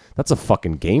Japanese, that's a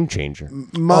fucking game changer.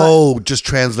 Just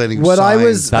translating. What I signs.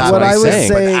 was- That's what what I I'm was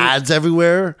saying. saying- ads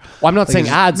everywhere. Well, I'm not saying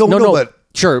ads. No, but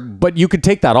sure, but you could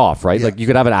take that off, right? Like you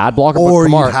could have an ad blocker, or but you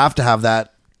Kumar, have to have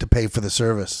that to pay for the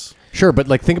service. sure, but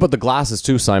like think about the glasses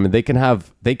too, Simon. They could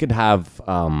have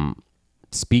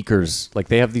speakers. Like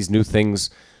they have these new things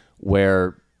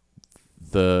where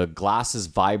the glasses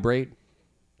vibrate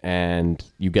and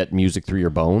you get music through your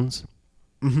bones.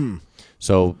 Mm-hmm.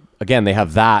 So again, they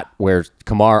have that where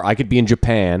Kamar, I could be in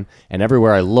Japan and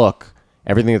everywhere I look,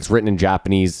 everything that's written in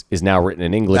Japanese is now written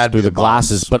in English That'd through be the the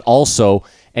glasses. boss. But also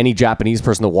any Japanese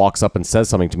person that walks up and says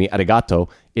something to me, arigato,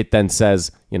 it then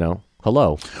says,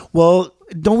 hello. Well,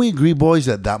 don't we agree, boys,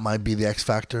 that might be the X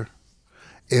factor?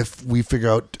 If we figure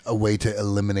out a way to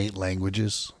eliminate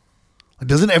languages,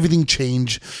 doesn't everything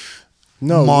change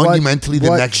monumentally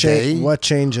the next day? What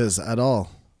changes at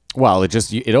all? Well,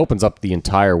 it opens up the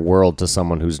entire world to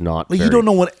someone who's not. Like you don't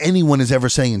know what anyone is ever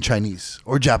saying in Chinese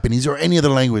or Japanese or any other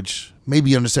language. Maybe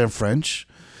you understand French.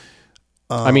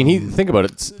 I mean, think about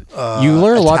it. You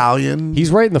learn a lot. Italian.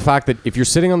 He's right in the fact that if you're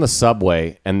sitting on the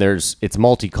subway and it's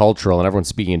multicultural and everyone's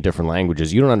speaking in different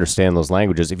languages, you don't understand those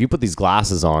languages. If you put these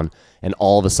glasses on and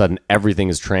all of a sudden everything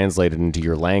is translated into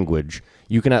your language,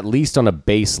 you can at least on a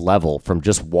base level from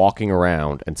just walking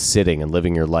around and sitting and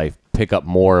living your life pick up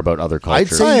more about other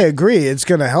cultures. say- I agree. It's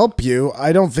going to help you.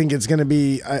 I don't think it's going to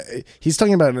be. He's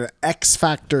talking about an X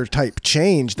factor type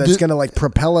change that's going to like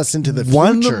propel us into the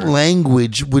One future.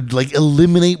 language would like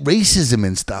eliminate racism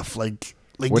and stuff. Like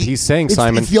What he's saying, it's,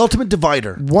 Simon- it's the ultimate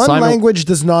divider. One Simon- language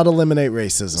does not eliminate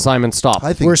racism. Simon, stop.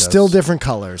 I think We're it does. still different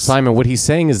colors. Simon, what he's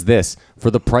saying is this: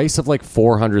 for the price of like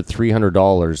 $400,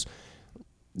 $300,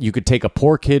 you could take a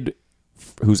poor kid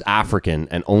who's African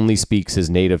and only speaks his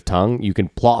native tongue. You can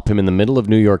plop him in the middle of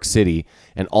New York City,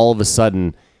 and all of a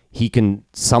sudden he can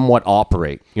somewhat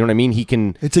operate. You know what I mean? He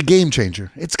can. It's a game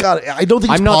changer. It's got. I don't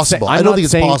think it's I'm not possible. saying. I don't think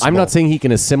it's possible. I'm not saying he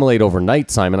can assimilate overnight,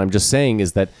 Simon. I'm just saying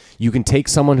is that you can take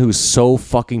someone who's so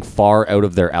fucking far out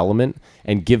of their element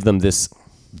and give them this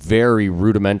very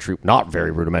rudimentary, not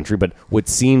very rudimentary, but what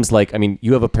seems like, I mean,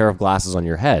 you have a pair of glasses on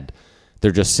your head.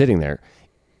 They're just sitting there.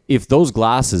 If those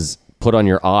glasses put on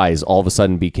your eyes all of a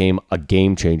sudden became a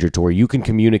game changer to where you can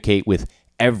communicate with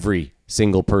every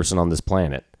single person on this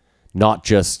planet, not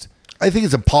just. I think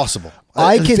it's impossible.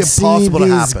 I It's could see impossible to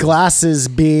these happen. glasses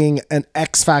being an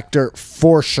X factor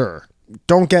for sure.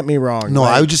 Don't get me wrong. No,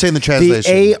 I was just saying the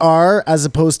translation. The AR as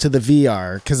opposed to the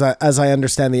VR, because as I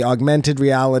understand, the augmented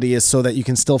reality is so that you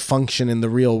can still function in the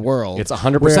real world. It's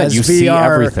 100%. Whereas You see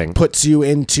VR everything. puts you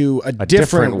into a different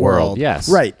different world, world. yes.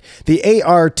 Right. The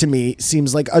AR to me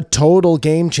seems like a total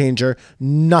game changer.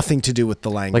 Nothing to do with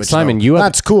the language. Like, Simon, though. you have-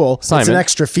 that's cool. It's Simon- an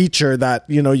extra feature that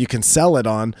you can sell it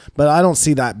on, but I don't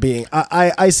see that being.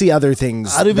 I see other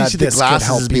things. I don't even that see the this could glasses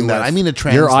help as being you that. with. I mean, a Your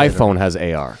translator. iPhone has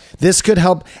AR. This could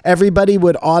help. Everybody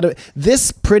would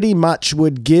this pretty much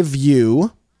would give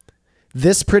you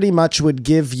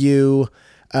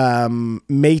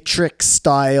Matrix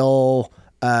style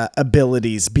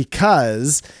abilities,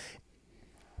 because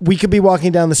we could be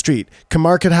walking down the street.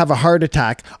 Kamar could have a heart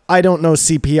attack. I don't know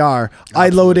CPR. I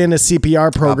load in a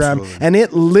CPR program, Absolutely. and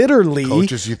it literally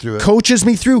Coaches you through it. coaches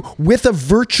me through with a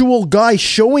virtual guy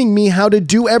showing me how to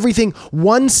do everything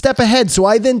one step ahead. So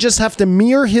I then just have to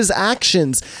mirror his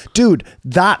actions. Dude,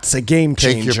 that's a game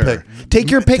Take your changer. pick.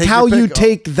 Take your pick Take how your you pick.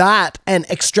 take that and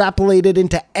extrapolate it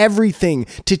into everything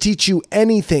to teach you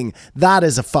anything. That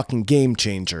is a fucking game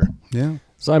changer. Yeah.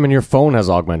 Simon, your phone has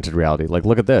augmented reality. Like,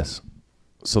 look at this.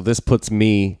 So this puts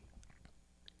me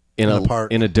in a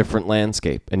park. in a different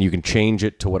landscape, and you can change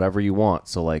it to whatever you want.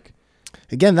 So like,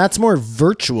 Again, that's more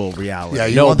virtual reality. Yeah,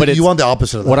 No, but you want the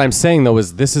opposite of that. what I'm saying though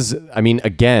is this is, I mean,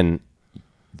 again,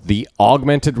 the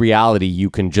augmented reality you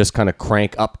can just kind of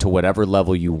crank up to whatever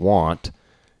level you want,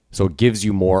 so it gives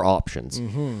you more options.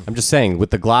 I'm just saying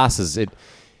with the glasses, it.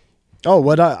 Oh,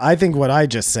 I think what I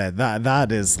just said,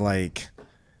 that is like,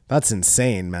 that's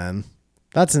insane, man.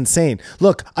 That's insane.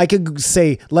 Look, I could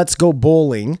say, let's go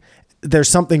bowling. There's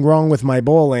something wrong with my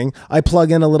bowling. I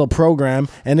plug in a little program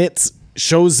and it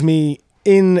shows me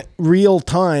in real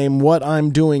time what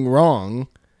I'm doing wrong.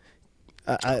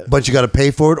 But you got to pay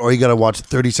for it, or you got to watch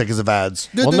 30 seconds of ads.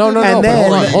 Well, no, And but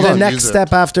then hold on. the next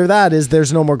step after that is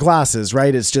there's no more glasses,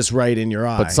 right? It's just right in your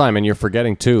eye. But Simon, you're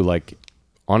forgetting too, like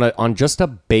on just a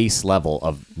base level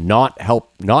of not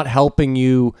helping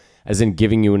you, as in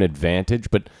giving you an advantage,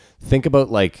 but think about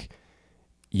like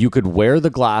you could wear the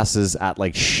glasses at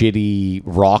like shitty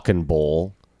rock and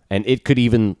bowl, and it could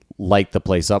even light the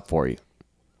place up for you.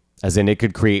 As in, it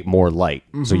could create more light.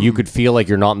 So you could feel like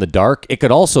you're not in the dark. It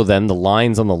could also then, the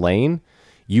lines on the lane,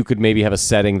 you could maybe have a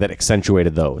setting that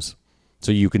accentuated those.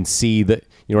 So you can see that,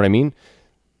 you know what I mean?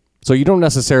 So you don't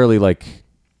necessarily like,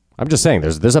 I'm just saying,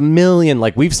 there's a million,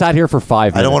 like we've sat here for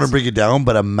 5 minutes. I don't want to bring it down,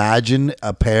 but imagine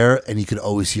a pair and you could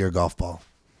always see your golf ball.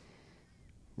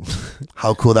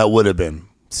 How cool that would have been.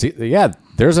 See, yeah,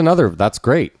 there's another, that's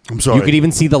great. I'm sorry. You could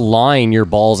even see the line your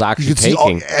ball's You actually could see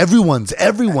taking. everyone's.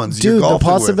 dude, you're the golfing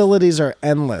possibilities are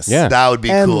endless. Yeah. That would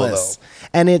be endless. cool,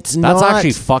 And it's That's not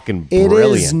actually fucking It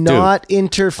brilliant, is dude. not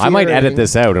interfering. I might edit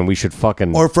this out and we should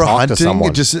fucking Or for talk to hunting,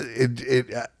 someone.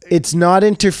 It's not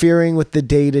interfering with the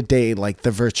day to day like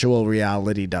the virtual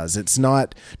reality does. It's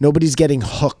not. Nobody's getting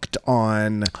hooked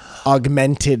on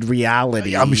augmented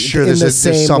reality. I'm sure in there's, the there's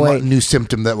same some way. new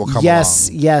symptom that will come Yes,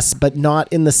 along. yes, but not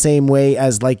in the same way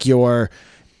as like you're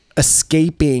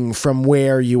escaping from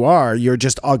where you are. You're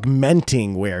just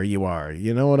augmenting where you are.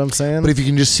 You know what I'm saying? But if you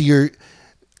can just see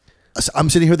I'm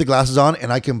sitting here with the glasses on,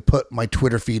 and I can put my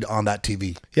Twitter feed on that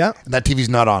TV. Yeah. And that TV's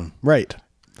not on. Right.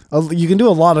 You can do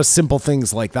a lot of simple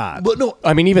things like that. But no,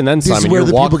 I mean, even then, This is Simon, where you're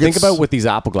the people think get about with these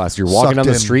Apple glasses. You're walking down sucked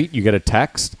the in. street, you get a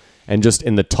text, and just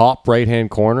in the top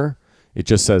right-hand corner, it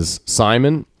just says,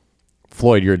 Simon,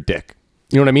 Floyd, you're a dick.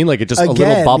 You know what I mean? Like, it just a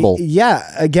little bubble. Yeah,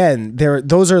 again,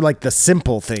 those are like the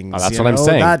simple things. Oh, that's you what I'm know?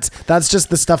 saying. That's just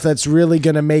the stuff that's really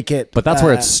going to make it. But that's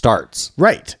where it starts.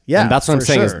 Right. Yeah. And that's what I'm for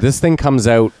saying sure. is this thing comes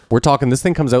out, this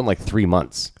thing comes out in like 3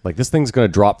 months. Like, this thing's going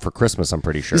to drop for Christmas, I'm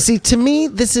pretty sure. You see, to me,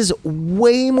 this is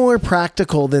way more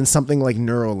practical than something like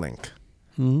Neuralink.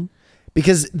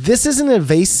 Because this isn't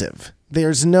invasive.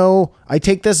 There's no, I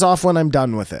take this off when I'm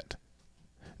done with it.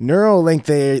 Neuralink,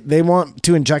 they want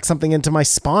to inject something into my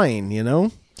spine, you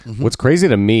know? What's crazy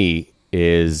to me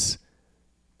is,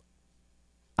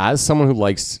 as someone who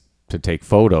likes to take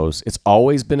photos, it's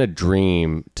always been a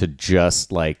dream to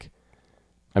just like,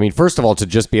 I mean, first of all, to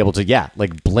just be able to,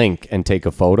 like blink and take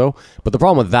a photo. But the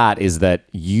problem with that is that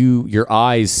your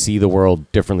eyes see the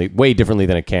world differently, way differently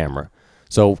than a camera.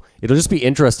 So it'll just be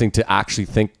interesting to actually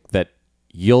think that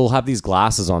you'll have these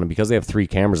glasses on, and because they have 3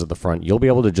 cameras at the front, you'll be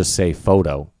able to just say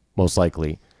photo, most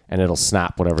likely, and it'll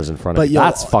snap whatever's in front of you.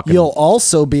 That's fucking... You'll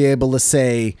also be able to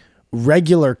say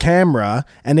regular camera,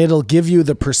 and it'll give you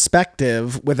the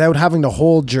perspective without having to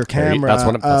hold your camera.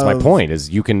 That's my point. Is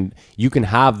you can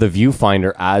have the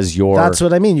viewfinder as your. That's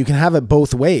what I mean. You can have it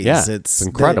both ways. Yeah, it's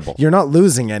incredible. You're not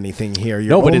losing anything here.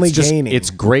 You're No, but only it's just gaining. it's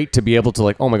great to be able to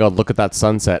like, oh my god, look at that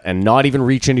sunset, and not even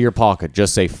reach into your pocket.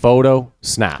 Just say photo,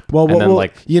 snap. Well, and then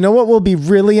like you know what will be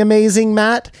really amazing,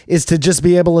 Matt, is to just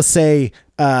be able to say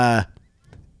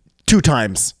 2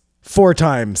 times, 4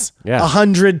 times,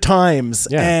 100 times,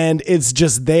 and it's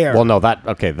just there. Well, no,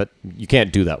 that you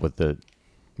can't do that with the.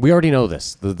 We already know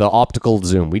this. The optical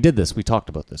zoom. We did this. We talked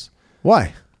about this.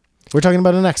 Why? We're talking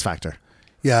about an X factor.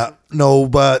 Yeah, no,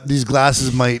 but these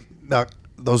glasses might not.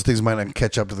 Those things might not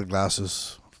catch up to the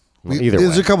glasses. Either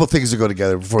There's way. a couple things to go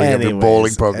together before you have your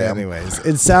bowling program. Anyways,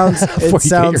 it sounds like I a think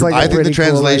the pretty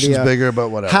translation's cool idea. bigger, but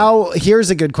whatever.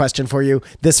 Here's a good question for you.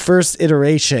 This first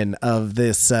iteration of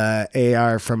this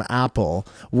AR from Apple,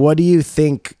 what do you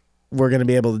think we're going to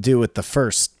be able to do with the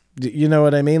first? You know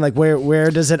what I mean? Like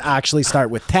where does it actually start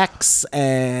with text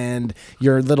and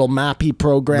your little mappy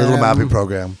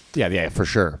program? Yeah, for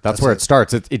sure. That's where it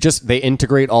starts. It just they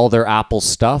integrate all their Apple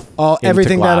stuff.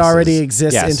 Everything into that glasses. already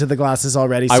exists Yes. into the glasses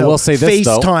already. So I will say this,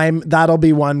 though. FaceTime, that'll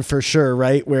be one for sure,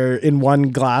 right? Where in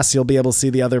one glass you'll be able to see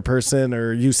the other person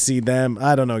or you see them.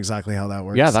 I don't know exactly how that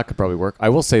works. Yeah, that could probably work. I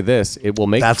will say this: it will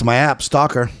make. That's my app,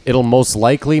 Stalker. It'll most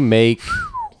likely make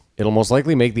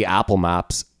the Apple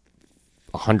Maps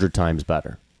 100 times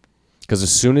better, because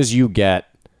as soon as you get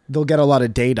they'll get a lot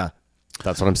of data.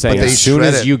 That's what I'm saying. But they As soon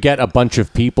shred as it. you get a bunch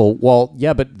of people, well,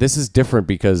 yeah, but this is different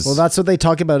because Well, that's what they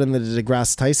talk about in the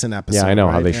DeGrasse Tyson episode. yeah, I know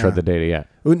how right? they shred the data. Yeah,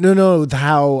 No,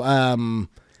 how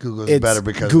Google's it's better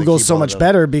because they Google's keep so all much the-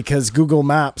 better because Google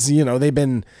Maps, they've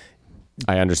been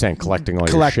I understand collecting all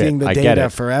collecting your the shit. I get data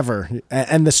it. forever,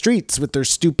 and the streets with their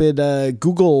stupid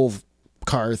Google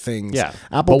car things. Yeah,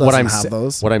 Apple but doesn't have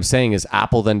those. What I'm saying is,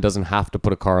 Apple then doesn't have to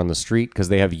put a car on the street because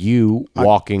they have you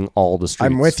walking all the streets.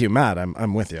 I'm with you, Matt.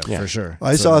 I'm with you for sure.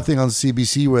 I saw a thing on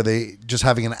CBC where they just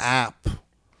having an app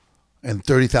and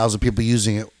 30,000 people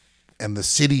using it, and the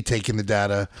city taking the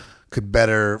data could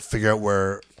better figure out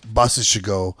where buses should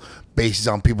go based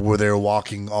on people where they're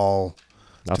walking all.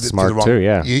 That's to the smart wrong- too.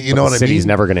 Yeah, You But know the what I city's mean?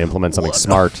 never going to implement something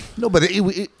smart. No, but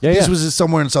this yeah. was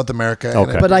somewhere in South America. and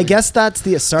Okay. it- But I guess that's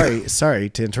the sorry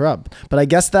to interrupt. But I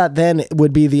guess that then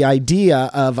would be the idea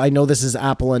of, I know this is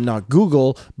Apple and not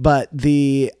Google, but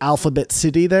the Alphabet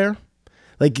City there,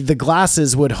 like the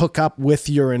glasses would hook up with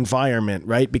your environment,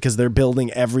 right? Because they're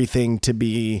building everything to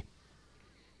be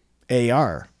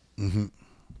AR. Mm-hmm.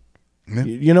 Yeah.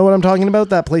 You know what I'm talking about?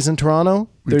 That place in Toronto.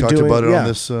 We talked about it on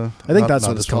this. I think that's not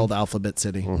what it's this one. called, Alphabet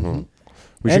City.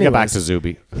 We should get back to Anyways.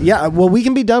 Zuby. Yeah, well, we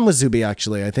can be done with Zuby.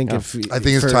 Actually, I think I think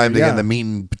it's time to get the meat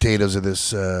and potatoes of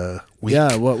this week.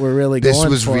 Yeah, what we're really This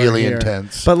going was for really here.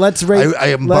 intense. But let's rate. I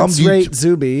am let's bummed you- rate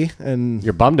Zuby and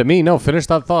You're bummed at me. No, finish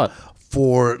that thought.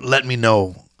 For let me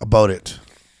know about it.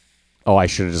 Oh, I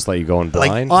should have just let you go in Like,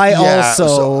 blind. I Yeah, also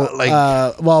so, like-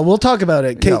 well, we'll talk about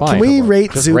it. Can, Yeah, can fine. we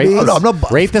rate Just Zuby? rate Oh, no, I'm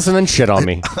not. Rate this and then shit on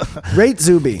me. Rate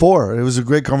Zuby. 4. It was a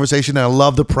great conversation. And I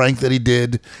love the prank that he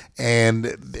did, and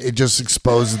it just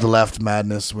exposes the left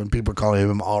madness when people are calling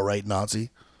him all right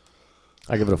Nazi.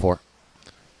 I give it a 4.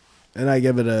 And I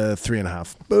give it a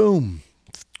 3.5. Boom.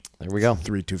 There we go.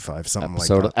 3.25, something like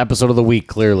Episode that. episode of the week.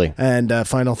 Clearly, And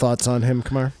final thoughts on him,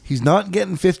 Kamar? He's not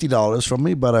getting $50 from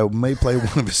me, but I may play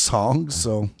one of his songs.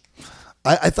 So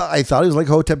I thought he was like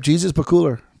Hotep Jesus, but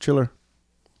cooler, chiller.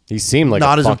 he seemed like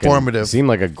Not a as fucking- informative. Seemed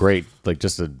like a great, like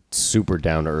just a super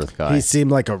down to earth guy. He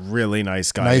seemed like a really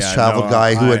nice guy. Nice Yeah, travel no,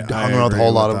 guy who I- had I hung around with a agree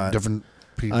whole lot with of that. different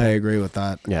people. I agree with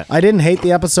that. Yeah. I didn't hate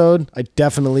the episode. I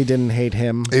definitely didn't hate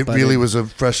him. It but really was a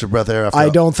fresh of breath air. After I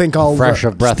don't think I'll Fresh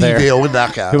of breath Steve air. Aoki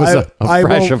that guy. It was a I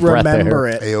fresh won't of breath remember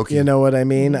air. it. Aoki. You know what I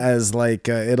mean? As like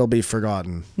it'll be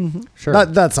forgotten. Sure.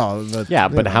 That's all. But, Yeah,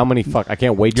 but how many I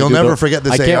can't wait to You'll do never the- forget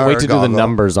this I can't AR wait to do the goggle.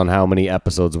 numbers on how many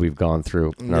episodes we've gone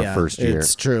through in our yeah, first year.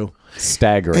 It's true.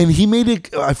 Staggering. And he made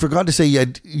it. I forgot to say.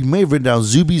 You may have written down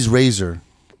Zuby's razor,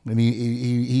 and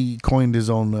he coined his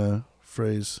own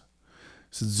phrase.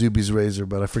 It said Zuby's razor,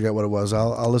 but I forget what it was.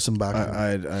 I'll listen back.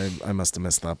 I must have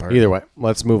missed that part. Either way,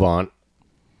 let's move on.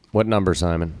 What number,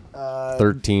 Simon?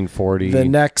 1340. The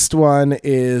next one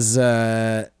is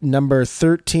number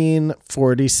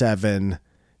 1347,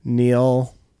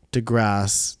 Neil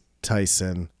deGrasse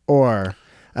Tyson, or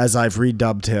as I've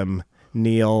redubbed him,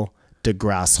 Neil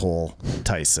deGrasse Hole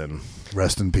Tyson.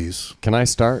 Rest in peace. Can I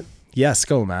start? Yes,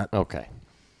 go, Matt. Okay.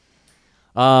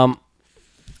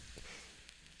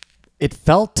 It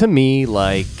felt to me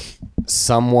like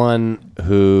someone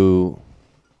who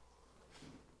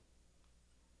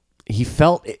he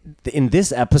felt in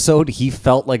this episode, he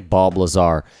felt like Bob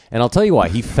Lazar. And I'll tell you why.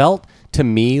 He felt to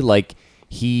me like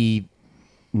he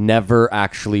never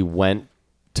actually went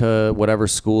to whatever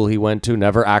school he went to,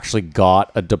 never actually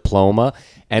got a diploma,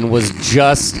 and was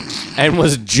just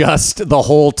the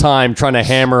whole time trying to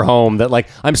hammer home that like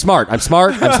I'm smart.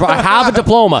 I have a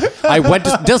diploma. I went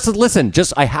to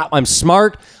I'm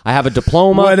smart. I have a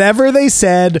diploma. Whatever they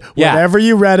said, Yeah. whatever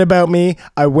you read about me,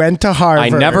 I went to Harvard. I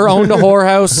never owned a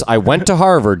whorehouse. I went to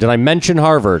Harvard. Did I mention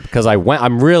Harvard? Because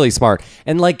I'm really smart.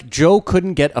 And like Joe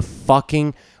couldn't get a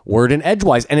fucking word in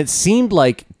edgewise. And it seemed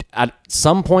like at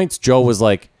some points Joe was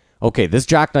like, okay, this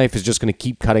jackknife is just going to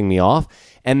keep cutting me off.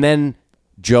 And then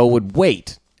Joe would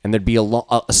wait and there'd be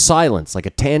a silence, like a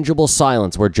tangible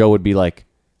silence where Joe would be like,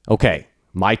 okay,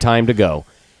 my time to go.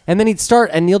 And then he'd start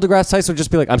and Neil deGrasse Tyson would just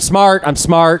be like, I'm smart.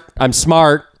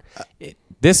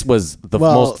 This was the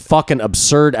most fucking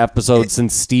absurd episode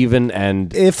since Steven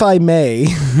and... If I may,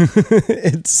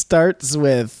 it starts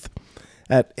with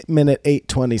at minute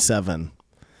 8:27.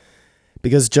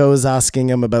 Because Joe is asking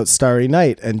him about Starry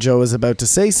Night, and Joe is about to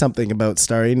say something about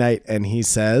Starry Night, and he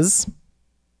says,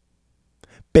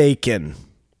 bacon.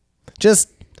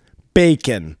 Just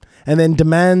bacon. And then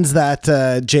demands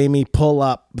that Jamie pull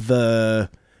up the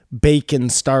bacon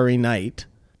Starry Night.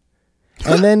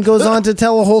 And then goes on to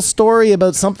tell a whole story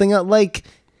about something that, like,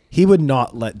 he would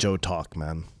not let Joe talk,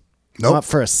 man. Nope. Not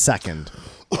for a second.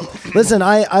 Listen,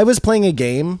 I was playing a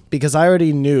game because I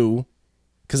already knew,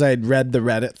 because I had read the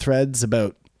Reddit threads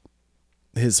about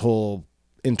his whole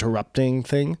interrupting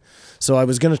thing. So I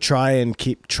was going to try and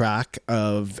keep track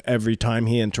of every time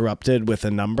he interrupted with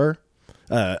a number,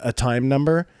 a time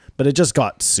number, but it just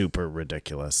got super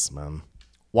ridiculous, man.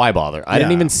 Why bother? I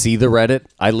didn't Yeah. even see the Reddit.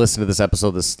 I listened to this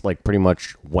episode like pretty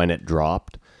much when it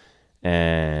dropped,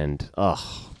 and it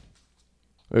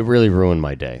really ruined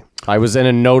my day. I was in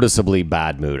a noticeably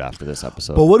bad mood after this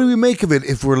episode. But what do we make of it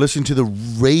if we're listening to the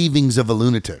ravings of a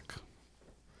lunatic?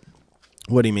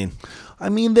 What do you mean? I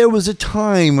mean, there was a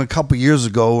time a couple years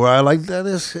ago where I liked that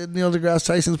Neil deGrasse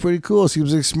Tyson's pretty cool.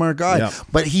 Seems like a smart guy. Yeah.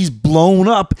 But he's blown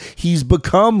up. He's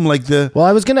become like the Well,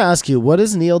 I was going to ask you, what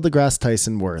is Neil deGrasse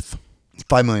Tyson worth?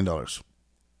 $5 million.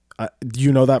 Do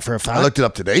you know that for a fact? I looked it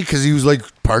up today because he was like,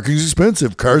 parking's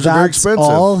expensive. Cars are very That's expensive.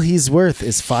 all he's worth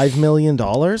is $5 million?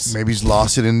 Maybe he's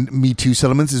lost it in Me Too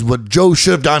settlements is what Joe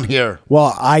should have done here.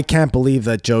 Well, I can't believe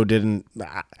that Joe didn't.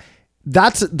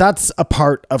 That's a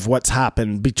part of what's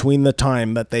happened between the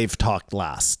time that they've talked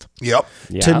last. Yep.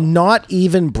 yeah. To not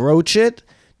even broach it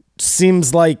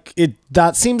seems like it.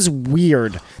 That seems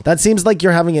weird. That seems like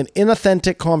you're having an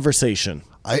inauthentic conversation.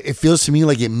 It feels to me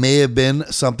like it may have been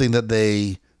something that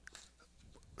they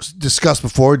discussed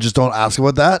before. Just don't ask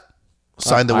about that.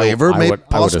 Sign the waiver, maybe I would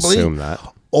possibly. assume that.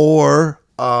 Or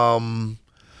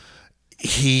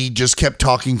he just kept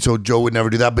talking, so Joe would never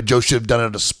do that. But Joe should have done it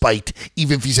out of spite,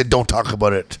 even if he said, "Don't talk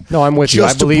about it." No, I'm with you. I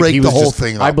Just to believe break he the was whole just,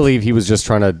 thing up. I believe he was just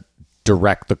trying to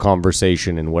direct the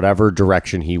conversation in whatever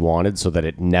direction he wanted, so that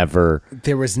it never.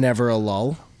 There was never a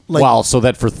lull. So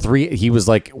that for he was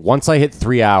like, once I hit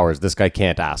 3 hours, this guy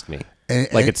can't ask me. And-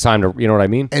 It's time to, you know what I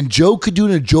mean? And Joe could do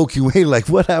it in a joking way, like,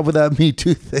 what happened with that Me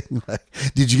Too thing? Like,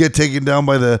 did you get taken down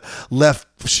by the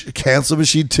left cancel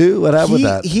machine too? What happened with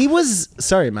that? He was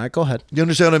sorry, Matt. Go ahead. You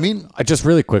understand what I mean? I just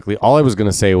really quickly, all I was going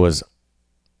to say was,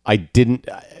 I didn't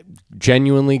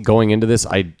genuinely going into this.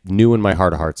 I knew in my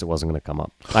heart of hearts it wasn't going to come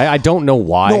up. I don't know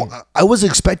why. No, I was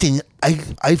expecting.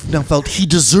 I now felt he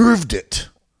deserved it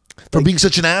for being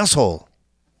such an asshole.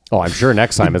 Oh, I'm sure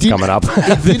next time it's did- coming up.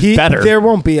 He- Better. There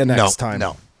won't be a next time.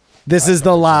 No. This is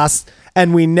the last,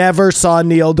 and we never saw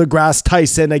Neil deGrasse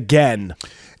Tyson again.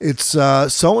 It's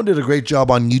someone did a great job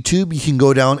on YouTube. You can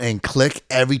go down and click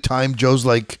every time Joe's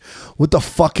like, "What the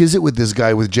fuck is it with this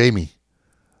guy with Jamie?"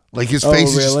 Like his face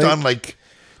is just really? done. Like,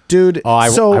 Dude, Oh, I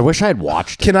so wish I had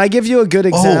watched it. can I give you a good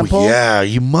example? oh yeah,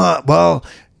 you must. Well,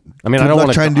 I mean, good I don't luck want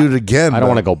to try and do it again. I don't but-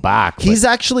 want to go back. but- He's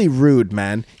actually rude,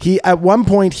 man. He at one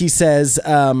point he says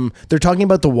they're talking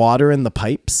about the water in the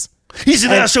pipes. He's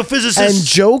an astrophysicist. And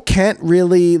Joe can't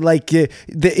really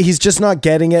he's just not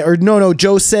getting it. Or no,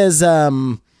 Joe says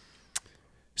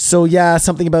so yeah,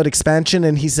 something about expansion,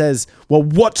 and he says, "Well,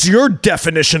 what's your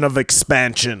definition of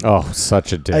expansion?" Oh,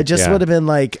 such a dick. I just yeah. would have been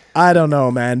like, I don't know,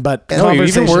 man. But No, even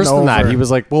conversation worse than that. over. He was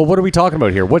like, "Well, what are we talking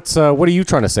about here? What are you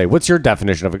trying to say? What's your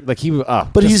definition of it?" Like he,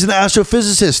 But he's an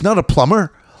astrophysicist, not a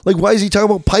plumber. Like, why is he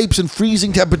talking about pipes and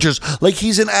freezing temperatures? Like,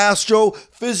 he's an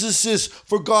astrophysicist,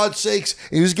 for God's sakes.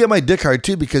 And he was getting my dick hard,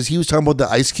 too, because he was talking about the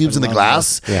ice cubes in the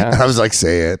glass. Yeah. And I was like,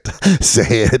 say it.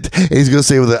 Say it. And he's going to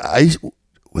say, with the ice,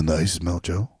 when the ice melts,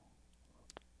 Joe,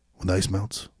 when the ice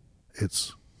melts,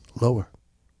 it's lower.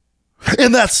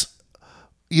 And that's,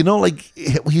 you know, like,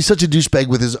 he's such a douchebag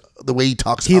with the way he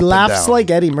talks. he up and laughs down. like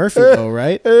Eddie Murphy, though,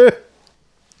 right?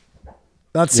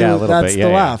 That's Yeah, a the, little that's bit. the Yeah,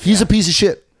 yeah. laugh. He's a piece of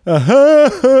shit.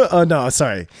 Oh no,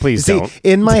 sorry. Please See, don't.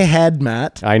 In my head,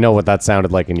 Matt, I know what that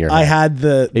sounded like in your. I head. had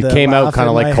the. It the came out laugh kind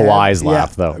of in like my Kawhi's head.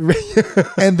 laugh, Yeah. though.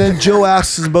 And then Joe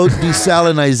asks us about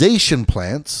desalinization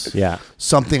plants. Yeah.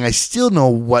 Something I still know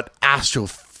what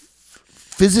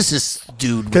astrophysicists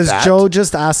do with Because that. Joe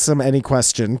just asks him any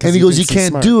question. and he goes, you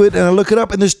can't do it. And I look it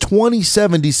up, and there's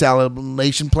 27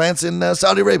 desalination plants in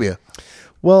Saudi Arabia.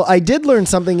 Well, I did learn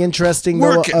something interesting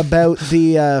though Working. about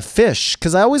the fish,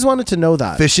 because I always wanted to know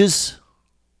that. Fishes?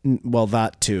 Well,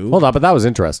 that too. Hold on, but that was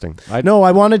interesting. No,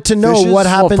 I wanted to know Fishes? what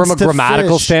Well, happens from a to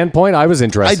grammatical fish. standpoint, I was I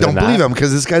interested. don't in that. believe him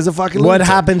because this guy's a fucking What lunatic.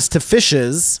 happens to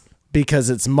fishes? Because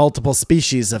it's multiple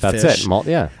species of That's fish. it.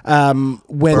 Yeah.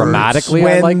 When Grammatically, I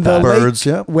when like the that. lake, Birds,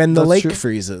 yeah, when the that's lake true.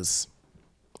 freezes.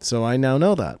 So I now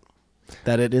know that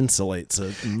it insulates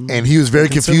it. And he was very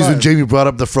can confused when survive. Jamie brought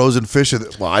up the frozen fish.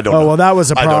 Well, I don't know. Oh well, that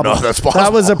was a I problem. don't know if that's possible.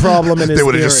 That was a problem in his They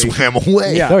would have just theory. swam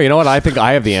away. Yeah. No, you know what? I think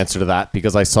I have the answer to that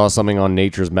because I saw something on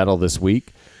Nature's Metal this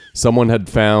week. Someone had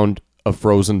found a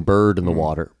frozen bird in the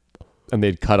water, and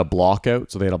they'd cut a block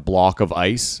out. So they had a block of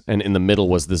ice, and in the middle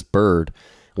was this bird.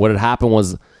 What had happened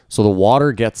was, so the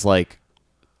water gets like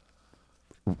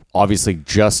obviously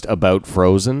just about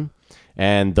frozen,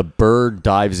 and the bird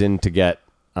dives in to get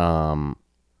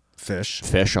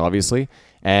fish, obviously,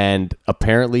 and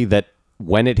apparently that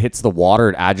when it hits the water,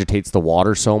 it agitates the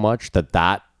water so much that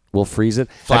will freeze it.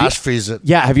 Flash freeze it.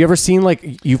 Yeah, have you ever seen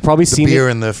like you've probably The seen beer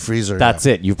it. in the freezer. That's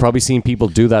it. You've probably seen people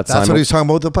do that. That's what he's talking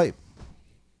about with the pipe.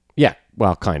 Yeah,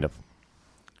 well, kind of.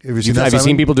 Have you seen that, Have you Simon?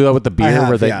 seen people do that with the beer have,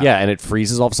 where they yeah. and it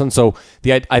freezes all of a sudden? So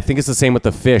I think it's the same with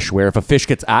the fish, where if a fish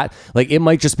gets it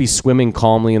might just be swimming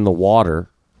calmly in the water,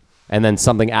 and then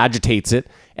something agitates it,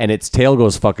 and its tail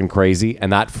goes fucking crazy,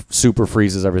 and that super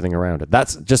freezes everything around it.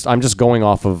 I'm just going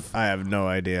off of. I have no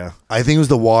idea. I think it was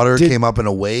the water came up in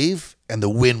a wave, and the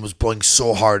wind was blowing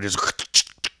so hard.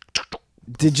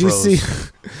 Did you froze. see?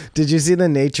 Did you see the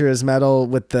Nature is Metal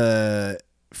with the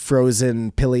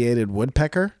frozen pileated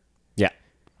woodpecker? Yeah.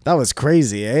 That was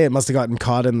crazy, eh? It must have gotten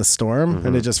caught in the storm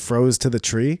and it just froze to the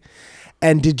tree.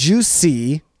 And did you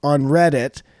see on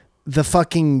Reddit the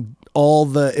fucking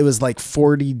it was like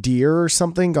 40 deer or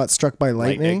something got struck by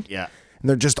lightning? Yeah. And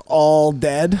they're just all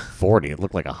dead. 40. It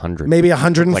looked like 100. Maybe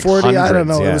 140. Like I don't hundreds,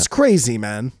 know. yeah. It was crazy,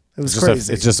 man. It was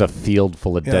crazy. It's just a field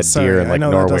full of dead sorry, deer in like I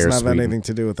know Norway that or doesn't have Sweden. anything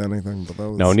to do with anything. But that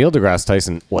was... No, Neil deGrasse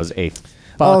Tyson was a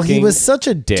he was such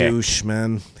a dick. douche,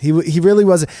 man. He really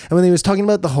was. And when he was talking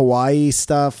about the Hawaii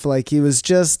stuff, like he was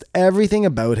just everything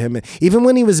about him. Even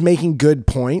when he was making good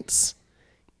points,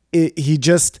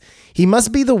 he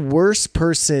must be the worst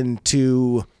person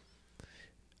to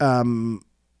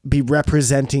be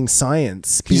representing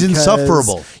science. He's because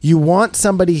insufferable. You want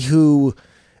somebody who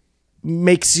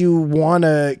makes you want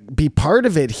to be part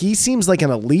of it. He seems like an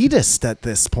elitist at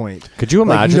this point. Could you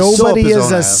imagine? Like So up nobody his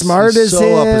is own as ass. smart He's as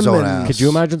so up his him. own and- ass. Could you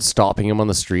imagine stopping him on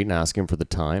the street and asking him for the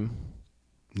time?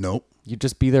 Nope. You'd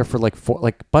just be there for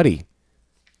buddy,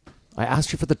 I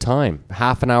asked you for the time.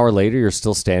 Half an hour later, you're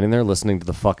still standing there listening to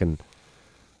the fucking.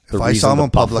 If I saw him in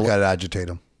public, I'd agitate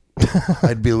him.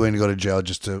 I'd be willing to go to jail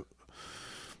just to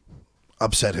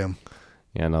upset him.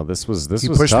 Yeah, no, this was He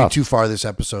pushed me tough. too far this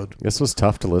episode. This was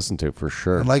tough to listen to for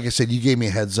sure. And like I said, you gave me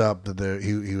a heads up that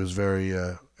he was very.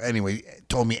 Anyway,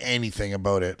 told me anything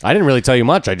about it. I didn't really tell you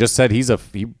much. I just said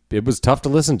it was tough to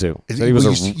listen to. Said he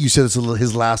was You said it's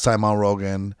his last time on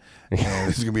Rogan, and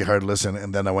this is gonna be hard to listen.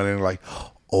 And then I went in like,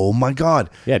 oh my god!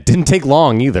 yeah, it didn't take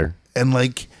long either. And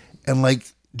like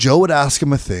Joe would ask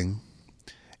him a thing,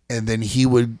 and then he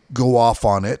would go off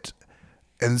on it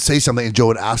and say something, and Joe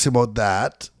would ask him about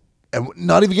that, and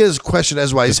not even get his question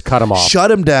as wise. Just cut him off.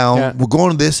 Shut him down. Yeah. We're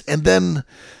going to this, and then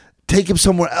take him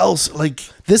somewhere else. Like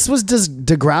This was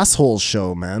DeGrasse Hole's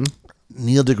show, man.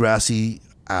 Neil deGrasse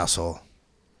asshole.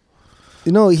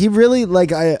 You know, he really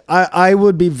I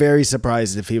would be very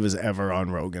surprised if he was ever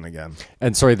on Rogan again.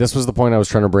 And sorry, this was the point I was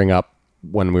trying to bring up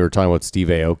when we were talking about Steve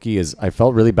Aoki. Is I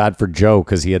felt really bad for Joe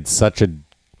because he had such a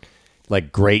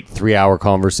great 3-hour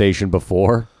conversation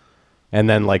before, and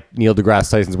then Neil deGrasse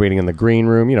Tyson's waiting in the green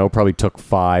room. You know, probably took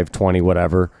 5, 20,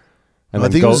 whatever. And I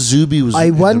think it was Zuby. Was I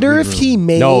in the wonder green if room. he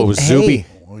made No, it was Zuby.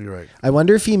 Oh, you're right. I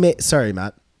wonder if he made sorry,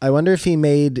 Matt. I wonder if he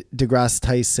made DeGrasse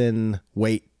Tyson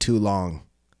wait too long.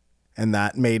 And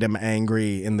that made him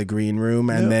angry in the green room.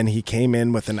 And then he came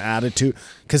in with an attitude.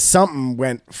 Because something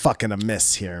went fucking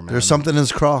amiss here, man. There's something in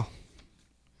his craw.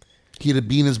 He had a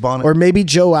bee in his bonnet. Or maybe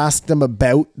Joe asked him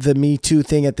about the Me Too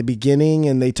thing at the beginning.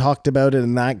 And they talked about it.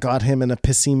 And that got him in a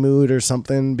pissy mood or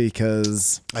something.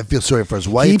 Because I feel sorry for his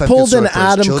wife. he I feel pulled sorry an for his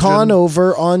Adam children. Kahn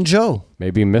over on Joe.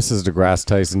 Maybe Mrs. deGrasse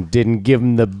Tyson didn't give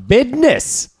him the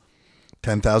business.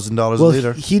 $10,000 Well, a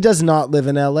liter. he does not live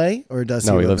in L.A. or does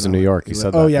No, he he live lives in New LA? York. He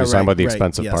said that. Oh, He yeah, was talking about the right.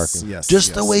 expensive Yes, parking. Yes,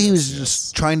 Just the yes, way he yes, was yes.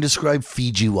 just trying to describe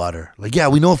Fiji water. Like, yeah,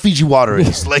 we know what Fiji water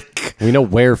is. Like We know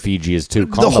where Fiji is too.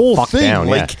 Calm the whole fuck thing. down.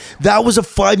 Like Yeah. that was a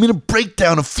 5-minute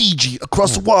breakdown of Fiji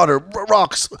across the water,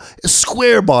 rocks, a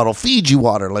square bottle, Fiji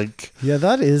water. Like, Yeah,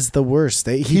 that is the worst.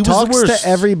 He was the talks to worst.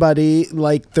 everybody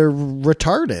like they're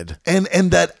retarded. and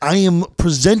that I am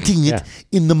presenting it Yeah.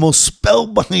 in the most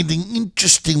spellbinding,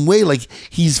 interesting way. Like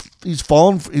he's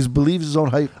fallen, he's believes his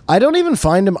own hype. I don't even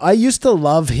find him. I used to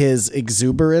love his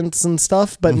exuberance and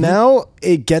stuff, but now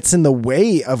it gets in the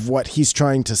way of what he's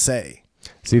trying to say.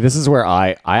 See, this is where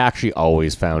I actually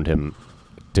always found him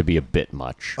to be a bit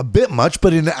much. A bit much,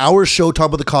 but in our show, talk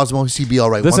about the Cosmos, he'd be all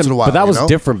right once Listen, in a while. but that you was know?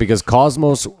 different because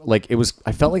Cosmos,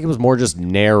 I felt like it was more just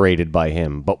narrated by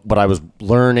him, but I was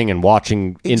learning and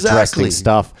watching interesting Exactly.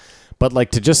 stuff.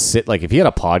 But to just sit, if he had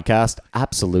a podcast,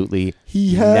 absolutely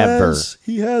He never. has.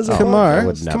 He has. Oh, I Kamar,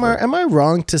 would never. Kamar, am I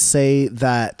wrong to say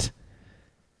that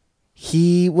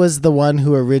he was the one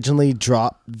who originally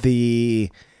dropped the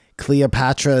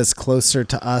Cleopatra is closer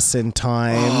to us in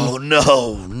time? Oh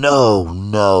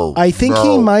no! I think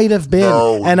he no, might have been.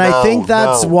 no, and I no, think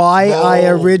that's no, why no. I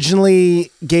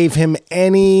originally gave him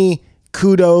any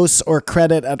kudos or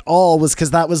credit at all was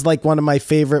because that was like one of my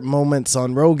favorite moments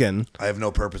on Rogan. I have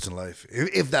no purpose in life.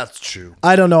 If that's true.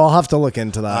 I don't know. I'll have to look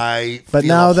into that. But feel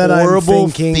now a that I'm horrible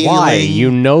thinking, feeling. Why?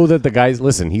 You know that the guys.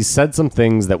 Listen, he said some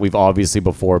things that we've obviously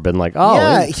before been like, oh,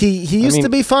 yeah, he used to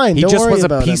be fine. He Don't just worry was a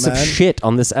about piece it, of man. shit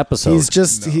on this episode. He's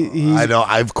just I know.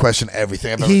 I've questioned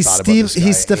everything. I've ever he's thought about this guy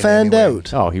he's in Stefanned any way.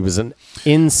 out. Oh, he was an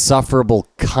insufferable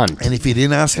cunt. And if you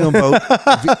didn't ask him about,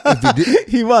 if you did,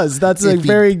 He was. That's a if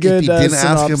very he, good. If you didn't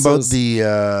ask him about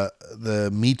synopsis. the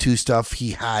Me Too stuff,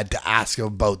 he had to ask him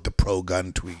about the pro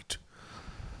gun tweet.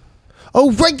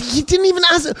 Oh right, he didn't even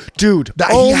ask. Dude,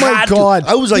 That oh he my had to. god,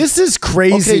 I was like, this is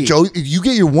crazy. Okay, Joe, if you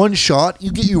get your one shot.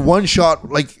 You get your one shot.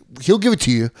 Like he'll give it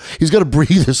to you. He's got to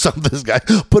breathe or something. This guy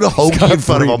put a hoagie in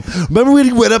front of him. Remember when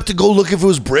he went up to go look if it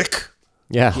was brick?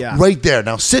 Yeah. Yeah. Right there.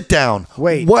 Now sit down.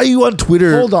 Wait. Why are you on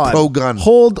Twitter? Hold on. Pro gun.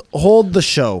 Hold the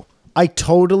show. I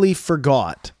totally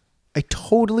forgot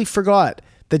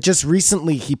that just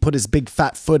recently he put his big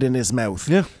fat foot in his mouth.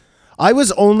 Yeah. I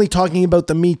was only talking about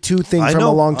the Me Too thing from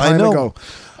a long time ago.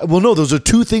 Well, no, those are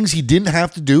two things he didn't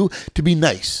have to do to be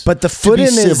nice. But the to foot be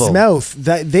in his civil. mouth,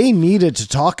 that they needed to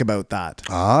talk about that.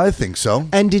 I think so.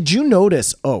 And did you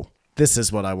notice? Oh, this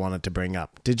is what I wanted to bring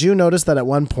up. Did you notice that at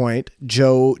one point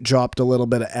Joe dropped a little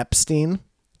bit of Epstein?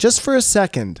 Just for a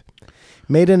second.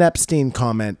 Made an Epstein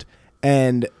comment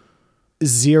and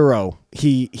zero.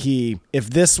 He if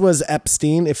this was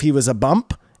Epstein, if he was a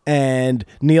bump and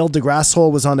Neil deGrasse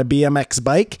Tyson was on a BMX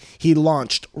bike, he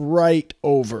launched right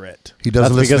over it. He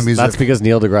doesn't listen to music. That's because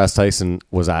Neil deGrasse Tyson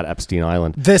was at Epstein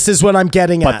Island. This is what I'm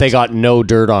getting at. But they got no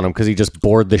dirt on him because he just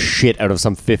bored the shit out of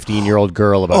some 15-year-old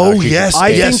girl about Oh, how she yes, could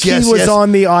I stay. think he was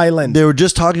on the island. They were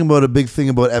just talking about a big thing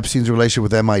about Epstein's relationship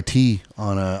with MIT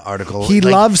on an article. He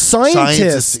loves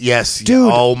scientists. Yes,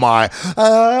 Dude. Oh my!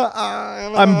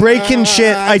 I'm breaking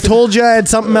shit. I told you I had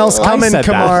something else coming, said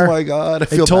that. Kamar. Oh my god! I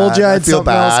feel told bad. you I I had feel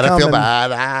something else bad. I feel coming.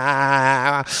 bad.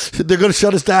 Ah. They're going to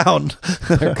shut us down.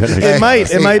 It might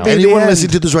be the Anyone end.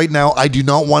 listening to this right now, I do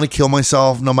not want to kill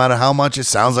myself, no matter how much it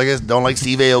sounds like it. Don't like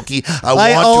Steve Aoki. I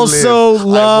want also to live.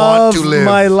 love I want to live.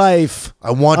 my life.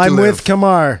 I want to I'm live. with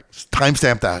Kamar.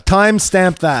 Timestamp that.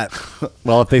 Timestamp that.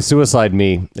 Well, if they suicide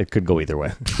me, it could go either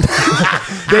way.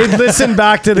 They'd listen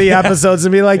back to the episodes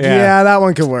and be like, Yeah. yeah, that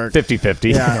one could work.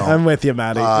 50-50. Yeah, I'm with you,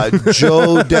 Matty.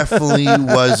 Joe definitely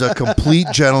was a complete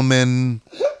gentleman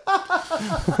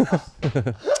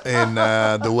in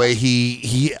the way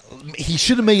he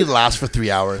should have made it last for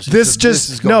 3 hours. This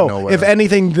is going nowhere. if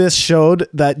anything, this showed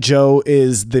that Joe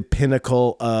is the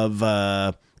pinnacle of,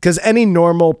 because any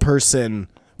normal person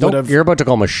would have. You're about to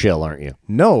call him a shill, aren't you?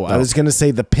 No, I was going to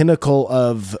say the pinnacle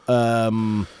of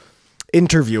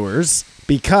interviewers,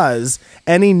 because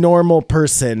any normal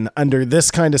person under this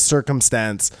kind of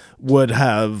circumstance would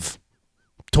have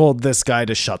told this guy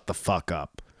to shut the fuck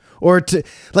up. Or to,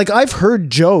 like, I've heard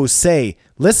Joe say,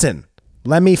 listen,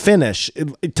 let me finish,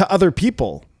 to other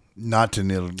people. Not to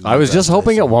Neil. I was just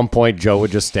hoping at one point Joe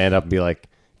would just stand up and be like,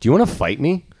 do you want to fight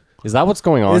me? Is that what's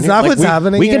going on? Is here? that Like, what's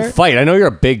happening We here? can fight. I know you're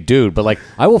a big dude, but like,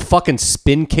 I will fucking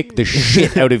spin kick the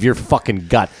shit out of your fucking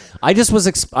gut. I just was,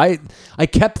 I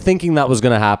kept thinking that was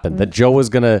going to happen, that Joe was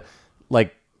going to,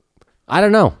 like, I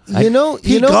don't know.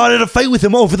 He got in a fight with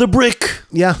him over the brick.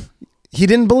 Yeah. He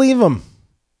didn't believe him.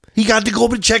 He got to go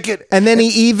up and check it. And then he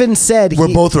even said, We're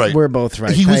both right. We're both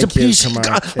right. He was a Thank you, piece.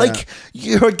 Kamar. Like,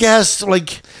 you're a guest.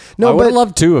 Like, No, I would have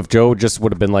loved too if Joe just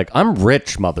would have been like, "I'm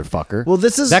rich, motherfucker." Well,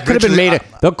 this is- that could have been made.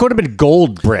 That could have been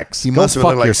gold bricks. he Go must have fuck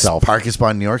looked like yourself. parking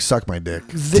spot in New York. Suck my dick.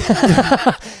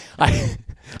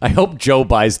 I hope Joe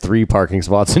buys 3 parking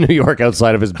spots in New York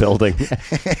outside of his building.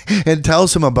 And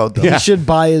tells him about them. He should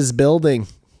buy his building.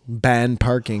 Ban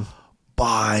parking.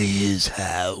 Buy his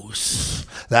house.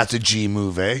 That's a G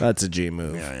move, eh? That's a G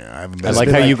move. Yeah, I haven't I been like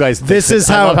how you guys. This think is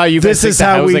that- I how- love how you this guys think is the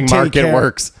how we housing take market care.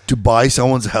 works. to buy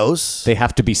someone's house. They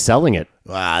have to be selling it.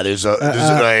 There's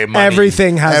money.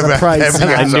 Everything has a price. everything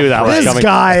I has a knew that was price. This coming.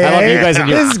 guy, I love eh? you guys and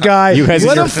your- This guy. you guys and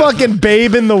what your- a fucking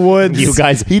babe in the woods. You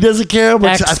guys. He doesn't care how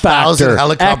much X 1,000 Factor.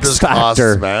 helicopters X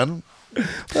Factor. costs, man.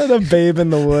 What a babe in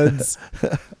the woods.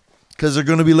 Because they're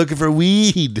going to be looking for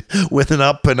weed with an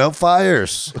up and up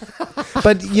fires.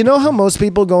 But you know how most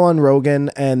people go on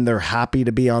Rogan and they're happy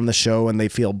to be on the show and they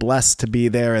feel blessed to be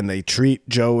there and they treat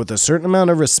Joe with a certain amount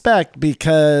of respect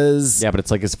because Yeah, but it's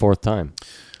like his 4th time.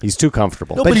 He's too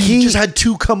comfortable. No, But but he he- just had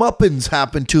 2 comeuppance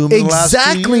happen to him in the last 2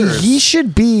 exactly years. he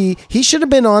should have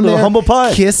been on Little there humble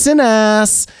pie. kissing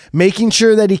ass, making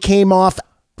sure that he came off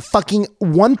fucking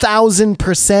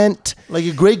 1,000%. Like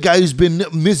a great guy who's been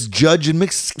misjudged and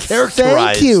mischaracterized.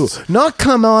 Thank you. Not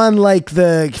come on like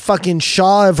the fucking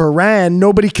Shah of Iran.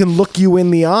 Nobody can look you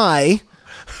in the eye.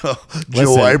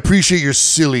 Joe, I appreciate your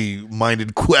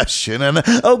silly-minded question, and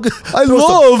I love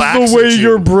the way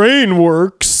your brain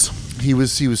works. He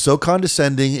was so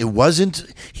condescending. He wasn't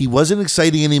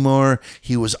exciting anymore.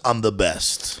 He was on the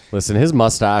best. Listen, his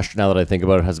mustache, now that I think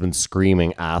about it, has been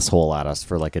screaming asshole at us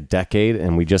for like a decade,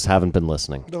 and we just haven't been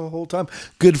listening. The whole time.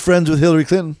 Good friends with Hillary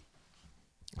Clinton.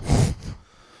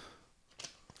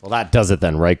 Well, that does it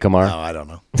then, right, Kamar? No, I don't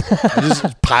know. I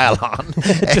just pile on.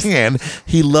 And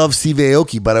he loves Steve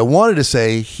Aoki, but I wanted to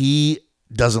say he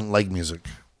doesn't like music.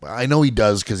 I know he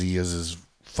does because he has his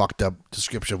fucked up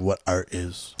description of what art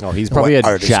is. Oh, he's probably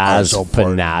a jazz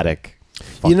fanatic.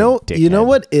 You know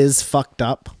what is fucked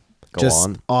up? Go just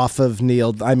on. Off of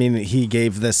Neil. I mean, he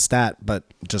gave this stat, but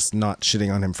just not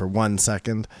shitting on him for 1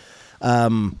 second.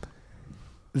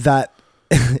 That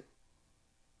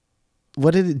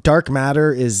what did it, dark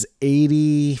matter is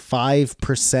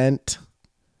 85%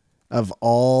 of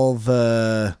all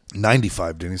the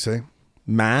 95, didn't he say?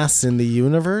 mass in the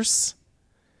universe,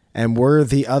 and we're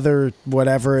the other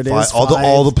whatever it is. All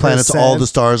the planets, all the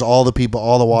stars, all the people,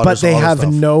 all the waters. But they all have the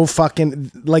stuff. no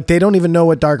fucking, like, they don't even know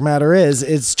what dark matter is.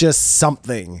 It's just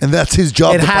something. And that's his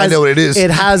job to find out what it is.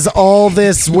 It has all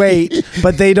this weight,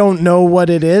 but they don't know what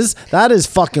it is. That is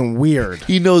fucking weird.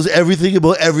 He knows everything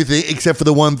about everything except for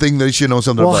the one thing that he should know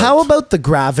something about. Well, how about the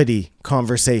gravity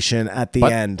conversation at the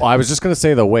end? Well, I was just going to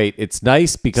say the weight. It's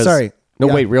nice because... Sorry. No,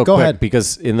 Yeah, wait, real go quick. ahead.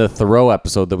 Because in the Thoreau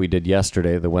episode that we did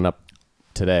yesterday that went up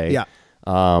today... Yeah.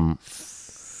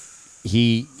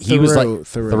 He was like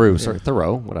Thoreau,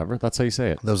 Thoreau, whatever. That's how you say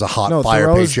it. There was a hot No, fire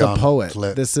Thoreau's Patreon. the poet. It's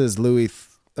lit. This is Louis.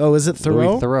 Oh, is it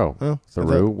Thoreau? Louis Thoreau. Oh,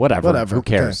 Thoreau, whatever. whatever. Who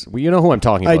cares? Well, you know who I'm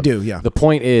talking I about. do, yeah. The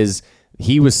point is,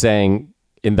 he was saying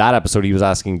in that episode, he was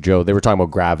asking Joe. They were talking about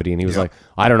gravity, and he was like,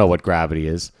 "I don't know what gravity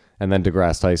is." And then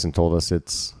DeGrasse Tyson told us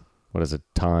it's, what is it?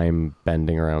 Time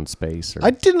bending around space. Or I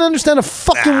didn't understand a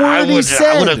fucking word he I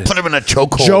said. would have put him in a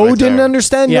chokehold. Joe right didn't there.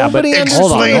 understand. Yeah, Nobody but understood.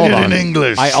 Explain it in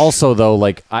English. I also, though,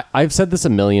 like I've said this a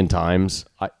million times.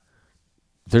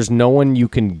 There's no one you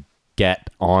can get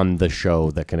on the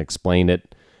show that can explain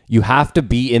it. You have to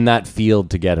be in that field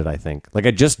to get it, I think. Like,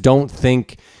 I just don't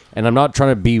think, and I'm not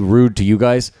trying to be rude to you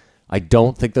guys, I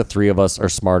don't think the three of us are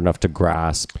smart enough to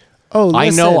grasp. Oh, listen, I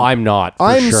know I'm not, for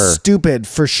I'm sure. stupid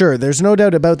for sure. There's no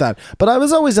doubt about that. But I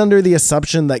was always under the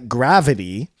assumption that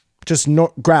gravity,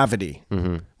 gravity,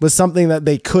 was something that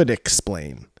they could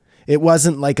explain. It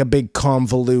wasn't like a big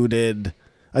convoluted.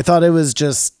 I thought it was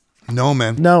just. No,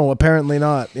 man. No, apparently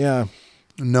not. Yeah.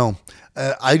 No.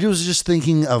 I was just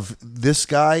thinking of this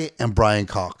guy and Brian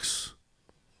Cox.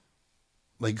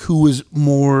 Like, who is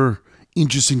more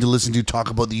interesting to listen to talk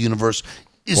about the universe,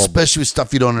 especially with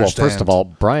stuff you don't understand. Well, first of all,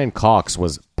 Brian Cox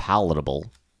was palatable.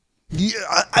 Yeah,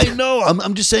 I know.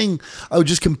 I'm just saying. I was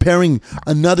just comparing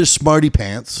another smarty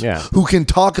pants who can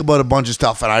talk about a bunch of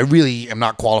stuff, and I really am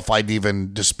not qualified to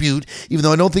even dispute. Even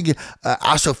though I don't think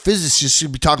astrophysicists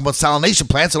should be talking about salination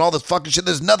plants and all this fucking shit.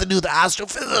 There's nothing to do with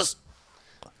astrophysics.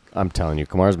 I'm telling you,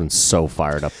 Kamar's been so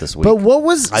fired up this week. But what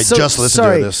was I just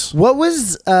listened to this. What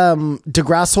was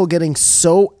DeGrasse getting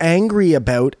so angry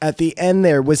about at the end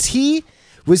there? Was he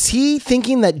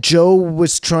thinking that Joe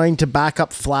was trying to back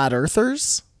up flat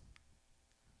earthers?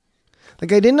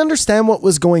 Like, I didn't understand what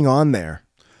was going on there.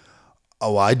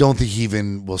 Oh, I don't think he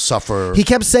even will suffer. He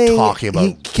kept saying talking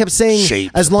about shapes,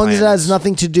 as long as it has planets.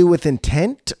 nothing to do with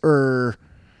intent or.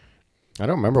 I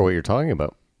don't remember what you're talking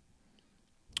about.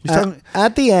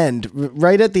 At the end,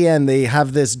 right at the end, they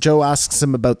have this. Joe asks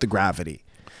him about the gravity,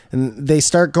 and they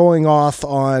start going off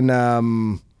on. I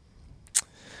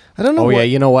don't know. Oh yeah,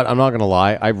 you know what? I'm not gonna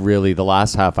lie. The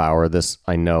last half hour,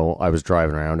 I know I was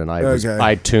driving around and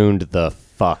I tuned the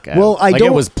fuck out. Well,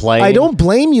 it was playing. I don't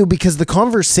blame you because the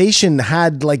conversation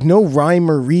had like no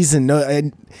rhyme or reason. No,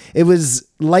 and it was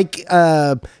like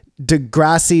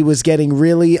Degrassi was getting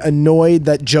really annoyed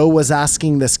that Joe was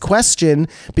asking this question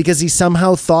because he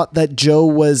somehow thought that Joe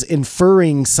was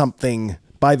inferring something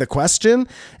by the question,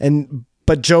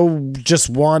 but Joe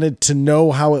just wanted to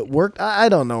know how it worked. I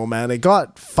don't know, man. It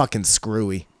got fucking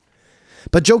screwy.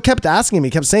 But Joe kept asking him.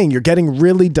 He kept saying, "You're getting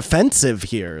really defensive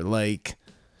here." Like,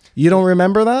 you don't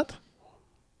remember that?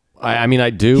 I mean, I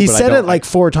do. He but said I it like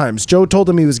 4 times. Joe told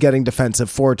him he was getting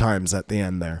defensive 4 times at the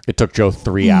end there. It took Joe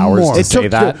 3 hours More. to It say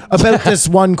that. About this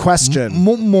one question.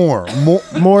 more More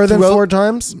than throughout- 4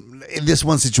 times? in this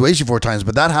one situation 4 times,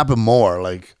 but that happened more.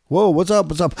 Like, whoa, what's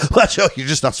up? Well, Joe, you're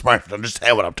just not smart enough to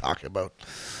understand what I'm talking about.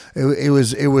 It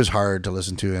was hard to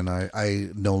listen to, and I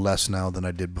know less now than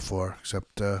I did before,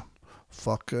 except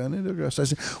Fucking interest.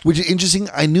 Which is interesting.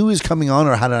 I knew he was coming on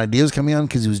or had an idea he was coming on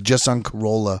because he was just on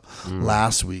Corolla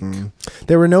last week.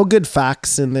 There were no good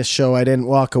facts in this show. I didn't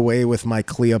walk away with my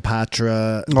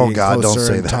Cleopatra. Oh, God, don't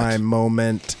say in that. Time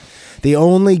moment. The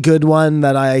only good one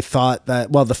that I thought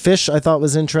the fish I thought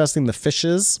was interesting, the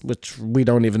fishes, which we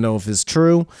don't even know if is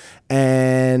true.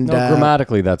 And No,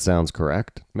 grammatically, that sounds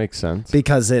correct. Makes sense.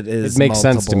 because it is It makes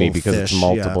sense to me multiple because it's fish,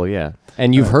 multiple, yeah.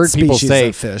 And you've heard people species say,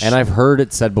 of fish. and I've heard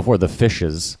it said before, the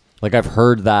fishes. Like I've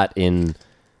heard that in,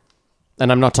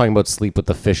 and I'm not talking about sleep with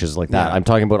the fishes like that. Yeah. I'm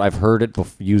talking about I've heard it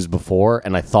used before,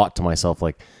 and I thought to myself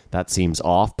like that seems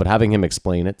off. But having him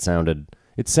explain it sounded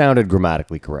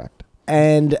grammatically correct.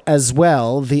 And as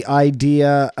well, the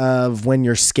idea of when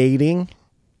you're skating,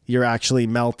 you're actually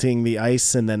melting the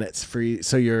ice and then it's free.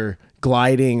 So you're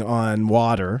gliding on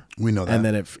water. We know that. And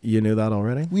then you knew that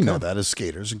already? We know that as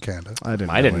skaters in Canada. I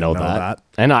didn't know that.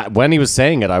 And when he was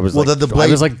saying it, I was Well, like, the blade-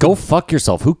 I was like, go fuck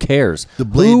yourself. Who cares? The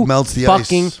blade Who melts the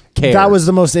fucking ice. cares? That was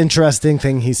the most interesting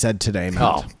thing he said today, Matt.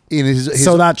 Oh. In his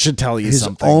So that should tell you his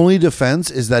something. only defense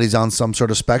is that he's on some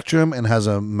sort of spectrum and has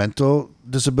a mental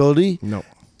disability. No.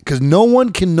 Because no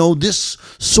one can know this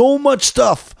so much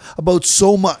stuff about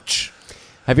so much.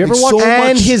 Have you ever Like, watched? so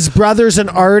And much his brother's an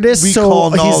artist, so recall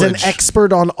he's an knowledge.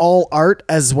 expert on all art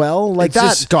as well. Like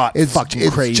It's got it's, fucking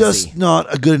it's crazy. just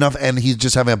not a good enough, and he's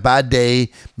just having a bad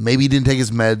day. Maybe he didn't take his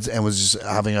meds and was just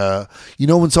having a,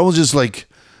 when someone's just like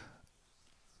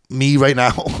me right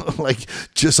now, like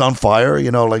just on fire,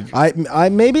 like I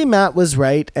maybe Matt was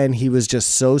right, and he was just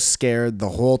so scared the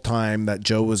whole time that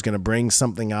Joe was going to bring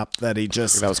something up that he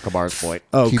just That was Kamar's point.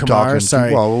 oh Keep Kamar, talking.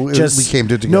 sorry, Well, we came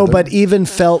to it no, together. but even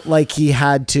felt like he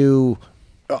had to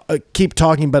keep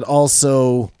talking, but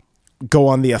also go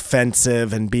on the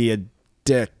offensive and be a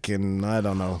dick, and I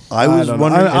don't know. I was don't know.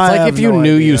 wondering- It's It's like have if you no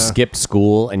knew you idea. skipped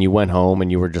school and you went home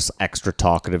and you were just extra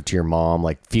talkative to your mom,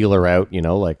 like feel her out,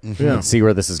 like see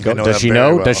where this is going. know Does that she very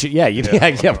know? well. Does she? Yeah,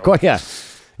 yeah, of course, yeah.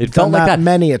 It felt Done like that that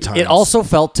many a times. It also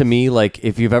felt to me like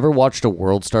if you've ever watched a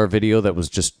World Star video that was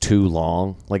just too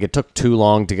long, like it took too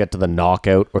long to get to the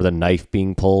knockout or the knife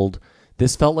being pulled.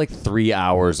 This felt like 3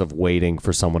 hours of waiting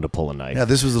for someone to pull a knife. yeah,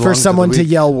 this was the for longest of the someone to week.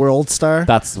 yell "World Star."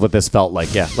 That's what this felt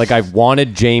like, yeah. Like I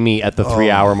wanted Jamie at the 3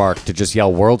 hour mark to just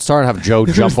yell World Star and have Joe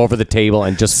jump over the table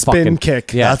and just Spin fucking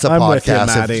kick. Yeah, That's a I'm with you, podcast.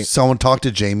 Maddie. If someone talked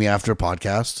to Jamie after a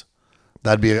podcast,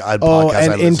 that'd be a podcast. Oh, I'd and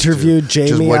listen to. interviewed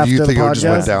Just Jamie what do you after think the just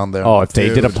went podcast? down there? Oh, if they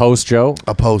did a post Joe,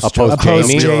 a post, a post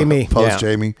Jamie. post Yeah.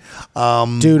 Jamie.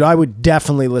 Dude, I would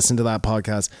definitely listen to that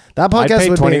podcast. That I'd podcast pay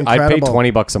would be 20. I'd incredible. pay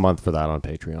 $20 a month for that on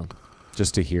Patreon,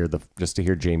 just to hear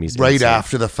Jamie's Right insight.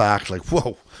 after the fact, like,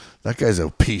 whoa, that guy's a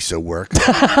piece of work.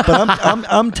 But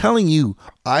I'm telling you,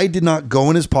 I did not go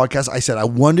in his podcast. I said, I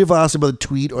wonder if I asked about the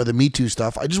tweet or the Me Too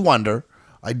stuff. I just wonder.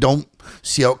 I don't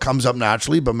see how it comes up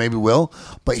naturally, but maybe will.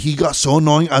 But he got so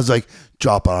annoying. I was like,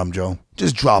 drop on him, Joe.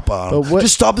 Just drop on him. But what-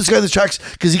 Just stop this guy in the tracks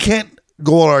because he can't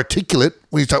go all articulate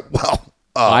when he's talking. Well,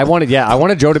 I wanted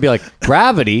Joe to be like,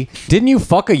 Gravity, didn't you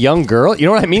fuck a young girl? You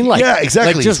know what I mean? Like, yeah,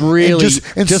 exactly. Like just really,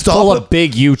 and just stop pull him- a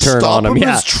big U-turn stop on him. in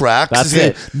Yeah, his tracks. That's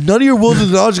Say, it. None of your words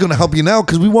of knowledge is going to help you now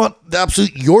because we want the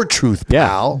absolute your truth, Yeah.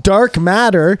 pal. Dark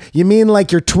matter? You mean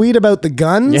like your tweet about the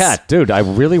guns? Yeah, dude, I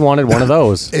really wanted one of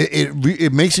those.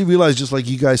 It makes you realize, just like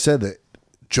you guys said, that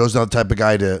Joe's not the type of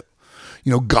guy to,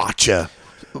 gotcha,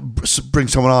 bring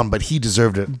someone on, but he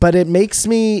deserved it. But it makes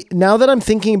me, now that I'm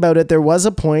thinking about it, there was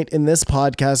a point in this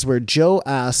podcast where Joe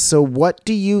asked, so what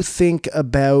do you think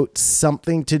about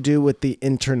something to do with the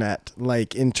internet?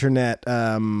 Like internet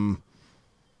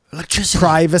Electricity.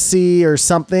 privacy or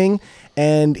something?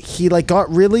 And he got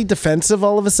really defensive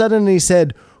all of a sudden and he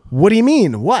said, what do you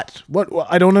mean? What?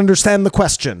 I don't understand the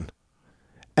question.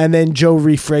 And then Joe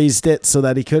rephrased it so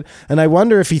that he could. And I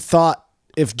wonder if he thought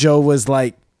if Joe was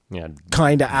Yeah,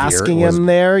 kind of asking was- him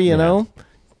there, yeah.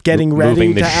 getting ready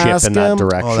moving the to ship ask in that him.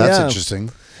 direction. Oh, that's Yeah.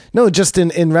 interesting. No, just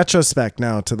in retrospect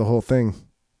now to the whole thing.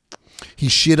 He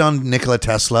shit on Nikola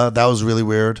Tesla. That was really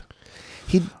weird.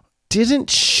 He didn't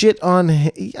shit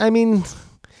on I mean,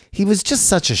 he was just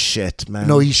such a shit, man.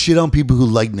 No, he shit on people who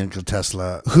like Nikola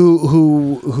Tesla.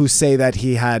 who say that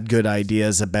he had good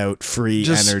ideas about free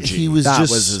Just- energy. he was that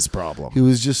just- was his problem. He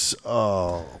was just,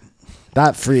 oh.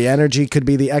 That free energy could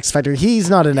be the X Factor. He's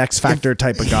not an X Factor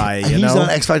type of guy, you He's know? not an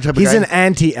X Factor type of He's guy. an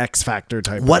anti-X Factor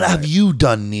type What of guy. have you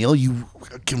done, Neil? You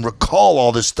can recall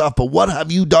all this stuff, but what have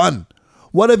you done?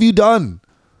 What have you done?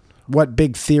 What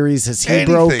big theories has he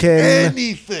Anything. broken?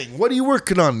 Anything. What are you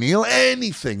working on, Neil?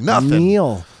 Anything. Nothing.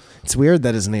 Neil. It's weird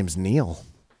that his name's Neil.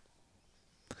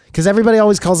 Because everybody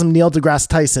always calls him Neil deGrasse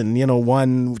Tyson.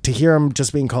 To hear him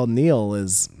just being called Neil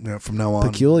is Yeah, from now on,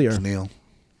 Peculiar. it's Neil.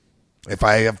 If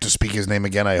I have to speak his name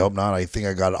again, I hope not. I think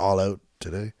I got it all out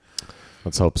today.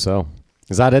 Let's hope so.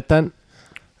 Is that it then?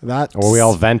 That's, Or we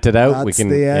all vented out? We that's can.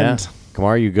 the end. Yeah.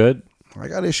 Kamar, you good? I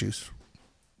got issues.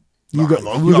 You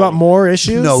got more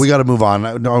issues? No, we got to move on.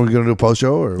 Are we going to do a post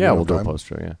show? Or Yeah, we'll do a post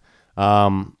show.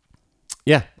 Yeah.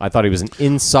 Yeah, I thought he was an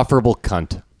insufferable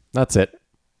cunt. That's it.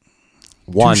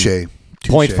 One. Touche.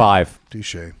 0.5.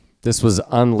 Touche. This was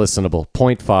unlistenable.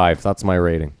 0.5. That's my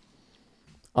rating.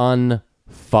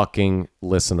 Unfucking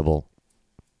listenable.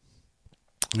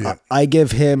 Yeah. I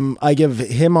give him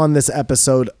on this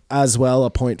episode as well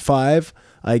a 0.5.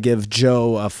 I give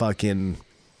Joe a fucking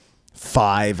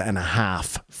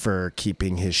 5.5 for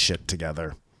keeping his shit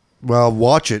together. Well,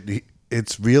 watch it.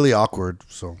 It's really awkward.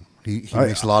 So he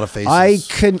makes a lot of faces.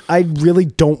 I really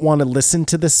don't want to listen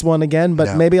to this one again, but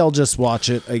Yeah. maybe I'll just watch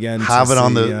it again. have to it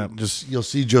on see, the just you'll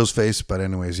see Joe's face. But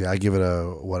anyways, yeah, I give it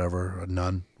a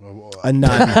none. a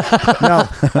nun. No,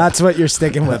 that's what you're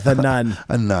sticking with, a nun.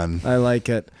 A none. I like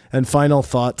it. And final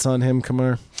thoughts on him,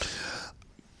 Kamar?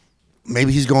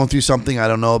 Maybe he's going through something I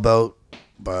don't know about.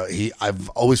 But I've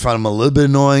always found him a little bit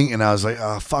annoying, and I was like,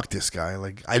 oh, fuck this guy.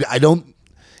 Like, I don't,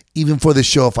 even for this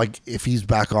show, if he's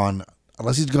back on,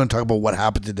 unless he's going to talk about what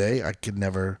happened today, I could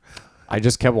never. I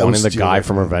just kept That wanting was the guy stupid.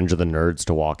 from Revenge of the Nerds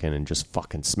to walk in and just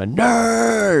fucking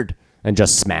nerd and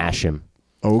just smash him.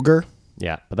 Ogre?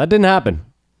 Yeah, but that didn't happen.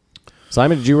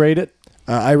 Simon, did you rate it?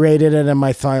 I rated it, and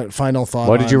my final thought.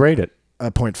 What did you rate it? A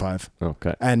 0.5.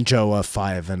 Okay. And Joe a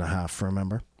 5.5.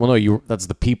 Remember? Well, no, that's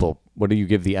the people. What do you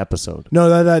give the episode?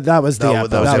 No, that was the That was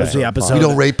that the was the episode. episode. We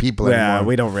don't rate people Yeah, anymore.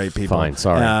 we don't rate people. Fine,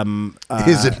 sorry.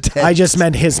 His intent. I just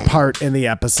meant his part in the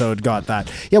episode got that.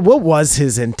 Yeah, what was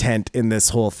his intent in this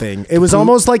whole thing? It was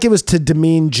almost like it was to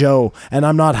demean Joe, and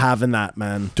I'm not having that,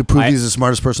 man. To prove he's the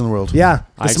smartest person in the world. Yeah,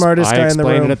 the smartest guy in the I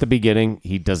explained room. it at the beginning.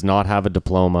 He does not have a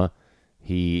diploma.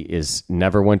 He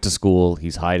never went to school.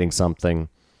 He's hiding something.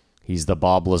 He's the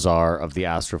Bob Lazar of the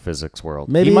astrophysics world.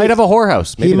 Maybe he might have a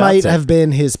whorehouse. Maybe he might that's it. have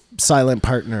been his silent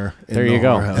partner. In There the you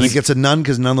go. whorehouse. And he gets a none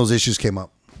because none of those issues came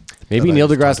up. Maybe that I Neil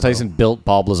just deGrasse talked about. Tyson built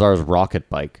Bob Lazar's rocket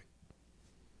bike.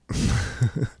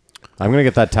 I'm gonna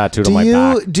get that tattooed on my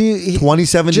back. Do you?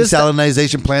 27 Just-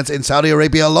 desalinization plants in Saudi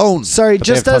Arabia alone. Sorry, But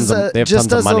they just have as tons of- a they have just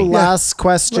tons of as a money. last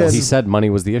question, He said money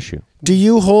was the issue. do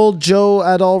you hold Joe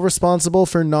at all responsible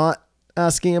for not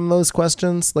asking him those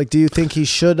questions? Like, do you think he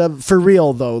should have? For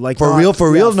real though, like For not- real?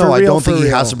 yeah, No, I don't think he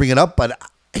real. has to bring it up, but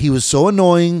he was so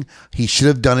annoying. He should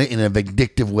have done it in a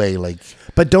vindictive way. Like,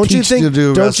 But don't you teach you think? to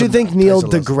do Don't rest you of think the Neil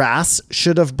Tyson list. deGrasse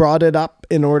should have brought it up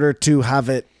in order to have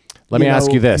it? Let me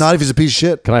ask you this. not if he's a piece of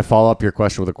shit. Can I follow up your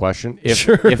question with a question?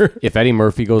 If Eddie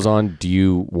Murphy goes on, do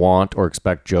you want or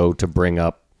expect Joe to bring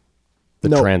up the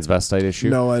No. transvestite issue?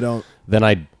 No, I don't. Then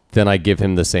I give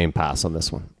him the same pass on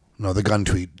this one. No, the gun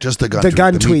tweet. Just the gun The tweet.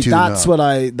 gun Me tweet. Too, That's no. what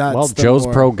I. That's Well, the Joe's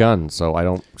more- pro gun, so I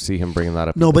don't see him bringing that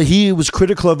up. No, but he was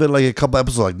critical of it like a couple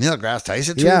episodes. Like, Neil deGrasse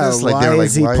Tyson tweeted Yeah, this? Like, why they were like,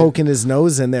 is he why? poking his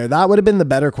nose in there? That would have been the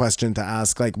better question to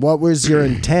ask. Like, what was your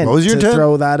intent What was your to intent?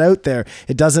 throw that out there?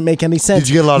 It doesn't make any sense. Did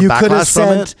you get a lot of could have backlash from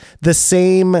sent it? the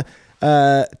same.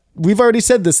 We've already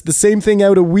said this. The same thing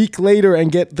out a week later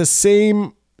and get the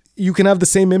same. You can have the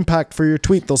same impact for your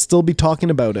tweet. They'll still be talking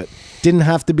about it. Didn't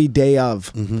have to be day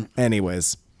of. Mm-hmm.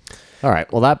 Anyways, All right.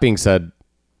 Well, that being said,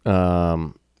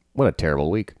 what a terrible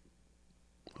week.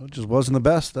 It just wasn't the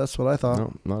best. That's what I thought.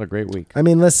 No, not a great week. I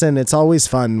mean, listen. It's always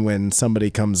fun when somebody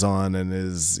comes on and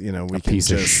is, we can piece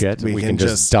of just, shit. We, We can can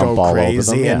just just dump go all over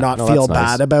crazy them. Yeah, and not no, feel that's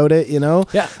nice. bad about it.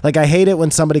 Yeah. Like I hate it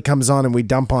when somebody comes on and we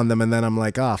dump on them, and then I'm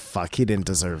like, oh fuck, he didn't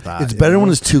deserve that. It's you better know? when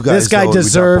there's two guys. This guy though, and we dump on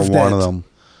deserved one it. of them.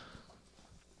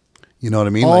 You know what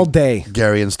I mean? All Like day.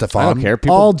 Gary and Stefan. I don't care.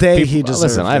 All day he deserved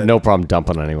Listen, I have it. no problem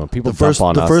dumping on anyone. People The first, dump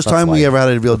on the us. first That's time we life. ever had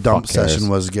a real Who dump the fuck cares? session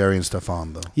was Gary and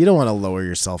Stefan, though. You don't want to lower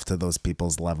yourself to those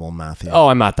people's level, Matthew. Oh,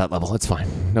 I'm at that level. It's fine.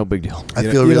 No big deal. I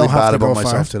You feel don't really have bad to about go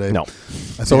myself far. today. No.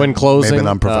 I So think in closing, maybe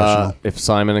unprofessional. if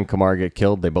Simon and Kamar get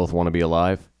killed, they both want to be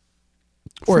alive.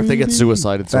 Or if they get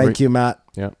suicided. Sorry. Thank you, Matt.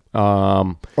 Yeah.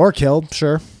 Or killed,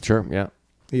 sure. Sure. Yeah.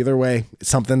 Either way,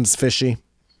 something's fishy.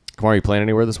 Kamar, you playing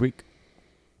anywhere this week?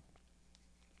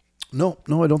 No,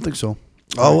 I don't think so.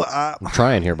 Oh, I'm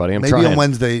trying here, buddy. I'm maybe trying. on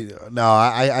Wednesday. No,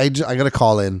 I got to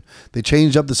call in. They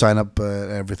changed up the sign up and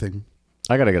everything.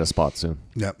 I got to get a spot soon.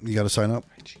 Yeah, you got to sign up.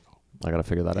 I got to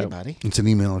figure that out. buddy. It's an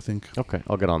email, I think. Okay.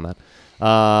 I'll get on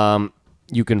that.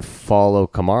 You can follow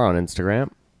Kamar on Instagram.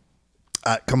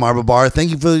 At Kamar Babar.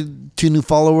 Thank you for 2 new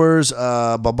followers.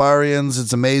 Barbarians.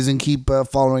 It's amazing. Keep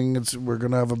following. We're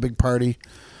going to have a big party.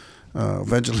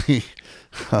 Eventually,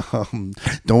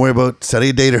 don't worry about setting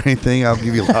a date or anything. I'll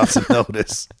give you lots of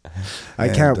notice. I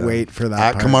can't wait for that.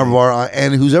 At part. Kamar Bar,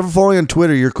 and who's ever following on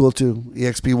Twitter, you're cool too.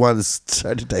 EXP1 is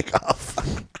starting to take off.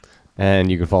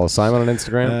 And you can follow Simon on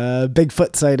Instagram.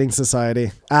 Bigfoot Sighting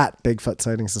Society at Bigfoot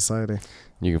Sighting Society.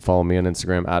 You can follow me on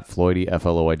Instagram at Floydy,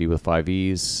 Floyd with 5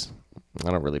 E's.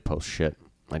 I don't really post shit.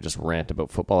 I just rant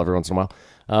about football every once in a while.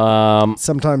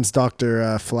 Sometimes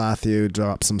Dr. Flathew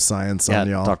drops some science on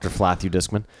y'all. Dr. Flathew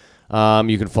Discman.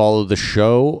 You can follow the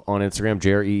show on Instagram,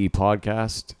 JREE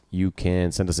Podcast. You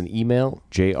can send us an email,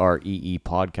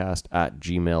 jreepodcast at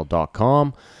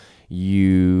gmail.com.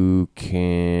 You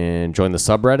can join the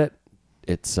subreddit.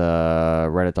 It's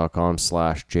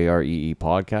reddit.com/JREE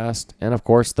Podcast. And, of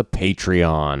course, the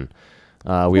Patreon.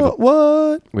 We have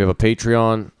a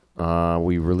Patreon.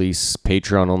 We release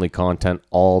Patreon-only content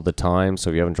all the time. So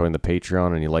if you haven't joined the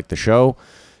Patreon and you like the show,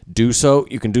 do so.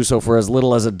 You can do so for as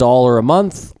little as $1 a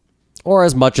month or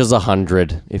as much as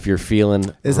 $100 if you're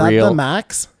feeling Is real. that the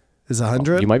max? Is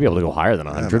 100? You might be able to go higher than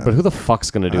 100, but who the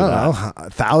fuck's going to do I that? don't know.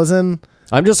 1,000?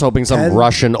 I'm just hoping some 10,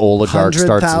 Russian oligarch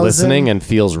starts 100,000? listening and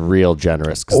feels real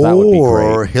generous, because that would be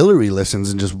Or great. Hillary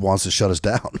listens and just wants to shut us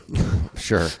down.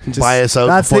 Sure. Buy us out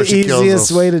That's the before she kills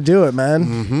easiest us. way to do it,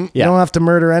 man. You Yeah. don't have to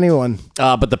murder anyone.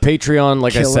 But the Patreon,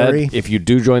 like Hillary. I said, if you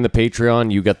do join the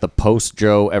Patreon, you get the post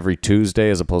Joe every Tuesday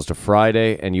as opposed to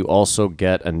Friday, and you also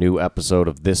get a new episode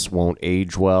of This Won't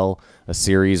Age Well, a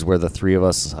series where the three of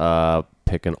us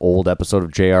pick an old episode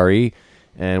of JRE,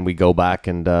 and we go back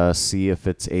and see if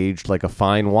it's aged like a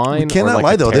fine wine. We cannot or like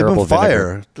lie a though, they've terrible been fire.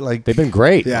 vinegar. Like They've been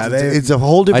great. Yeah, it's a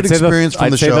whole different experience from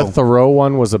I'd the say show. the Thoreau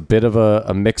one was a bit of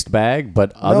a mixed bag,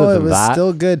 but other No, it than was that,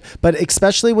 still good. But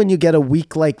especially when you get a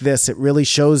week like this, it really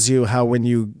shows you how when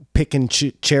you pick and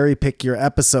cherry pick your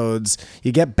episodes,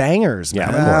 you get bangers, Yeah, man.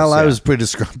 of course. well, I yeah. was pretty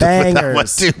disgruntled with that one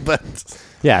Bangers. too, but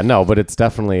yeah, no, but it's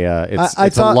definitely it's I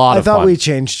it's thought, a lot I of thought fun. we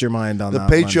changed your mind on the that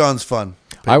one. Patreon's fun.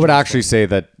 I would actually say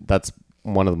that's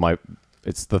one of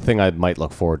it's the thing I might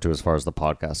look forward to as far as the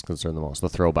podcast is concerned the most. The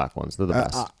throwback ones, they're the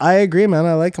best. I agree, man.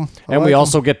 I like them. And we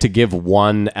also get to give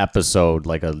one episode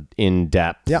like a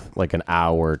in-depth, Yeah. like an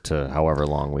hour to however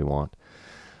long we want.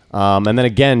 And then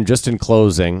again, just in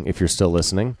closing, if you're still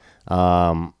listening,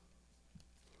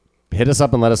 hit us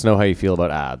up and let us know how you feel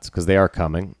about ads, because they are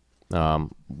coming.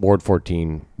 Ward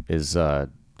 14 is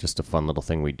just a fun little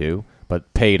thing we do,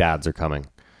 but paid ads are coming.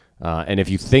 And if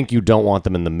you think you don't want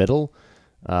them in the middle,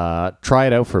 try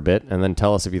it out for a bit and then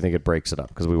tell us if you think it breaks it up,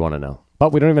 because we want to know.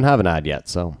 But we don't even have an ad yet,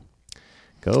 so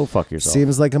go fuck yourself.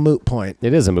 Seems like a moot point.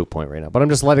 It is a moot point right now, but I'm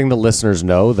just letting the listeners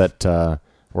know that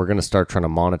we're going to start trying to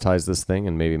monetize this thing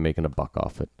and maybe making a buck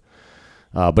off it.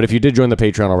 But if you did join the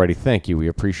Patreon already, thank you. We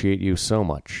appreciate you so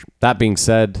much. That being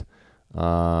said,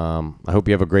 I hope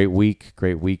you have a great week,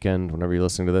 great weekend whenever you're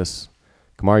listening to this.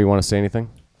 Kamar, you want to say anything?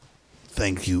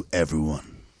 Thank you,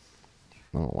 everyone.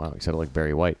 Oh, wow. You said it like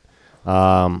Barry White.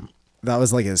 That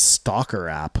was like his stalker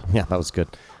app. Yeah, that was good.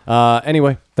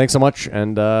 Anyway, thanks so much.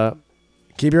 And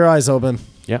Keep your eyes open.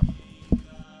 yeah.